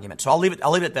Constitution argument. So I'll leave it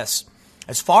at this.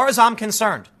 As far as I'm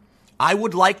concerned, I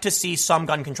would like to see some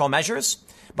gun control measures,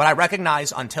 but I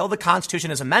recognize until the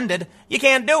Constitution is amended, you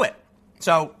can't do it.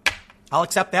 So I'll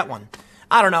accept that one.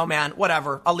 I don't know, man.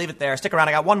 Whatever. I'll leave it there. Stick around.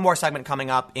 I got one more segment coming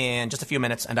up in just a few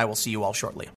minutes, and I will see you all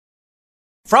shortly.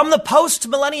 From the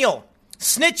post-millennial,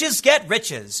 snitches get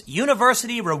riches.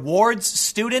 University rewards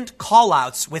student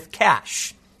callouts with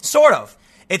cash. Sort of.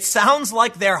 It sounds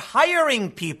like they're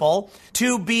hiring people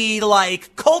to be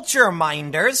like culture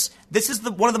minders. This is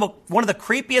one of the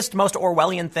creepiest, most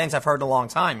Orwellian things I've heard in a long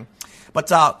time.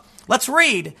 But let's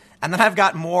read, and then I've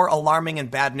got more alarming and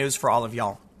bad news for all of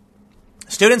y'all.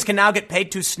 Students can now get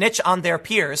paid to snitch on their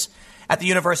peers at the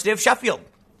University of Sheffield.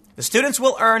 The students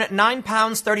will earn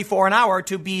 £9.34 an hour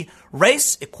to be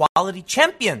race equality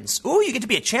champions. Ooh, you get to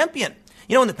be a champion.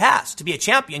 You know, in the past, to be a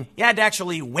champion, you had to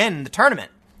actually win the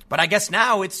tournament. But I guess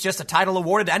now it's just a title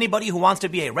awarded to anybody who wants to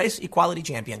be a race equality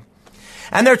champion.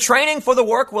 And their training for the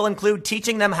work will include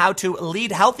teaching them how to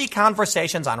lead healthy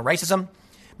conversations on racism,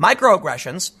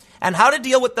 microaggressions, and how to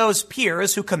deal with those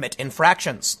peers who commit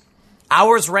infractions.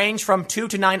 Hours range from 2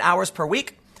 to 9 hours per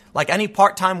week, like any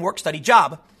part-time work-study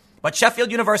job. But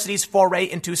Sheffield University's foray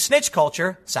into snitch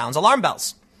culture sounds alarm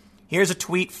bells. Here's a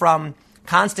tweet from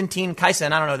Konstantin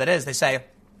Kaisen. I don't know who that is. They say,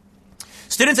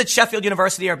 students at Sheffield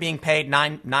University are being paid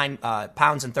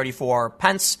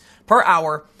 £9.34 per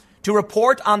hour to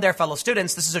report on their fellow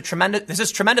students. This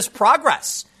is tremendous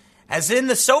progress. As in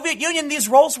the Soviet Union, these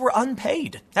roles were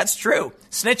unpaid. That's true.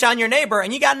 Snitch on your neighbor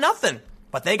and you got nothing.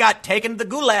 But they got taken to the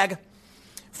gulag.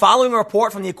 Following a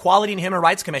report from the Equality and Human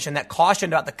Rights Commission that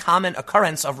cautioned about the common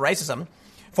occurrence of racism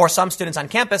for some students on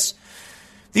campus,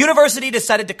 The university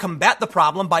decided to combat the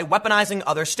problem by weaponizing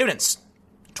other students.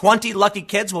 20 lucky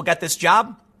kids will get this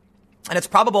job, and it's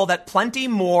probable that plenty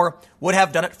more would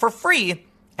have done it for free,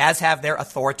 as have their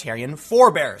authoritarian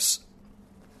forebears.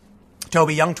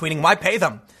 Toby Young tweeting, why pay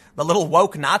them? The little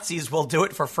woke Nazis will do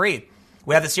it for free.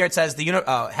 We have this here. It says,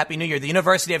 Happy New Year. The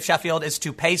University of Sheffield is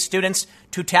to pay students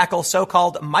to tackle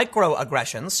so-called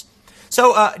microaggressions.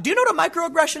 So do you know what a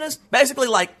microaggression is? Basically,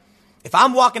 like, if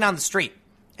I'm walking down the street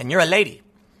and you're a lady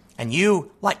and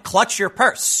you, like, clutch your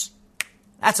purse,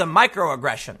 that's a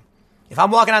microaggression. If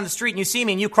I'm walking down the street and you see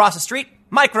me and you cross the street,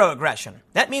 microaggression.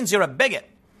 That means you're a bigot,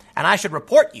 and I should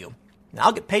report you, and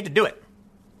I'll get paid to do it.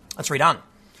 Let's read on.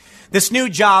 This new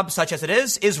job, such as it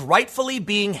is rightfully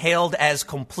being hailed as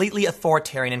completely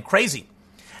authoritarian and crazy.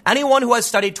 Anyone who has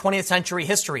studied 20th century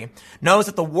history knows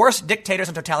that the worst dictators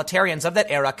and totalitarians of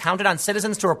that era counted on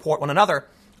citizens to report one another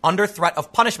under threat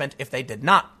of punishment if they did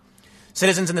not.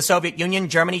 Citizens in the Soviet Union,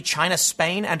 Germany, China,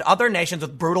 Spain, and other nations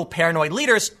with brutal, paranoid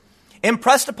leaders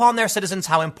impressed upon their citizens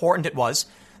how important it was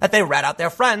that they rat out their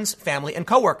friends, family, and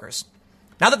coworkers.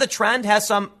 Now that the trend has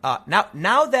some,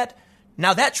 now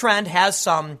that trend has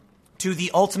some to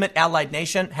the ultimate allied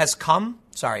nation has come.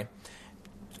 Sorry.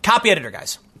 Copy editor,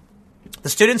 guys. The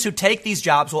students who take these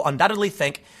jobs will undoubtedly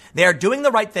think they are doing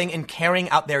the right thing in carrying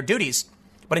out their duties,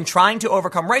 but in trying to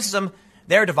overcome racism,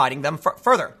 they're dividing them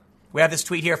further. We have this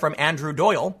tweet here from Andrew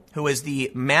Doyle, who is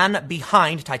the man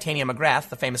behind Titanium McGrath,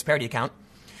 the famous parody account.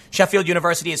 Sheffield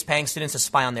University is paying students to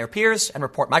spy on their peers and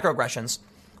report microaggressions.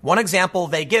 One example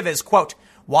they give is, quote,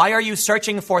 why are you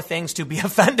searching for things to be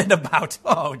offended about?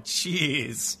 Oh,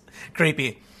 jeez.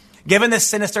 Creepy. Given this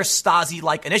sinister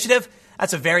Stasi-like initiative,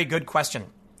 that's a very good question.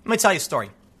 Let me tell you a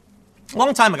story. A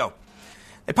long time ago,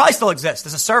 it probably still exists.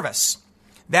 There's a service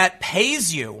that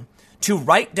pays you to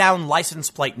write down license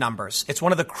plate numbers. It's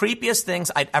one of the creepiest things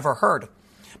I'd ever heard.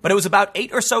 But it was about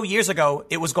 8 or so years ago.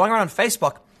 It was going around on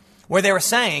Facebook where they were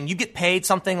saying you get paid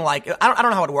something like, I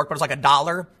don't know how it worked, but it's like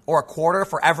 $1 or a quarter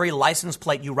for every license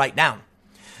plate you write down.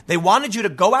 They wanted you to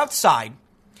go outside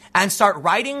and start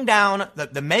writing down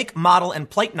the make, model, and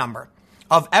plate number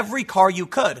of every car you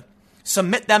could,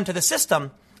 submit them to the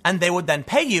system, and they would then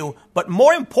pay you. But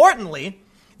more importantly,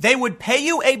 they would pay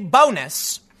you a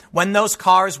bonus when those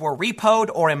cars were repoed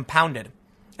or impounded.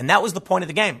 And that was the point of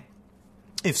the game.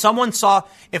 If someone saw,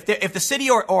 if the city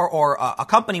or a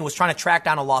company was trying to track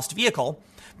down a lost vehicle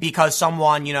because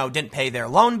someone, didn't pay their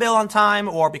loan bill on time,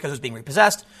 or because it was being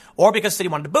repossessed, or because the city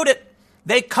wanted to boot it,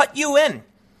 they cut you in.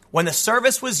 When the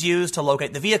service was used to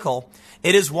locate the vehicle,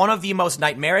 it is one of the most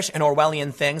nightmarish and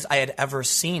Orwellian things I had ever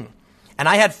seen. And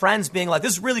I had friends being like,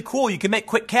 this is really cool. You can make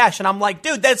quick cash. And I'm like,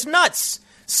 dude, that's nuts.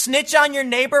 Snitch on your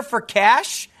neighbor for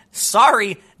cash?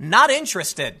 Sorry, not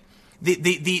interested.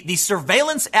 The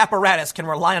surveillance apparatus can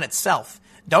rely on itself.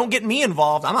 Don't get me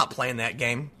involved. I'm not playing that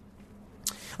game.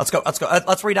 Let's go.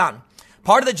 Let's read on.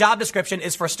 Part of the job description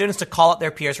is for students to call out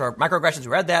their peers for microaggressions. We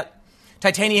read that.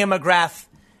 Titanium McGrath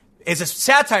is a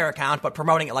satire account, but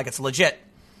promoting it like it's legit.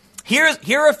 Here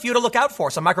are a few to look out for,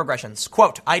 some microaggressions.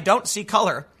 Quote, I don't see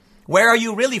color. Where are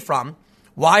you really from?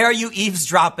 Why are you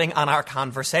eavesdropping on our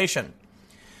conversation?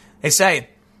 They say,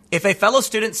 if a fellow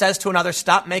student says to another,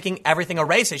 stop making everything a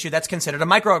race issue, that's considered a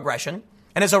microaggression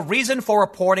and is a reason for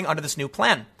reporting under this new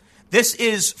plan. This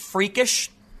is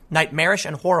freakish, nightmarish,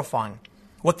 and horrifying.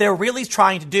 What they're really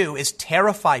trying to do is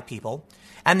terrify people,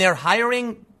 and they're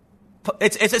hiring.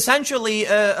 It's essentially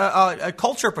a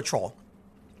culture patrol.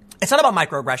 It's not about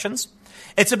microaggressions.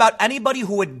 It's about anybody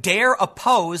who would dare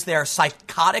oppose their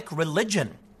psychotic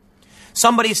religion.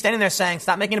 Somebody's standing there saying,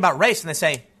 stop making it about race. And they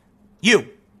say,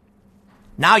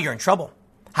 now you're in trouble.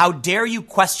 How dare you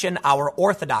question our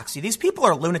orthodoxy? These people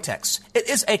are lunatics. It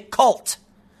is a cult.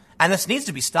 And this needs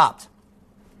to be stopped.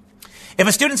 If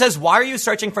a student says, why are you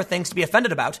searching for things to be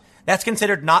offended about? That's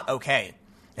considered not okay.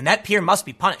 And that peer must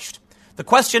be punished. The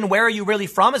question, where are you really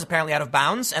from, is apparently out of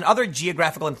bounds, and other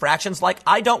geographical infractions like,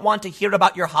 I don't want to hear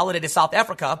about your holiday to South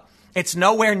Africa, it's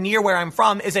nowhere near where I'm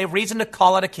from, is a reason to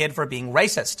call out a kid for being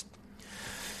racist.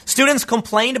 Students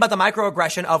complained about the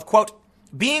microaggression of, quote,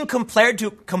 being compared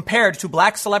to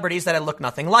black celebrities that I look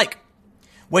nothing like,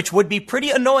 which would be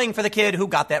pretty annoying for the kid who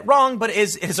got that wrong, but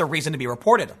is a reason to be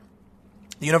reported.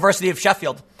 The University of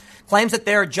Sheffield claims that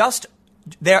they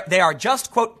are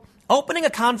just, quote, opening a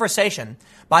conversation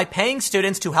by paying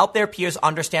students to help their peers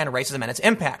understand racism and its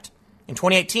impact. In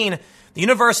 2018, the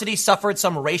university suffered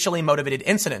some racially motivated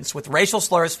incidents with racial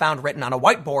slurs found written on a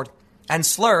whiteboard and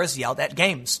slurs yelled at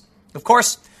games. Of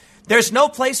course, there's no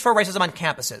place for racism on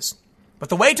campuses, but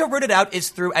the way to root it out is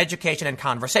through education and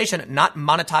conversation, not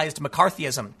monetized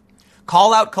McCarthyism.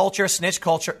 Call out culture, snitch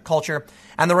culture,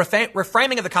 and the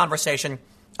reframing of the conversation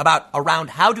around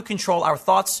how to control our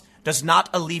thoughts does not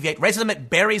alleviate racism. It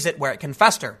buries it where it can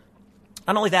fester.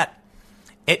 Not only that,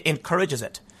 it encourages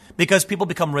it because people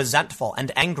become resentful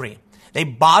and angry. They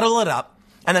bottle it up,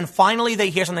 and then finally they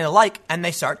hear something they like, and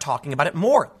they start talking about it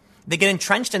more. They get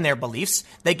entrenched in their beliefs,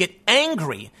 they get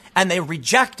angry, and they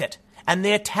reject it, and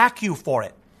they attack you for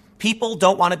it. People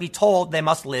don't want to be told they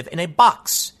must live in a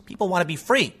box. People want to be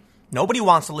free. Nobody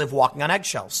wants to live walking on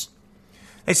eggshells.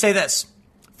 They say this: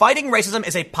 fighting racism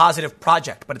is a positive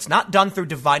project, but it's not done through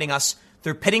dividing us,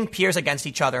 through pitting peers against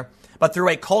each other, but through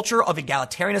a culture of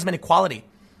egalitarianism and equality.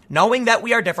 Knowing that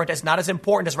we are different is not as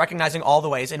important as recognizing all the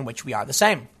ways in which we are the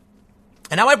same.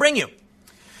 And now I bring you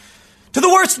to the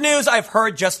worst news I've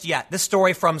heard just yet. This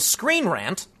story from Screen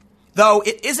Rant, though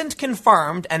it isn't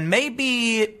confirmed and may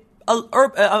be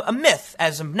a myth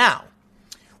as of now.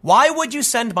 Why would you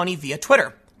send money via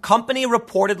Twitter? Company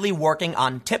reportedly working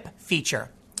on tip feature.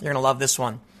 You're going to love this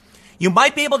one. You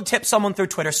might be able to tip someone through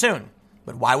Twitter soon,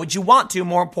 but why would you want to?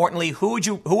 More importantly, who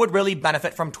would really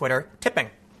benefit from Twitter tipping?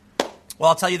 Well,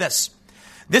 I'll tell you this.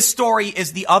 This story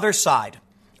is the other side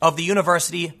of the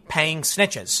university paying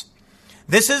snitches.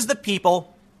 This is the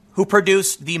people who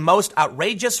produce the most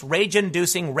outrageous,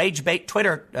 rage-inducing, rage-bait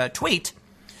Twitter tweet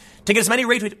to get as many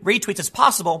retweets as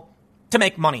possible to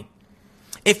make money.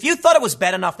 If you thought it was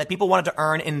bad enough that people wanted to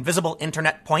earn invisible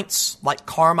internet points like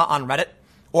karma on Reddit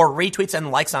or retweets and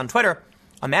likes on Twitter,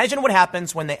 imagine what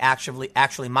happens when they actually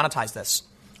monetize this.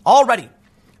 Already,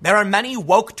 there are many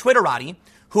woke Twitterati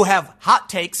who have hot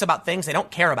takes about things they don't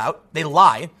care about. They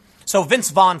lie. So Vince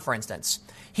Vaughn, for instance,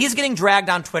 he's getting dragged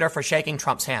on Twitter for shaking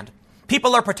Trump's hand.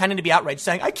 People are pretending to be outraged,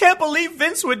 saying, I can't believe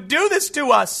Vince would do this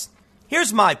to us.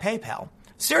 Here's my PayPal.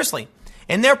 Seriously.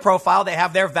 In their profile, they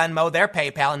have their Venmo, their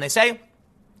PayPal, and they say,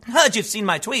 you've seen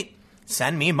my tweet.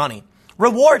 Send me money.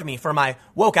 Reward me for my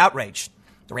woke outrage.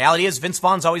 The reality is Vince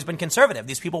Vaughn's always been conservative.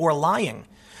 These people were lying.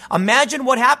 Imagine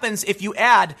what happens if you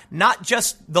add not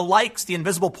just the likes, the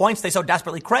invisible points they so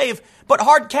desperately crave, but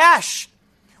hard cash.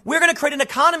 We're going to create an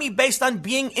economy based on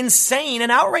being insane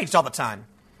and outraged all the time.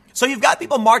 So you've got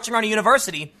people marching around a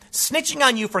university, snitching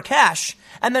on you for cash,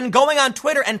 and then going on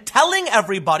Twitter and telling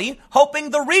everybody, hoping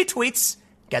the retweets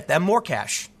get them more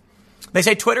cash. They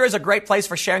say Twitter is a great place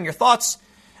for sharing your thoughts,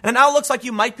 and it now looks like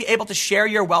you might be able to share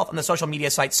your wealth on the social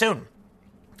media site soon.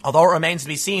 Although it remains to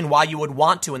be seen why you would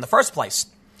want to in the first place.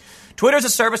 Twitter is a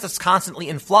service that's constantly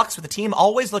in flux, with the team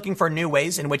always looking for new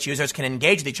ways in which users can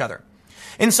engage with each other.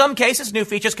 In some cases, new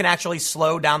features can actually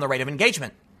slow down the rate of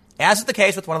engagement, as is the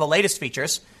case with one of the latest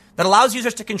features that allows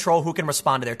users to control who can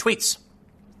respond to their tweets.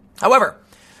 However,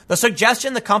 the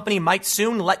suggestion the company might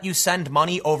soon let you send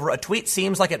money over a tweet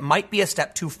seems like it might be a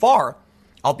step too far,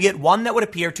 albeit one that would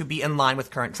appear to be in line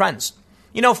with current trends.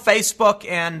 You know, Facebook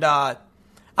and I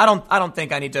don't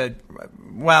think I need to.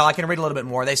 Well, I can read a little bit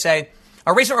more. They say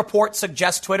a recent report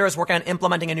suggests Twitter is working on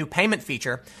implementing a new payment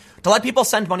feature to let people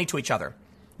send money to each other.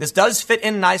 This does fit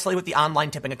in nicely with the online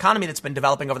tipping economy that's been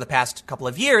developing over the past couple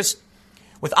of years,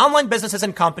 with online businesses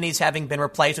and companies having been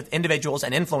replaced with individuals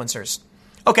and influencers.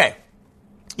 Okay,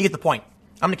 you get the point.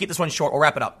 I'm going to keep this one short. We'll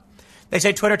wrap it up. They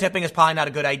say Twitter tipping is probably not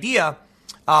a good idea,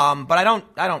 but I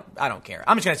don't care.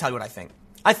 I'm just going to tell you what I think.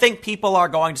 I think people are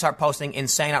going to start posting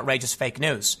insane, outrageous fake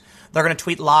news. They're going to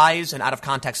tweet lies and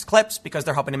out-of-context clips because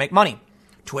they're hoping to make money.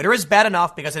 Twitter is bad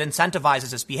enough because it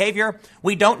incentivizes this behavior.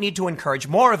 We don't need to encourage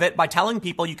more of it by telling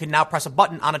people you can now press a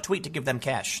button on a tweet to give them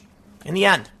cash. In the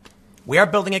end, we are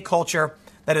building a culture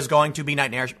that is going to be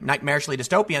nightmarishly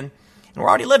dystopian, and we're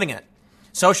already living in it.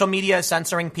 Social media is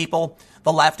censoring people.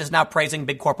 The left is now praising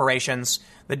big corporations.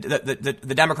 The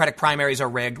Democratic primaries are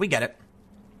rigged. We get it.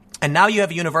 And now you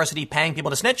have a university paying people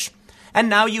to snitch. And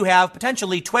now you have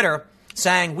potentially Twitter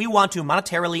saying we want to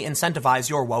monetarily incentivize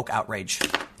your woke outrage.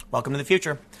 Welcome to the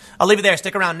future. I'll leave it there.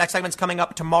 Stick around. Next segment's coming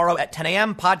up tomorrow at 10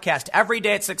 a.m. Podcast every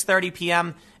day at 6:30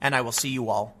 p.m. And I will see you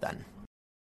all then.